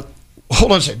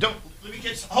 hold on a second.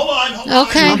 Hold on.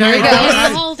 Okay, there we go.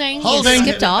 Holding.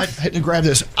 Skipped off. I had to grab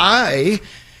this. I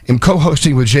am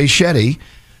co-hosting with Jay Shetty.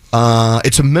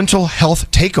 It's a mental health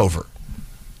takeover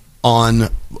on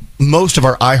most of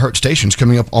our iHeart stations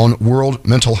coming up on World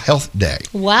Mental Health Day.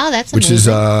 Wow, that's which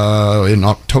amazing. Is in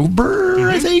October,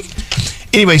 I think.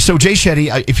 Anyway, so Jay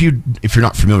Shetty, if you're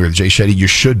not familiar with Jay Shetty, you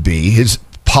should be. His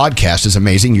podcast is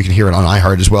amazing. You can hear it on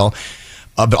iHeart as well.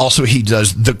 But also he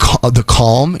does the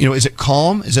Calm. You know, is it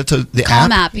Calm? Is that the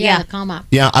Calm app? Yeah, the Calm app.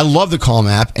 Yeah, I love the Calm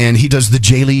app, and he does the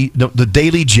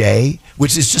Daily J,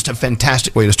 which is just a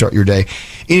fantastic way to start your day.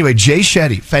 Anyway, Jay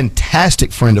Shetty,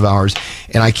 fantastic friend of ours,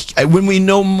 and I when we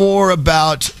know more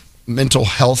about Mental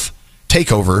Health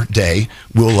Takeover Day,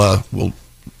 we'll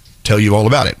tell you all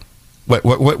about it.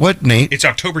 What, Nate? It's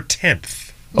October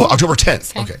 10th. Oh, October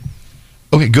 10th.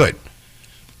 Okay, good.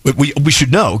 We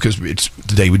should know because it's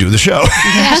the day we do the show.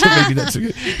 So maybe that's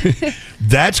good.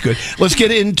 That's good. Let's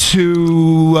get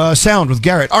into sound with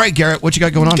Garrett. All right, Garrett, what you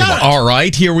got going on today? All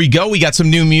right, here we go. We got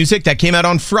some new music that came out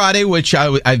on Friday, which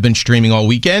I've been streaming all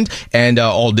weekend and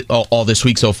all this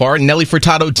week so far. Nelly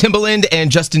Furtado, Timbaland,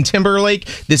 and Justin Timberlake.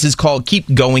 This is called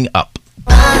Keep Going Up.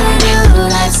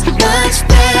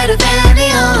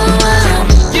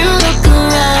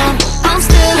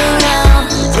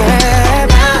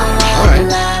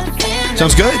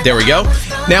 Sounds good. There we go.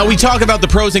 Now, we talk about the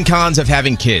pros and cons of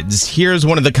having kids. Here's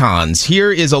one of the cons.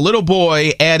 Here is a little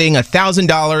boy adding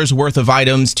 $1,000 worth of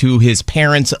items to his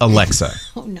parents' Alexa.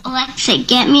 Oh, no. Alexa,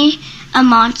 get me a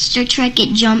monster truck.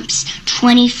 It jumps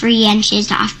 23 inches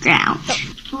off ground.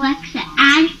 Alexa,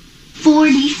 add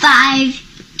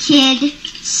 45 kid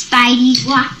Spidey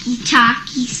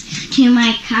walkie-talkies to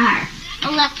my car.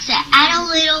 Alexa, add a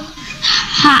little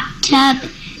hot tub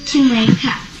to my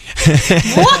car.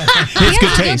 It's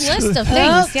good taste. Good list of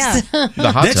things. Yeah.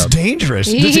 That's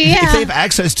dangerous. Yeah. If they have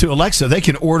access to Alexa, they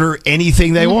can order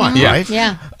anything they want, right?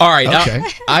 Yeah. All right. Okay.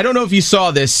 I don't know if you saw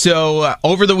this. So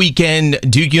over the weekend,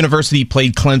 Duke University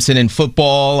played Clemson in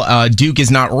football. Duke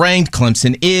is not ranked.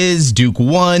 Clemson is. Duke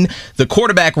won. The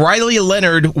quarterback, Riley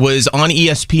Leonard, was on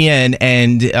ESPN,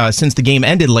 and since the game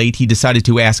ended late, he decided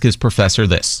to ask his professor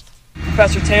this.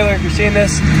 Professor Taylor, if you're seeing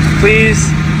this, please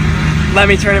let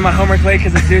me turn in my homework late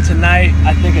because it's due tonight,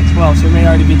 I think at 12, so it may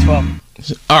already be 12.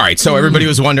 All right, so everybody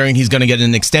was wondering he's going to get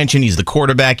an extension. He's the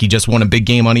quarterback. He just won a big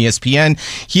game on ESPN.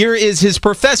 Here is his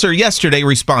professor yesterday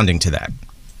responding to that.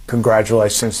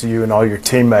 Congratulations to you and all your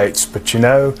teammates. But you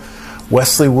know,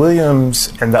 Wesley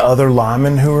Williams and the other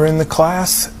linemen who were in the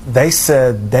class, they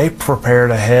said they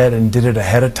prepared ahead and did it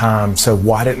ahead of time, so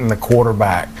why didn't the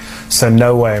quarterback? So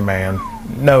no way, man.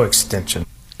 No extension.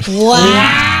 Wow. Love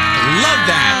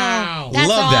that. That's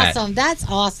Love that. awesome. That's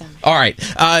awesome. All right.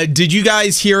 Did you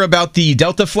guys hear about the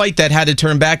Delta flight that had to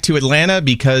turn back to Atlanta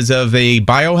because of a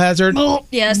biohazard?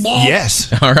 Yes.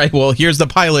 Yes. All right. Well, here's the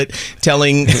pilot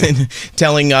telling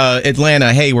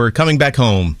Atlanta, hey, we're coming back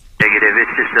home. Negative.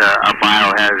 It's just a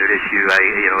biohazard issue.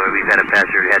 We've had a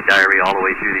passenger who had diarrhea all the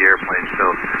way through the airplane,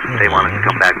 so they want us to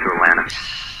come back to Atlanta.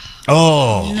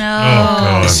 Oh.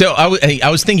 No. So I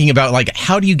was thinking about, like,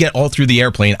 how do you get all through the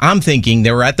airplane? I'm thinking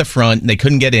they were at the front, they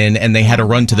couldn't get in, and they had to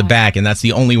run to the back, and that's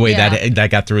the only way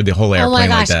that got through the whole airplane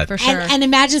like that. For sure. And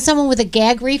imagine someone with a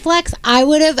gag reflex. I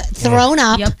would have thrown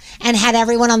up and had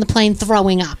everyone on the plane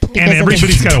throwing up. And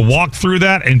everybody's got to walk through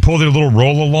that and pull their little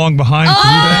roll along behind through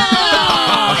that.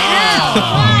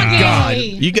 God.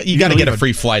 You got to get a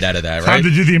free flight out of that, right? Time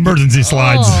to do the emergency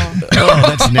slides. Oh,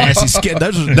 that's nasty.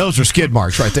 Those are skid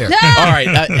marks right there. All right.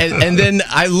 And then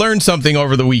I learned something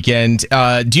over the weekend.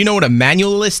 Do you know what a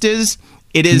manualist is?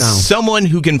 It is someone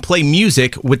who can play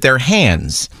music with their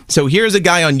hands. So here's a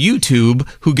guy on YouTube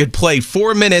who could play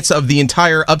 4 minutes of the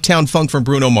entire Uptown Funk from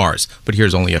Bruno Mars. But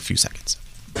here's only a few seconds.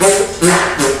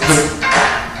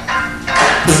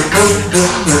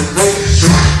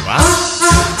 Wow.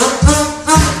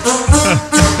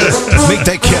 Make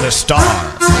that kid a star.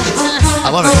 I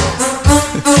love it.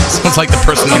 Sounds like the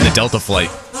person on the Delta flight.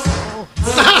 Oh,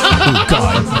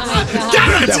 God.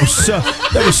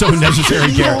 That was so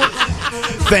necessary, Garrett.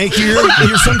 Thank you.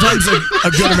 You're sometimes a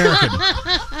good American.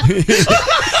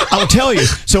 I'll tell you.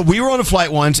 So we were on a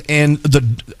flight once, and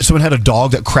someone had a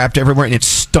dog that crapped everywhere, and it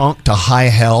stunk to high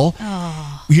hell.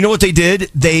 Oh. You know what they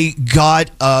did? They got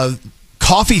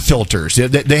coffee filters.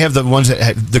 They have the ones that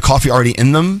have the coffee already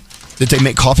in them that they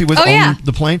make coffee with on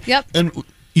the plane. Yep. And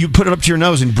you put it up to your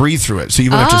nose and breathe through it, so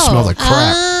you won't have to smell the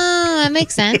crap. That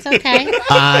makes sense. Okay.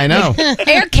 I know.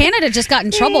 Air Canada just got in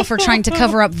trouble for trying to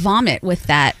cover up vomit with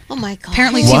that. Oh my God.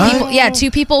 Apparently two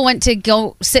people went to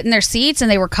go sit in their seats and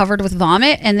they were covered with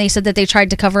vomit, and they said that they tried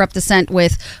to cover up the scent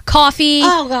with coffee.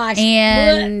 Oh gosh.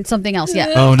 And something else.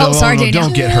 Yeah. Oh no, sorry, Danielle.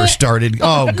 Don't get her started.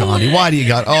 Oh, Gandhi, why do you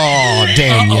got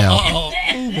Danielle.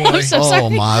 I'm so sorry. Oh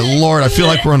my Lord, I feel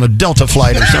like we're on a Delta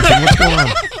flight or something. What's going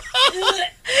on?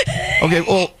 Okay,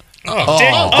 well.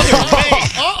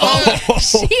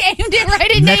 She aimed it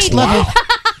right at Next Nate. level.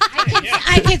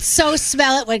 I could so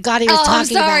smell it when Gotti was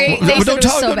talking sorry. about it. They said it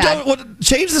was so bad.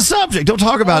 Change the subject. Don't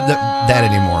talk about that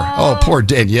anymore. Oh, poor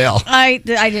Danielle. I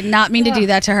did not mean to do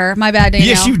that to her. My bad, Danielle.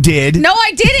 Yes, you did. No,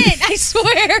 I didn't. I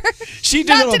swear. She did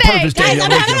not it on today. purpose, Guys, Danielle.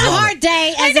 I'm having a hard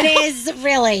day as it is,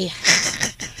 really.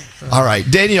 All right,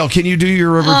 Danielle, can you do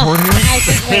your report here?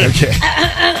 Okay.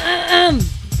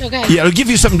 Okay. Yeah, it'll give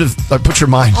you something to put your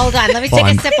mind Hold on. Let me take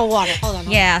a sip of water. Hold on.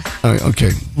 Yeah.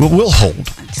 Okay. Well, we'll hold.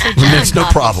 It's no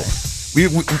problem.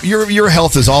 Your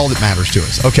health is all that matters to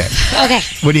us. Okay. Okay.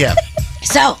 What do you have?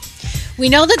 So, we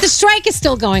know that the strike is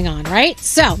still going on, right?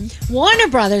 So, Warner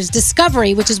Brothers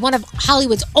Discovery, which is one of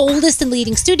Hollywood's oldest and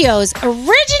leading studios,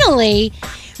 originally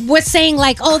was saying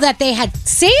like, oh, that they had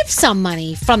saved some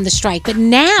money from the strike, but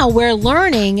now we're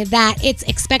learning that it's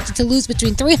expected to lose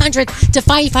between $300 to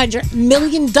 $500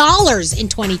 million in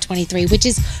 2023, which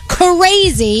is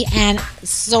crazy and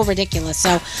so ridiculous.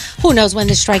 So who knows when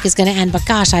this strike is going to end, but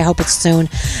gosh, I hope it's soon.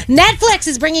 Netflix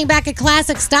is bringing back a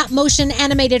classic stop-motion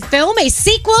animated film, a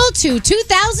sequel to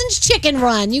 2000's Chicken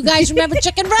Run. You guys remember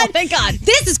Chicken Run? Oh, thank God.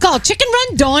 This is called Chicken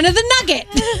Run Dawn of the Nugget.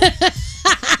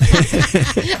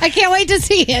 I can't wait to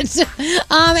see it.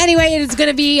 Anyway, it's going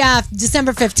to be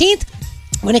December 15th.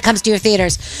 When it comes to your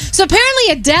theaters. So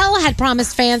apparently Adele had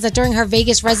promised fans that during her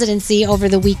Vegas residency over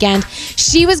the weekend,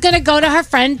 she was going to go to her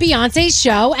friend Beyonce's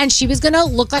show and she was going to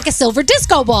look like a silver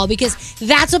disco ball because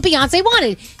that's what Beyonce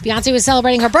wanted. Beyonce was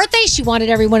celebrating her birthday. She wanted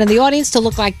everyone in the audience to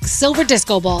look like silver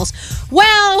disco balls.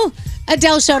 Well,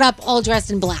 Adele showed up all dressed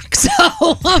in black. So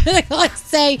I'm going to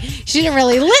say she didn't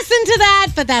really listen to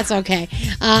that, but that's okay.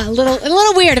 A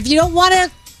little weird. If you don't want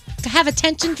to have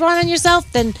attention drawn on yourself,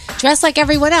 then dress like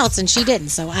everyone else, and she didn't,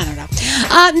 so I don't know.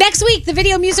 Next week, the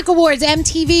Video Music Awards,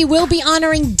 MTV will be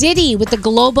honoring Diddy with the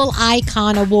Global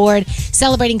Icon Award,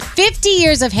 celebrating 50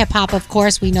 years of hip-hop, of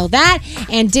course, we know that,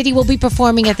 and Diddy will be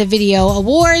performing at the Video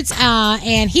Awards,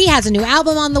 and he has a new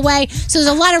album on the way, so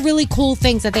there's a lot of really cool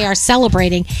things that they are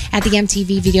celebrating at the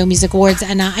MTV Video Music Awards,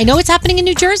 and I know it's happening in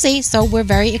New Jersey, so we're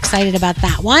very excited about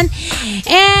that one.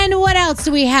 And what else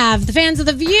do we have? The fans of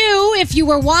The View, if you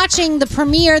were watching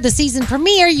the season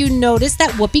premiere, you noticed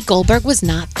that Whoopi Goldberg was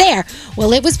not there.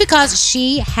 Well, it was because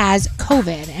she has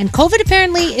COVID, and COVID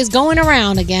apparently is going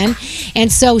around again,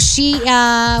 and so she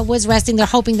was resting. They're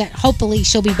hoping that hopefully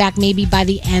she'll be back maybe by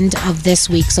the end of this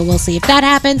week, so we'll see if that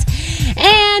happens.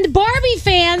 And Barbie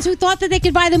fans who thought that they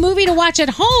could buy the movie to watch at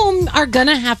home are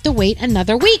gonna have to wait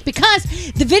another week because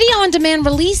the video on demand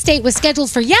release date was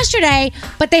scheduled for yesterday,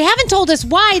 but they haven't told us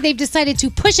why. They've decided to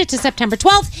push it to September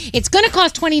 12th. It's gonna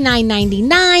cost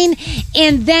 $29.99,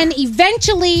 and then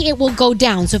eventually it will go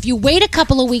down. So if you wait a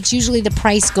couple of weeks, usually the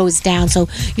price goes down. So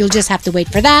you'll just have to wait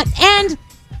for that. And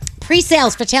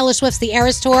pre-sales for Taylor Swift's The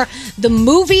Eras Tour, the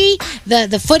movie,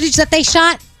 the footage that they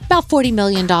shot, about $40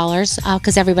 million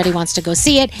because everybody wants to go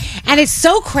see it. And it's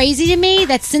so crazy to me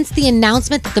that since the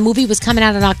announcement that the movie was coming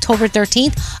out on October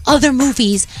 13th, other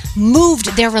movies moved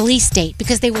their release date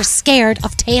because they were scared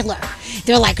of Taylor.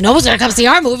 They're like, no one's going to come see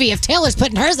our movie if Taylor's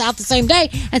putting hers out the same day.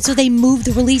 And so they moved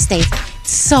the release date.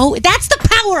 So that's the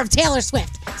power of Taylor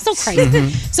Swift. So crazy. Mm-hmm.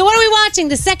 So what are we watching?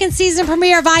 The second season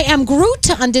premiere of I Am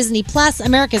Groot on Disney Plus,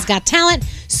 America's Got Talent.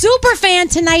 Superfan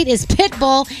tonight is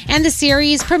Pitbull, and the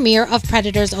series premiere of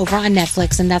Predators over on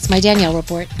Netflix. And that's my Danielle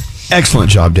report.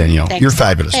 Excellent job, Danielle. Thanks. You're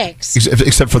fabulous. Thanks.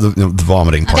 Except for the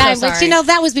vomiting part.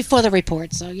 That was before the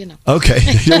report, so you know. Okay,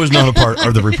 it was not a part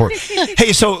of the report.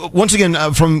 Hey, so once again,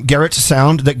 from Garrett's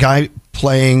Sound, that guy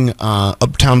playing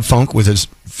Uptown Funk with his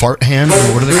fart hand.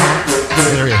 What do they call it?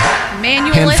 There you go.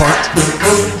 Manualist. Hand fart.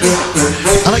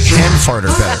 I like hand farter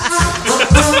better.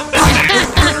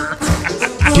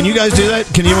 Can you guys do that?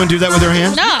 Can anyone do that with their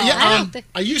hands? No. Yeah,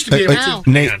 I used to be able to.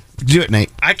 Nate, do it, Nate.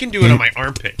 I can do it on my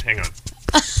armpit. Hang on.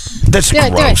 That's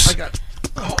gross.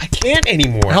 I can't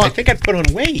anymore. I think I put on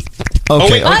weight. Okay. Oh,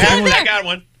 wait, Okay. I got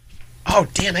one. Oh,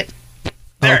 damn it.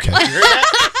 There. Okay. You heard that?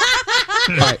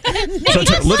 All right. So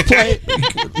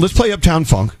let's play Uptown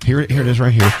Funk. Here it is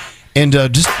right here. And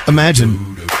just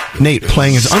imagine Nate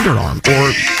playing his underarm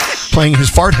or playing his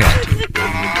fart hand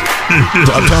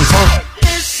to Uptown Funk.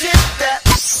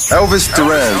 Elvis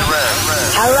Duran.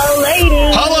 Hello, lady.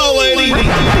 Hello, lady.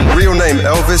 Real name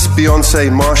Elvis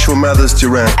Beyonce Marshall Mathers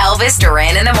Duran. Elvis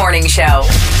Duran in the Morning Show.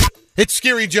 It's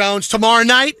Scary Jones. Tomorrow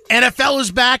night, NFL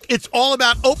is back. It's all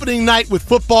about opening night with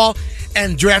football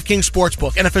and DraftKings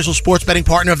Sportsbook, an official sports betting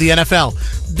partner of the NFL.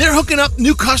 They're hooking up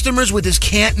new customers with this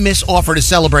can't-miss offer to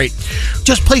celebrate.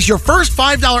 Just place your first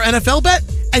 $5 NFL bet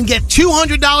and get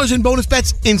 $200 in bonus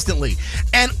bets instantly.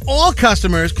 And all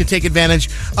customers can take advantage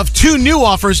of 2 new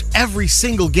offers every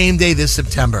single game day this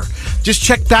September. Just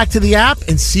check back to the app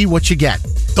and see what you get.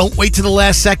 Don't wait to the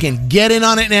last second. Get in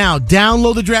on it now.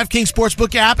 Download the DraftKings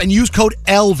Sportsbook app and use code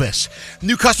ELVIS.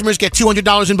 New customers get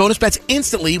 $200 in bonus bets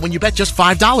instantly when you bet just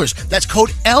 $5. That's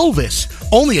code ELVIS.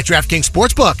 Only at DraftKings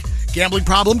Sportsbook. Gambling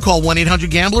problem? Call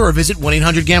 1-800-GAMBLER or visit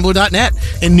 1-800-GAMBLER.net.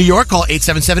 In New York, call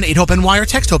 877-8-HOPE-NY or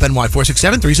text HOPE-NY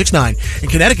 467-369. In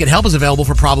Connecticut, help is available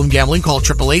for problem gambling. Call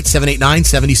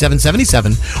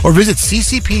 888-789-7777 or visit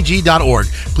ccpg.org.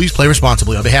 Please play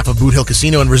responsibly on behalf of Boot Hill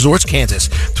Casino and Resorts, Kansas.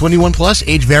 21 plus,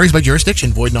 age varies by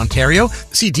jurisdiction. Void in Ontario.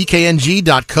 See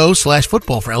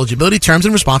dkng.co/football for eligibility, terms,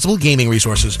 and responsible gaming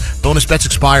resources. Bonus bets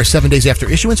expire 7 days after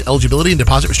issuance. Eligibility and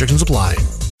deposit restrictions apply.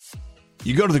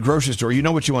 You go to the grocery store, you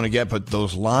know what you want to get, but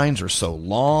those lines are so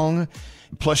long.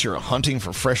 Plus, you're hunting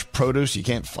for fresh produce. You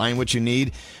can't find what you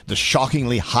need. The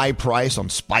shockingly high price on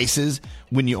spices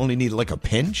when you only need like a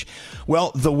pinch.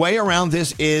 Well, the way around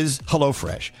this is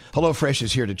HelloFresh. HelloFresh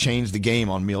is here to change the game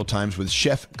on mealtimes with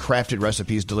chef-crafted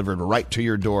recipes delivered right to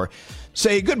your door.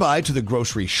 Say goodbye to the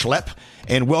grocery schlep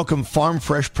and welcome farm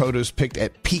fresh produce picked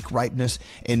at peak ripeness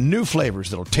and new flavors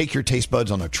that'll take your taste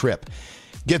buds on a trip.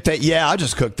 Get that, yeah, I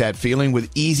just cooked that feeling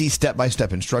with easy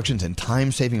step-by-step instructions and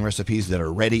time-saving recipes that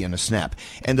are ready in a snap.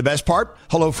 And the best part?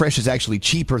 HelloFresh is actually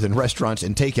cheaper than restaurants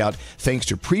and takeout thanks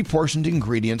to pre-portioned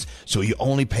ingredients, so you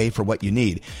only pay for what you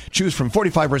need. Choose from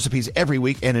 45 recipes every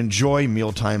week and enjoy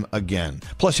mealtime again.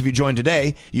 Plus, if you join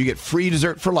today, you get free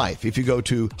dessert for life if you go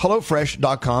to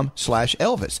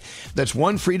HelloFresh.com/Elvis. That's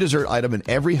one free dessert item in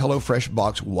every HelloFresh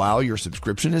box while your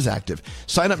subscription is active.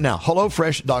 Sign up now,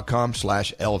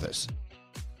 HelloFresh.com/Elvis.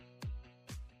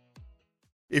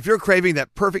 If you're craving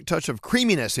that perfect touch of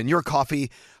creaminess in your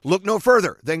coffee, look no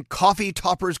further than Coffee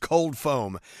Topper's Cold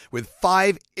Foam with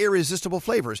 5 irresistible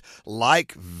flavors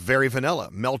like very vanilla,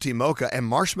 melty mocha, and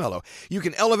marshmallow. You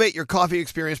can elevate your coffee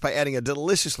experience by adding a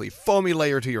deliciously foamy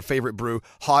layer to your favorite brew,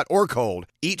 hot or cold.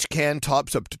 Each can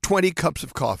tops up to 20 cups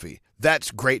of coffee.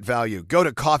 That's great value. Go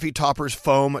to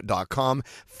coffeetoppersfoam.com,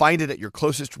 find it at your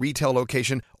closest retail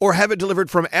location, or have it delivered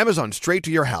from Amazon straight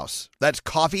to your house. That's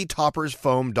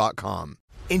coffeetoppersfoam.com.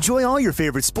 Enjoy all your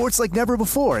favorite sports like never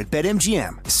before at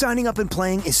BetMGM. Signing up and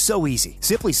playing is so easy.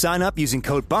 Simply sign up using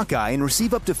code Buckeye and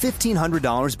receive up to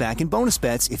 $1,500 back in bonus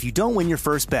bets if you don't win your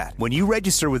first bet. When you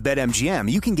register with BetMGM,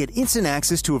 you can get instant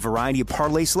access to a variety of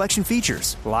parlay selection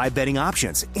features, live betting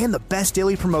options, and the best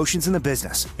daily promotions in the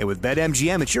business. And with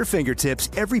BetMGM at your fingertips,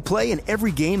 every play and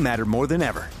every game matter more than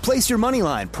ever. Place your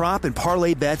moneyline, prop, and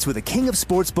parlay bets with the king of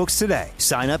sportsbooks today.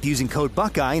 Sign up using code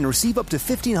Buckeye and receive up to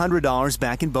 $1,500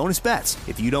 back in bonus bets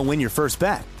if you don't win your first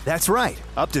bet. That's right,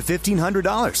 up to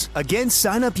 $1,500. Again,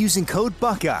 sign up using code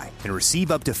Buckeye and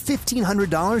receive up to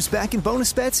 $1,500 back in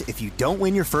bonus bets if you don't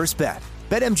win your first bet.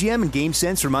 BetMGM and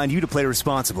GameSense remind you to play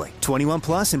responsibly. 21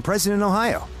 plus and present in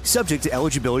Ohio. Subject to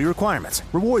eligibility requirements.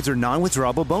 Rewards are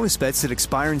non-withdrawable bonus bets that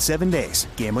expire in 7 days.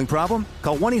 Gambling problem?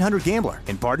 Call 1-800-GAMBLER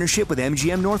in partnership with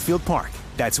MGM Northfield Park.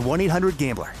 That's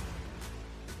 1-800-GAMBLER.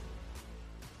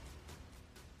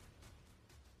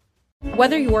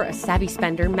 Whether you're a savvy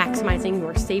spender maximizing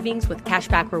your savings with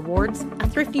cashback rewards, a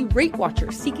thrifty rate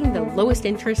watcher seeking the lowest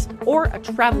interest, or a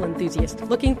travel enthusiast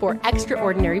looking for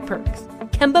extraordinary perks,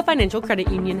 Kemba Financial Credit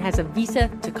Union has a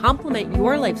visa to complement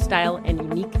your lifestyle and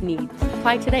unique needs.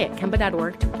 Apply today at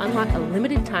Kemba.org to unlock a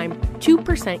limited time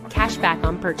 2% cash back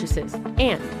on purchases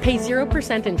and pay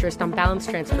 0% interest on balance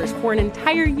transfers for an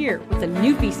entire year with a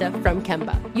new visa from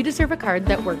Kemba. You deserve a card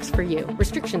that works for you.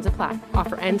 Restrictions apply.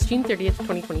 Offer ends June 30th,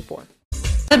 2024.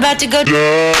 About to go.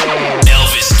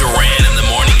 Elvis Duran in the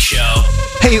morning show.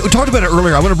 Hey, we talked about it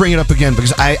earlier. I want to bring it up again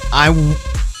because I'm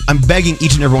begging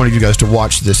each and every one of you guys to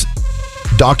watch this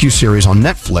docuseries on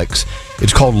Netflix.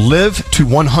 It's called Live to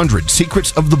 100,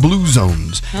 Secrets of the Blue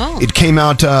Zones. Oh. It came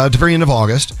out at the very end of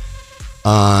August,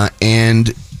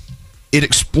 and it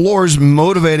explores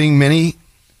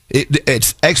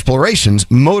its explorations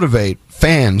motivate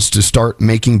fans to start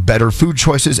making better food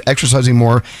choices, exercising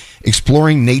more,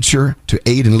 exploring nature to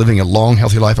aid in living a long,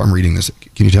 healthy life. I'm reading this.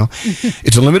 Can you tell?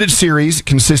 It's a limited series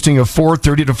consisting of 4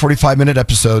 30 to 45-minute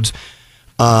episodes,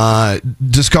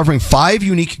 discovering 5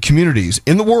 unique communities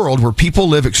in the world where people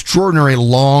live extraordinary,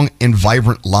 long, and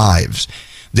vibrant lives.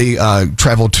 They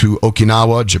travel to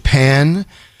Okinawa, Japan,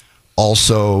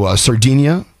 also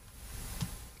Sardinia,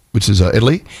 which is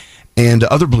Italy, and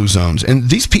other blue zones. And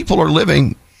these people are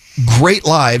living great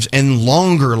lives and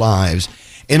longer lives.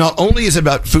 And not only is it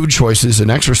about food choices and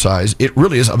exercise, it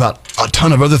really is about a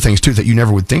ton of other things, too, that you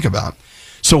never would think about.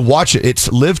 So watch it.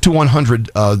 It's Live to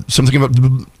 100, something about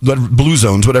blue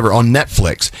zones, whatever, on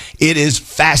Netflix. It is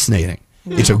fascinating.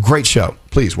 Yeah. It's a great show.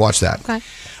 Please watch that. Okay.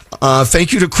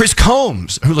 Thank you to Chris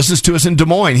Combs, who listens to us in Des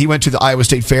Moines. He went to the Iowa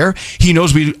State Fair. He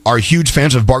knows we are huge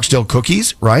fans of Barksdale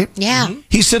cookies, right? Yeah.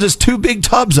 He sent us 2 big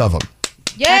tubs of them.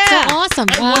 Yeah. That's so awesome.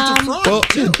 Well,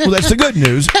 that's the good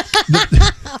news.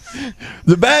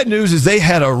 The bad news is they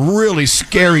had a really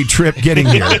scary trip getting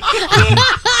here.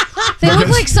 They look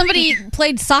like somebody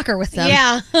played soccer with them.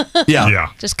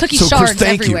 Yeah. Just cookie shards Chris,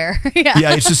 everywhere.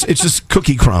 Yeah, it's just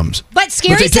cookie crumbs. But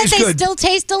Scary says they still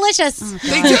taste delicious.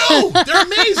 They do. They're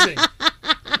amazing.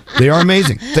 They are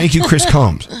amazing. Thank you, Chris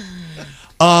Combs.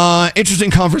 Interesting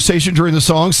conversation during the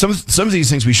song. Some of these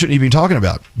things we shouldn't even be talking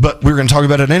about, but we're going to talk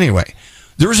about it anyway.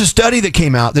 There was a study that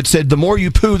came out that said the more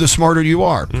you poo, the smarter you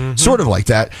are. Mm-hmm. Sort of like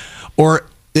that. Or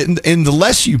in the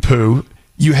less you poo,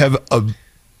 you have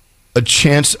a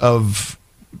chance of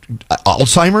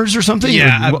Alzheimer's or something?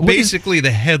 Yeah, What basically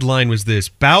the headline was this: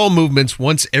 bowel movements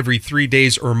once every 3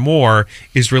 days or more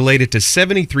is related to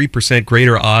 73%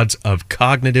 greater odds of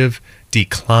cognitive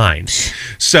decline.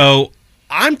 So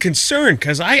I'm concerned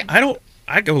because I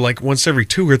go like once every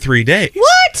 2 or 3 days.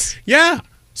 What? Yeah.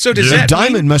 So does that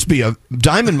Diamond must be a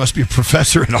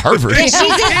professor at Harvard. I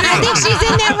think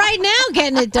she's in there right now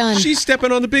getting it done. She's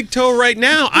stepping on the big toe right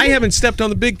now. I haven't stepped on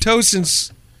the big toe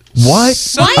since.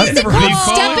 What? Why is it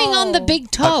called stepping on the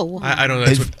big toe? I don't know.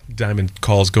 That's what Diamond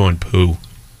calls going poo.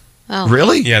 Oh.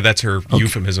 Really? Yeah, that's her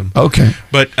euphemism. Okay.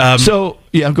 But so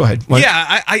go ahead. What?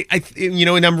 Yeah, I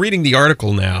and I'm reading the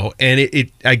article now, and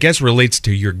it I guess relates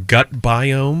to your gut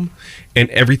biome and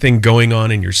everything going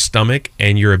on in your stomach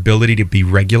and your ability to be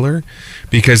regular,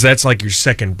 because that's like your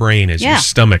second brain is your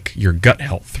stomach, your gut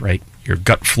health, right? Your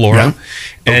gut flora.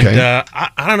 Yeah. And Okay.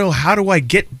 I don't know, how do I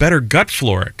get better gut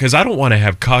flora? Because I don't want to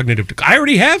have cognitive decline. I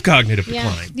already have cognitive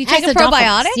decline. Do you take a Acidophilus,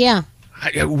 probiotic? Yeah.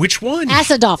 Which one?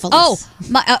 Acidophilus. Oh,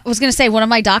 I was going to say one of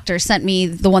my doctors sent me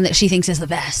the one that she thinks is the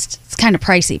best. It's kind of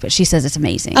pricey, but she says it's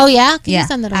amazing. Oh, yeah? Can yeah, you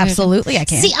send that over? absolutely, I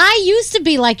can. See, I used to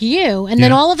be like you, and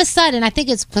then all of a sudden, I think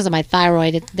it's because of my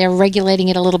thyroid, they're regulating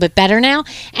it a little bit better now,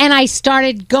 and I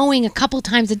started going a couple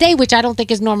times a day, which I don't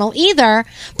think is normal either.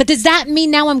 But does that mean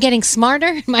now I'm getting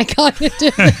smarter? My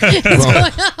cognitive is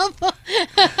going up?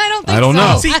 I don't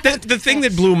know. See, the thing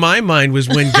that blew my mind was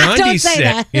when Don't Gandhi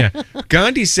say said,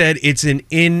 Gandhi said it's an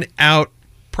in-out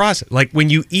process. Like when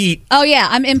you eat. Oh, yeah,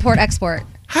 I'm import-export.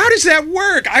 How does that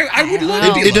work? I would love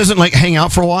to be It doesn't hang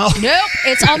out for a while? Nope.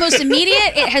 It's almost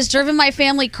immediate. It has driven my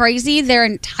family crazy their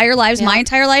entire lives, my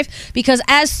entire life, because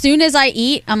as soon as I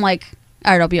eat, I'm like,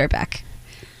 all right, I'll be right back.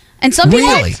 And some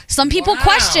people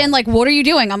question, like, what are you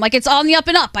doing? I'm like, it's on the up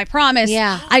and up, I promise.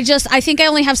 Yeah. I think I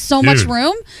only have so much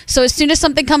room. So as soon as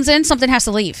something comes in, something has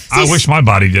to leave. I wish my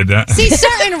body did that. See,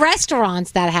 certain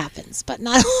restaurants that happens, but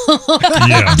not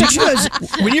Yeah. Did you guys,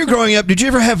 when you were growing up, did you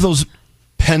ever have those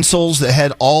pencils that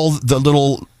had all the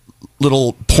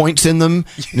little points in them,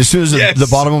 and as soon as the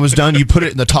bottom one was done, you put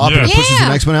it in the top and it pushes the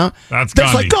next one out? That's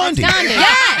like Gandhi.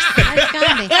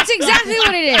 Yes. That's exactly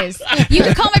what it is. You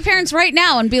can call my parents right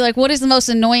now and be like, what is the most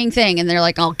annoying thing? And they're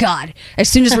like, oh, God, as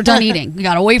soon as we're done eating, we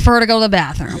got to wait for her to go to the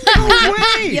bathroom.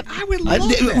 I would love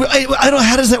that. I don't know,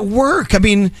 how does that work? I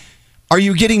mean, are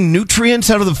you getting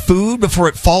nutrients out of the food before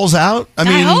it falls out?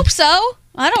 I hope so.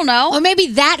 I don't know. Or maybe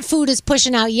that food is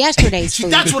pushing out yesterday's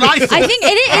food. That's what I think. I think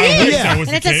it is. Yeah. And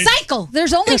it's a cycle.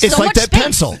 There's only It's so like much that space.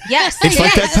 pencil. Yes. It's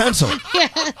like that pencil.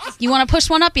 You want to push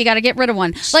one up, you got to get rid of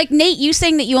one. Like Nate, you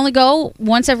saying that you only go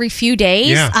once every few days.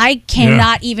 Yeah. I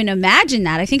cannot even imagine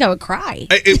that. I think I would cry.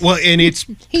 And it's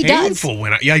He painful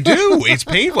when I do. It's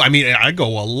painful. I mean, I go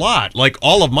a lot. Like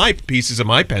all of my pieces of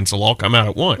my pencil all come out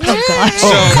at once. Oh, God.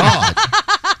 Oh, God.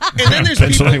 And then there's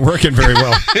Pencil people ain't working very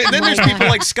well. And then there's people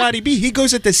like Scotty B. He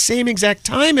goes at the same exact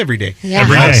time every day. Yeah.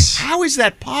 Every day. How is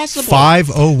that possible?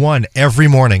 5:01 every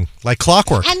morning, like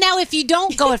clockwork. And now if you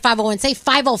don't go at 5:01, say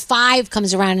 5:05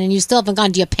 comes around and you still haven't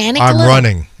gone, do you panic a I'm little?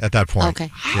 running at that point.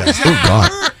 Okay. Yes.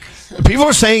 Oh, God. People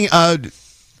are saying on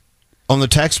the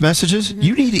text messages,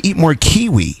 you need to eat more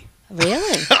kiwi.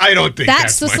 Really? I don't think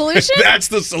That's the solution? That's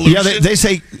the solution. Yeah, they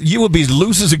say you will be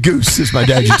loose as a goose, as my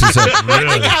dad used to say. I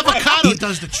think avocado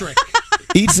does the trick.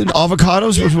 Eats some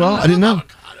avocados as well? I didn't know.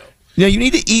 Yeah, you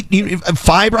need to eat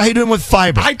fiber. How you doing with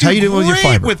fiber? I do How you doing with your great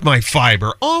fiber? with my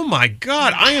fiber. Oh my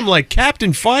God, I am like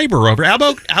Captain Fiber over. How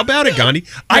about it, Gandhi?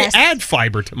 Yes. I add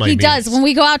fiber to my He meals. does. When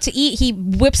we go out to eat, he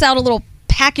whips out a little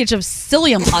package of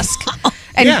psyllium husk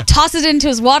and tosses it into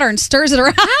his water and stirs it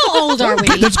around. How old are we?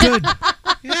 That's good.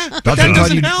 But But that I'm glad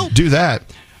doesn't you help. do that.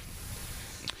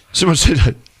 Someone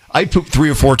said, I poop 3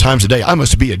 or 4 times a day. I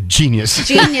must be a genius.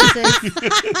 Geniuses.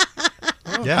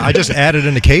 Yeah, I just added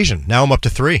an occasion. Now I'm up to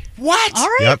 3. What? All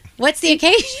right. Yep. What's the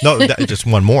occasion? No, just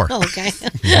one more. Oh, okay.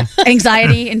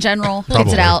 Anxiety in general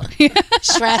gets it out.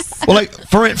 Stress. Well, like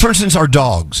for instance, our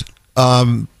dogs.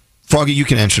 Froggy, you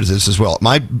can answer this as well.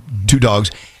 My 2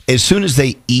 dogs, as soon as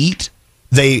they eat,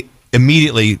 they're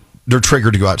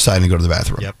triggered to go outside and go to the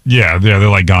bathroom. Yep. Yeah, they're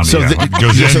like Gandhi. So Like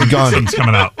goes in, so Gandhi. something's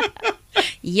coming out.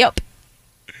 Yep.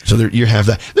 So you have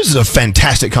that. This is a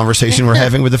fantastic conversation we're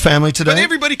having with the family today. But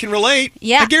everybody can relate.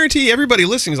 Yeah. I guarantee everybody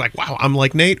listening is like, wow, I'm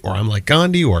like Nate, or I'm like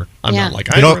Gandhi, or I'm not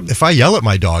like You know, Ira. if I yell at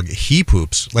my dog, he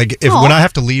poops. Like when I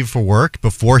have to leave for work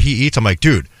before he eats, I'm like,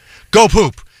 dude, go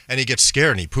poop. And he gets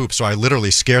scared and he poops. So I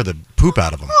literally scare the poop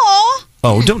out of him. Aw.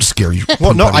 Oh, don't scare you.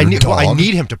 Well, no, I need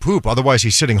need him to poop. Otherwise,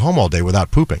 he's sitting home all day without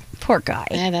pooping. Poor guy.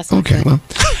 Yeah, that's Okay, well,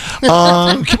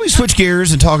 can we switch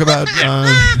gears and talk about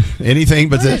anything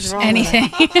but this?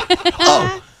 Anything.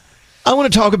 I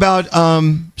want to talk about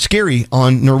Scary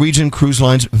on Norwegian Cruise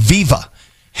Line's Viva.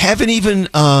 They haven't even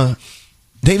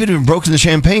broken the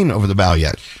champagne over the bow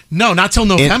yet. No, not till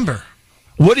November.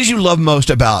 And what did you love most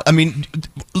about? I mean,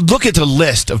 look at the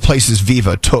list of places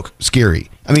Viva took Scary.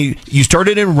 I mean, you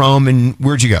started in Rome, and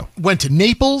where'd you go? Went to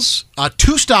Naples,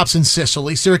 2 stops in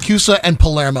Sicily, Syracuse and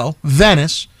Palermo,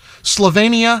 Venice,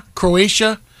 Slovenia,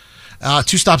 Croatia,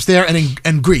 2 stops there,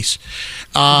 and Greece.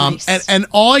 And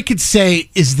all I could say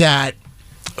is that,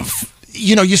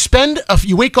 you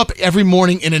wake up every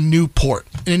morning in a new port,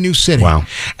 in a new city. Wow.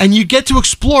 And you get to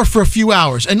explore for a few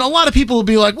hours. And a lot of people will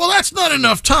be like, well, that's not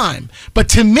enough time. But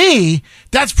to me,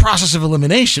 that's process of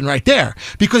elimination right there.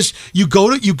 Because you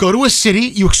go to a city,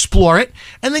 you explore it,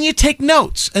 and then you take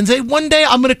notes and say, one day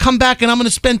I'm going to come back and I'm going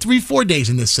to spend 3-4 days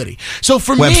in this city. So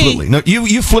for me, absolutely. No,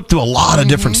 you flipped through a lot of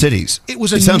different cities.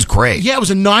 It sounds great. Yeah, it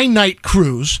was a 9-night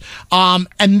cruise. And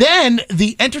then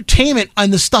the entertainment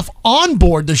and the stuff on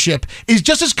board the ship is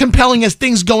just as compelling as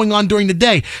things going on during the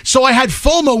day. So I had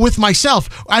FOMO with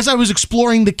myself. As I was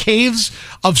exploring the caves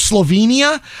of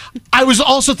Slovenia, I was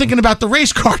also thinking about the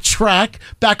race car track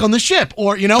back on the ship.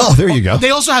 Or, oh, there you go.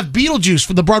 They also have Beetlejuice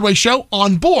for the Broadway show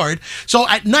on board. So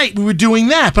at night we were doing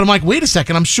that. But I'm like, wait a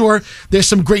second, I'm sure there's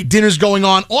some great dinners going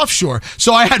on offshore.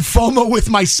 So I had FOMO with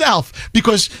myself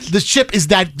because the ship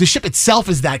itself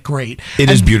is that great. It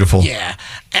is beautiful. Yeah.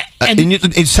 And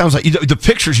it sounds like the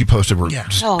pictures you posted were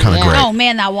just kind of great. Oh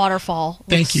man, that waterfall.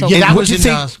 Thank you. So Yeah, that What was do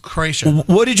you in think- Croatia.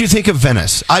 What did you think of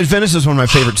Venice? Venice is one of my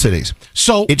favorite cities.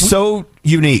 So it's so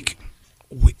unique.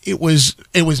 It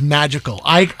was magical.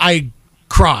 I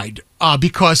cried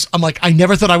because I'm like, I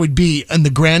never thought I would be in the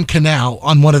Grand Canal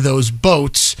on one of those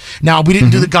boats. Now, we didn't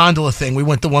do the gondola thing. We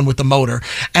went the one with the motor.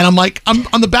 And I'm like, I'm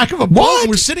on the back of a boat. And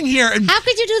we're sitting here. And How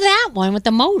could you do that one with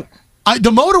the motor?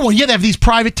 the motor one, they have these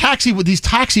private taxi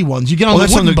ones. You get on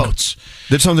the wooden boats.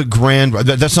 That's on the Grand.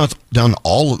 That's not down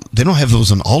all. They don't have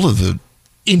those on all of the.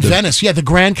 In Venice, the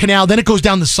Grand Canal. Then it goes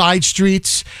down the side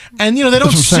streets, and they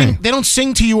don't sing. They don't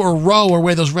sing to you or row or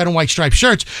wear those red and white striped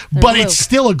shirts. But it's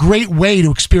still a great way to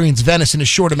experience Venice in a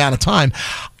short amount of time.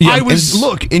 Yeah,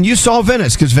 and you saw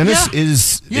Venice because Venice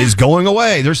is going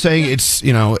away. They're saying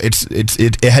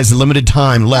it has limited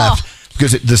time left. Oh.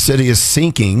 Because the city is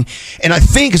sinking, and I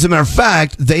think, as a matter of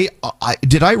fact, they want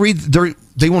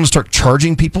to start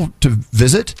charging people to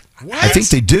visit. What? I think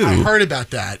they do. I heard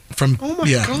about that from. God.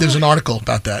 There's an article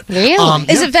about that. Really?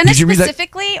 Is it Venice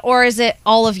specifically, or is it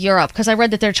all of Europe? Because I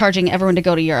read that they're charging everyone to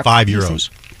go to Europe. €5.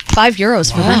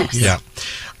 €5 for Venice. Yeah.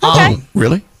 Okay.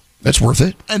 Really? That's worth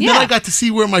it. And then I got to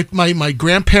see where my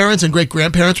grandparents and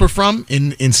great-grandparents were from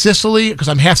in Sicily, because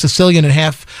I'm half Sicilian and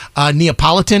half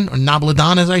Neapolitan, or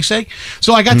Napolitan, as I say.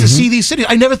 So I got to see these cities.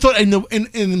 I never thought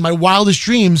in my wildest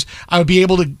dreams I would be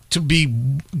able to be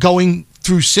going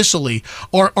through Sicily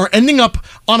or ending up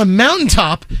on a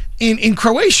mountaintop in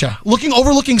Croatia,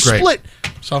 overlooking Split.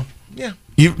 So, yeah.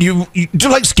 You do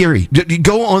like Scary. You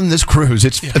go on this cruise.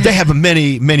 They have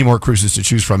many more cruises to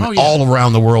choose from all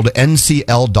around the world.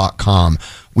 NCL.com.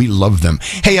 We love them.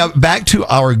 Hey, back to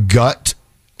our gut.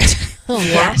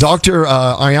 Yes. Dr.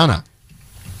 Ariana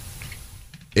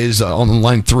is on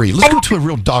line 3. Let's go to a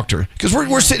real doctor, because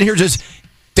we're sitting here just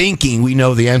thinking we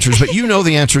know the answers, but you know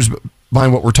the answers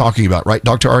behind what we're talking about, right,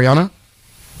 Dr. Ariana?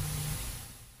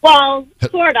 Well,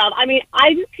 sort of. I mean,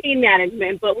 I do pain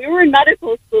management, but we were in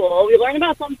medical school. We learned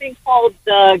about something called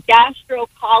the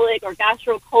gastrocolic or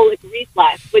gastrocolic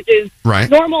reflex, which is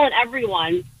normal in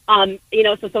everyone.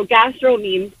 So gastro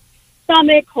means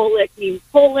stomach, colic means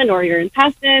colon or your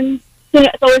intestines. So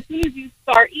as soon as you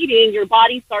start eating, your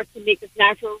body starts to make this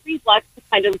natural reflex to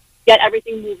kind of get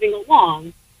everything moving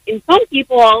along. In some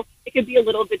people, it could be a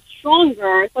little bit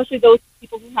stronger, especially those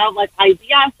people who have like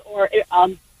IBS or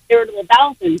irritable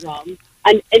bowel syndrome,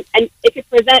 and it could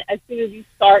present as soon as you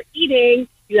start eating.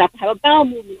 You have to have a bowel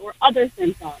movement or other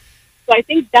symptoms. So I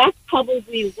think that's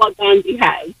probably what Gandhi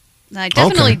has. I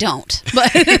definitely don't.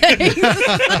 But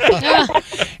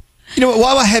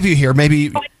while I have you here,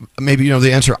 maybe you know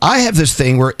the answer. I have this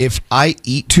thing where if I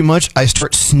eat too much, I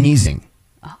start sneezing.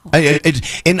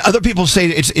 And other people say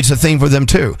it's a thing for them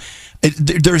too.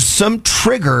 There's some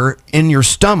trigger in your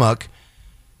stomach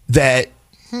that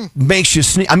makes you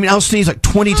sneeze. I mean, I'll sneeze like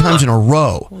 20 times in a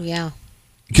row. Oh, yeah.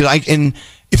 Because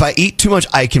if I eat too much,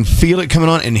 I can feel it coming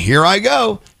on, and here I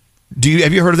go.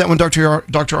 Have you heard of that one, Dr.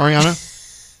 Ariana?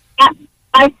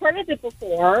 I've heard of it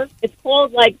before. It's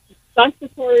called like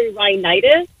gustatory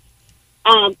rhinitis.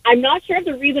 I'm not sure of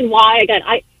the reason why. Again,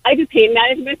 I do pain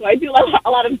management, so I do a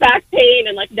lot of back pain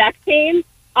and like neck pain.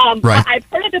 But I've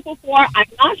heard of it before. I'm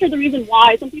not sure the reason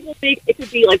why. Some people think it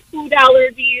could be like food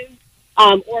allergies.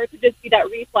 Or it could just be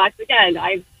that reflex. Again,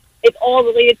 I've it's all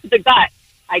related to the gut,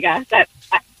 I guess, at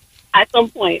some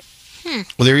point. Well,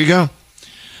 there you go.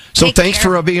 So thanks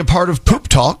for being a part of Poop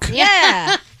Talk.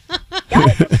 Yeah.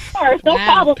 Of course, no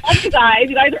problem. Love you guys.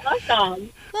 You guys are awesome.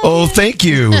 Oh, thank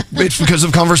you. It's because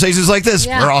of conversations like this.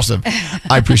 Yeah. We're awesome.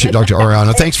 I appreciate Dr.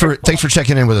 Oriana. Thanks for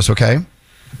checking in with us, okay?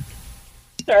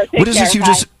 Sure, What is this you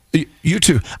just... You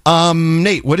too.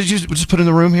 Nate, what did you just put in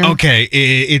the room here? Okay,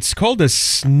 it's called a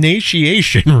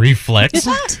snatiation reflex,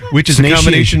 which is a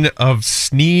combination of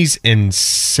sneeze and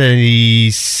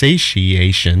satiation.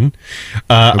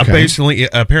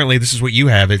 Apparently, this is what you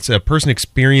have. It's a person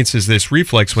experiences this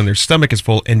reflex when their stomach is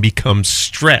full and becomes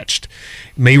stretched.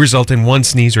 It may result in one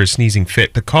sneeze or a sneezing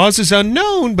fit. The cause is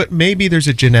unknown, but maybe there's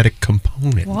a genetic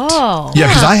component. Whoa. Yeah,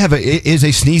 because I have it is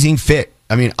a sneezing fit.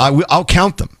 I mean, I'll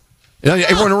count them. You know,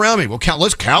 everyone around me will count.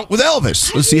 Let's count with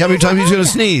Elvis. Let's see how many times he's going to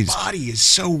sneeze. The body is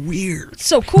so weird.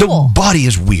 So cool. The body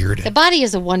is weird. The body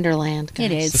is a wonderland. Guys.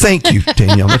 It is. Thank you,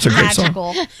 Danielle. That's a great song.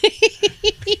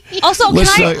 Also,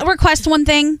 Let's, can I request one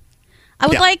thing? I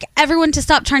would Yeah. like everyone to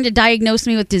stop trying to diagnose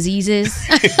me with diseases.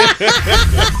 It's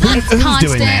Who's constant.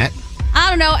 doing that? I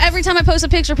don't know. Every time I post a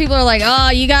picture, people are like,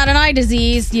 "Oh, you got an eye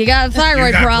disease. You got a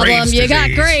thyroid got problem. Graves' You got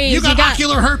disease. Graves. You got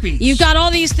ocular herpes. You've got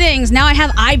all these things. Now I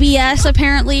have IBS.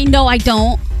 Apparently, no, I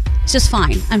don't. It's just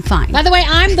fine. I'm fine. By the way,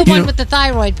 I'm the one with the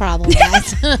thyroid problem,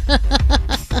 guys.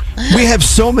 We have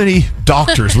so many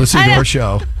doctors listening to our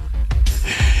show.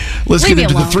 Let's Leave get me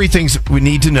into the alone. 3 things we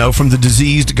need to know from the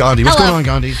diseased Gandhi. What's Hello. going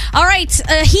on, Gandhi? All right,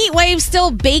 a heat wave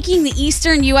still baking the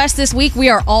eastern U.S. this week. We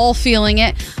are all feeling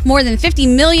it. More than 50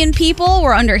 million people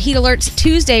were under heat alerts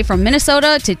Tuesday from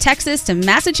Minnesota to Texas to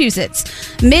Massachusetts.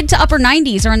 Mid to upper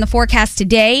 90s are in the forecast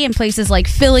today in places like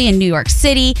Philly and New York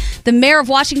City. The mayor of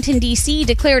Washington, D.C.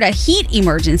 declared a heat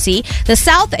emergency. The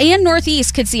South and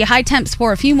Northeast could see high temps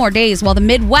for a few more days, while the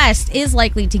Midwest is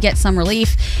likely to get some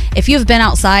relief. If you have been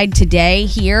outside today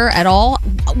here at all,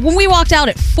 when we walked out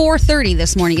at 4:30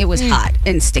 this morning, it was hot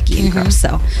and sticky and gross,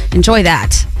 so enjoy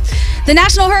that. The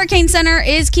National Hurricane Center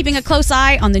is keeping a close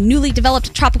eye on the newly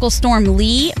developed tropical storm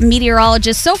Lee.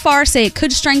 Meteorologists so far say it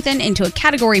could strengthen into a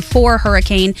Category 4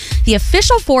 hurricane. The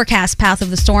official forecast path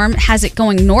of the storm has it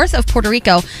going north of Puerto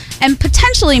Rico and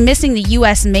potentially missing the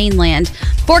U.S. mainland.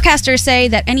 Forecasters say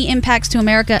that any impacts to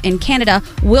America and Canada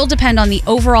will depend on the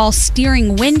overall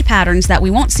steering wind patterns that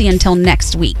we won't see until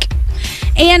next week.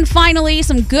 And finally,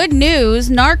 some good news.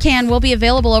 Narcan will be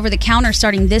available over the counter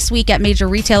starting this week at major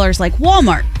retailers like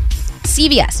Walmart,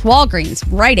 CVS, Walgreens,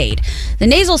 Rite Aid. The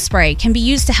nasal spray can be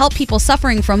used to help people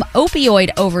suffering from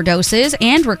opioid overdoses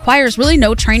and requires really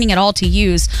no training at all to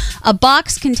use. A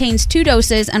box contains 2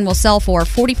 doses and will sell for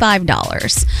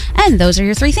 $45. And those are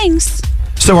your 3 things.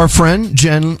 So our friend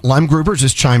Jen Limegruber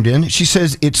just chimed in. She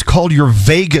says it's called your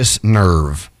vagus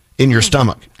nerve in your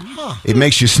stomach. It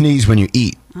makes you sneeze when you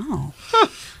eat. Oh.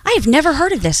 I have never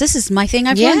heard of this. This is my thing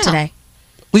I've learned today.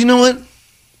 Well, you know what?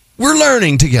 We're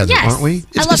learning together, Yes. aren't we?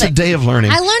 I love It's a it. day of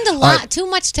learning. I learned a lot, too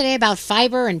much today about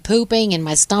fiber and pooping and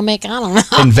my stomach. I don't know.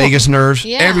 And vagus nerves,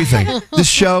 Yeah. everything. This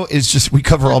show is just, we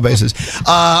cover all bases.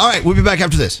 All right, we'll be back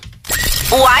after this.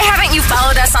 Why haven't you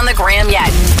followed us on the gram yet?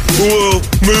 Well,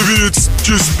 maybe it's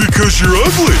just because you're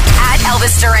ugly. At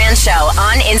Elvis Duran Show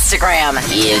on Instagram.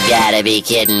 You gotta be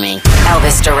kidding me.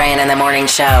 Elvis Duran in the Morning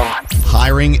Show.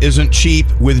 Hiring isn't cheap.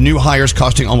 With new hires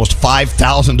costing almost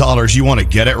 $5,000, you want to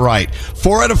get it right.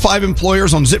 4 out of 5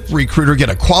 employers on ZipRecruiter get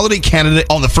a quality candidate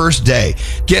on the first day.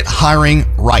 Get hiring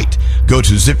right. Go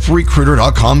to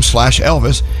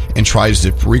ZipRecruiter.com/Elvis and try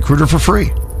ZipRecruiter for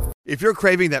free. If you're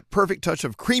craving that perfect touch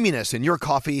of creaminess in your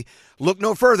coffee, look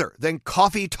no further than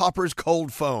Coffee Topper's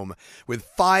Cold Foam. With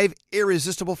 5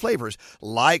 irresistible flavors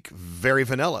like very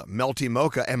vanilla, melty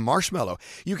mocha, and marshmallow,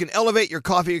 you can elevate your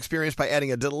coffee experience by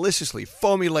adding a deliciously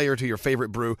foamy layer to your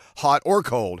favorite brew, hot or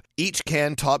cold. Each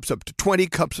can tops up to 20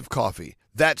 cups of coffee.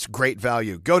 That's great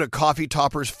value. Go to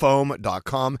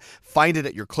coffeetoppersfoam.com, find it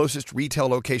at your closest retail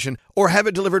location, or have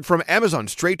it delivered from Amazon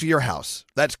straight to your house.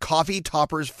 That's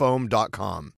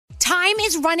coffeetoppersfoam.com. Time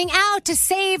is running out to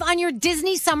save on your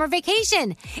Disney summer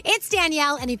vacation. It's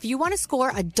Danielle, and if you want to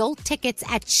score adult tickets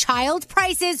at child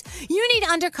prices, you need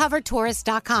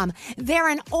UndercoverTourist.com. They're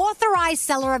an authorized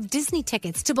seller of Disney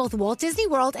tickets to both Walt Disney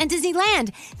World and Disneyland.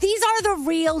 These are the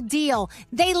real deal.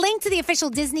 They link to the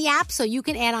official Disney app so you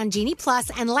can add on Genie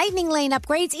Plus and Lightning Lane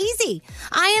upgrades easy.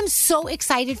 I am so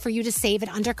excited for you to save at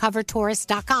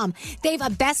UndercoverTourist.com. They have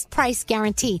a best price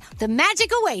guarantee. The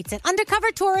magic awaits at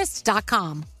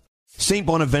UndercoverTourist.com. St.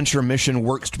 Bonaventure Mission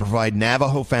works to provide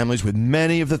Navajo families with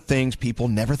many of the things people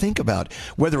never think about.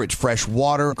 Whether it's fresh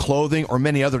water, clothing, or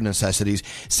many other necessities,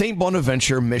 St.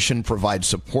 Bonaventure Mission provides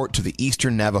support to the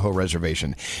Eastern Navajo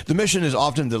Reservation. The mission is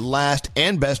often the last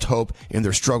and best hope in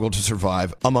their struggle to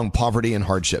survive among poverty and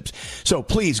hardships. So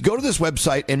please go to this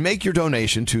website and make your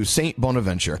donation to St.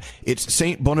 Bonaventure. It's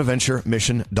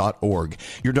stbonaventuremission.org.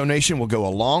 Your donation will go a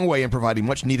long way in providing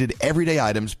much needed everyday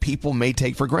items people may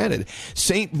take for granted.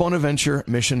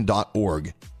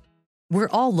 stbonaventuremission.org. We're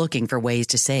all looking for ways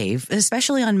to save,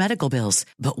 especially on medical bills.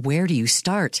 But where do you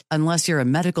start? Unless you're a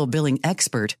medical billing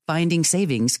expert, finding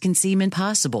savings can seem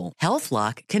impossible.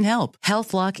 HealthLock can help.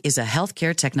 HealthLock is a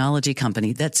healthcare technology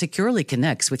company that securely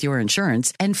connects with your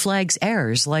insurance and flags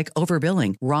errors like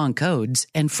overbilling, wrong codes,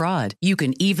 and fraud. You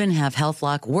can even have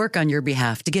HealthLock work on your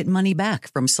behalf to get money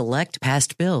back from select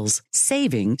past bills.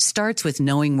 Saving starts with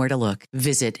knowing where to look.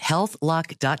 Visit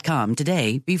healthlock.com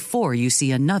today before you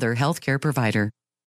see another healthcare provider.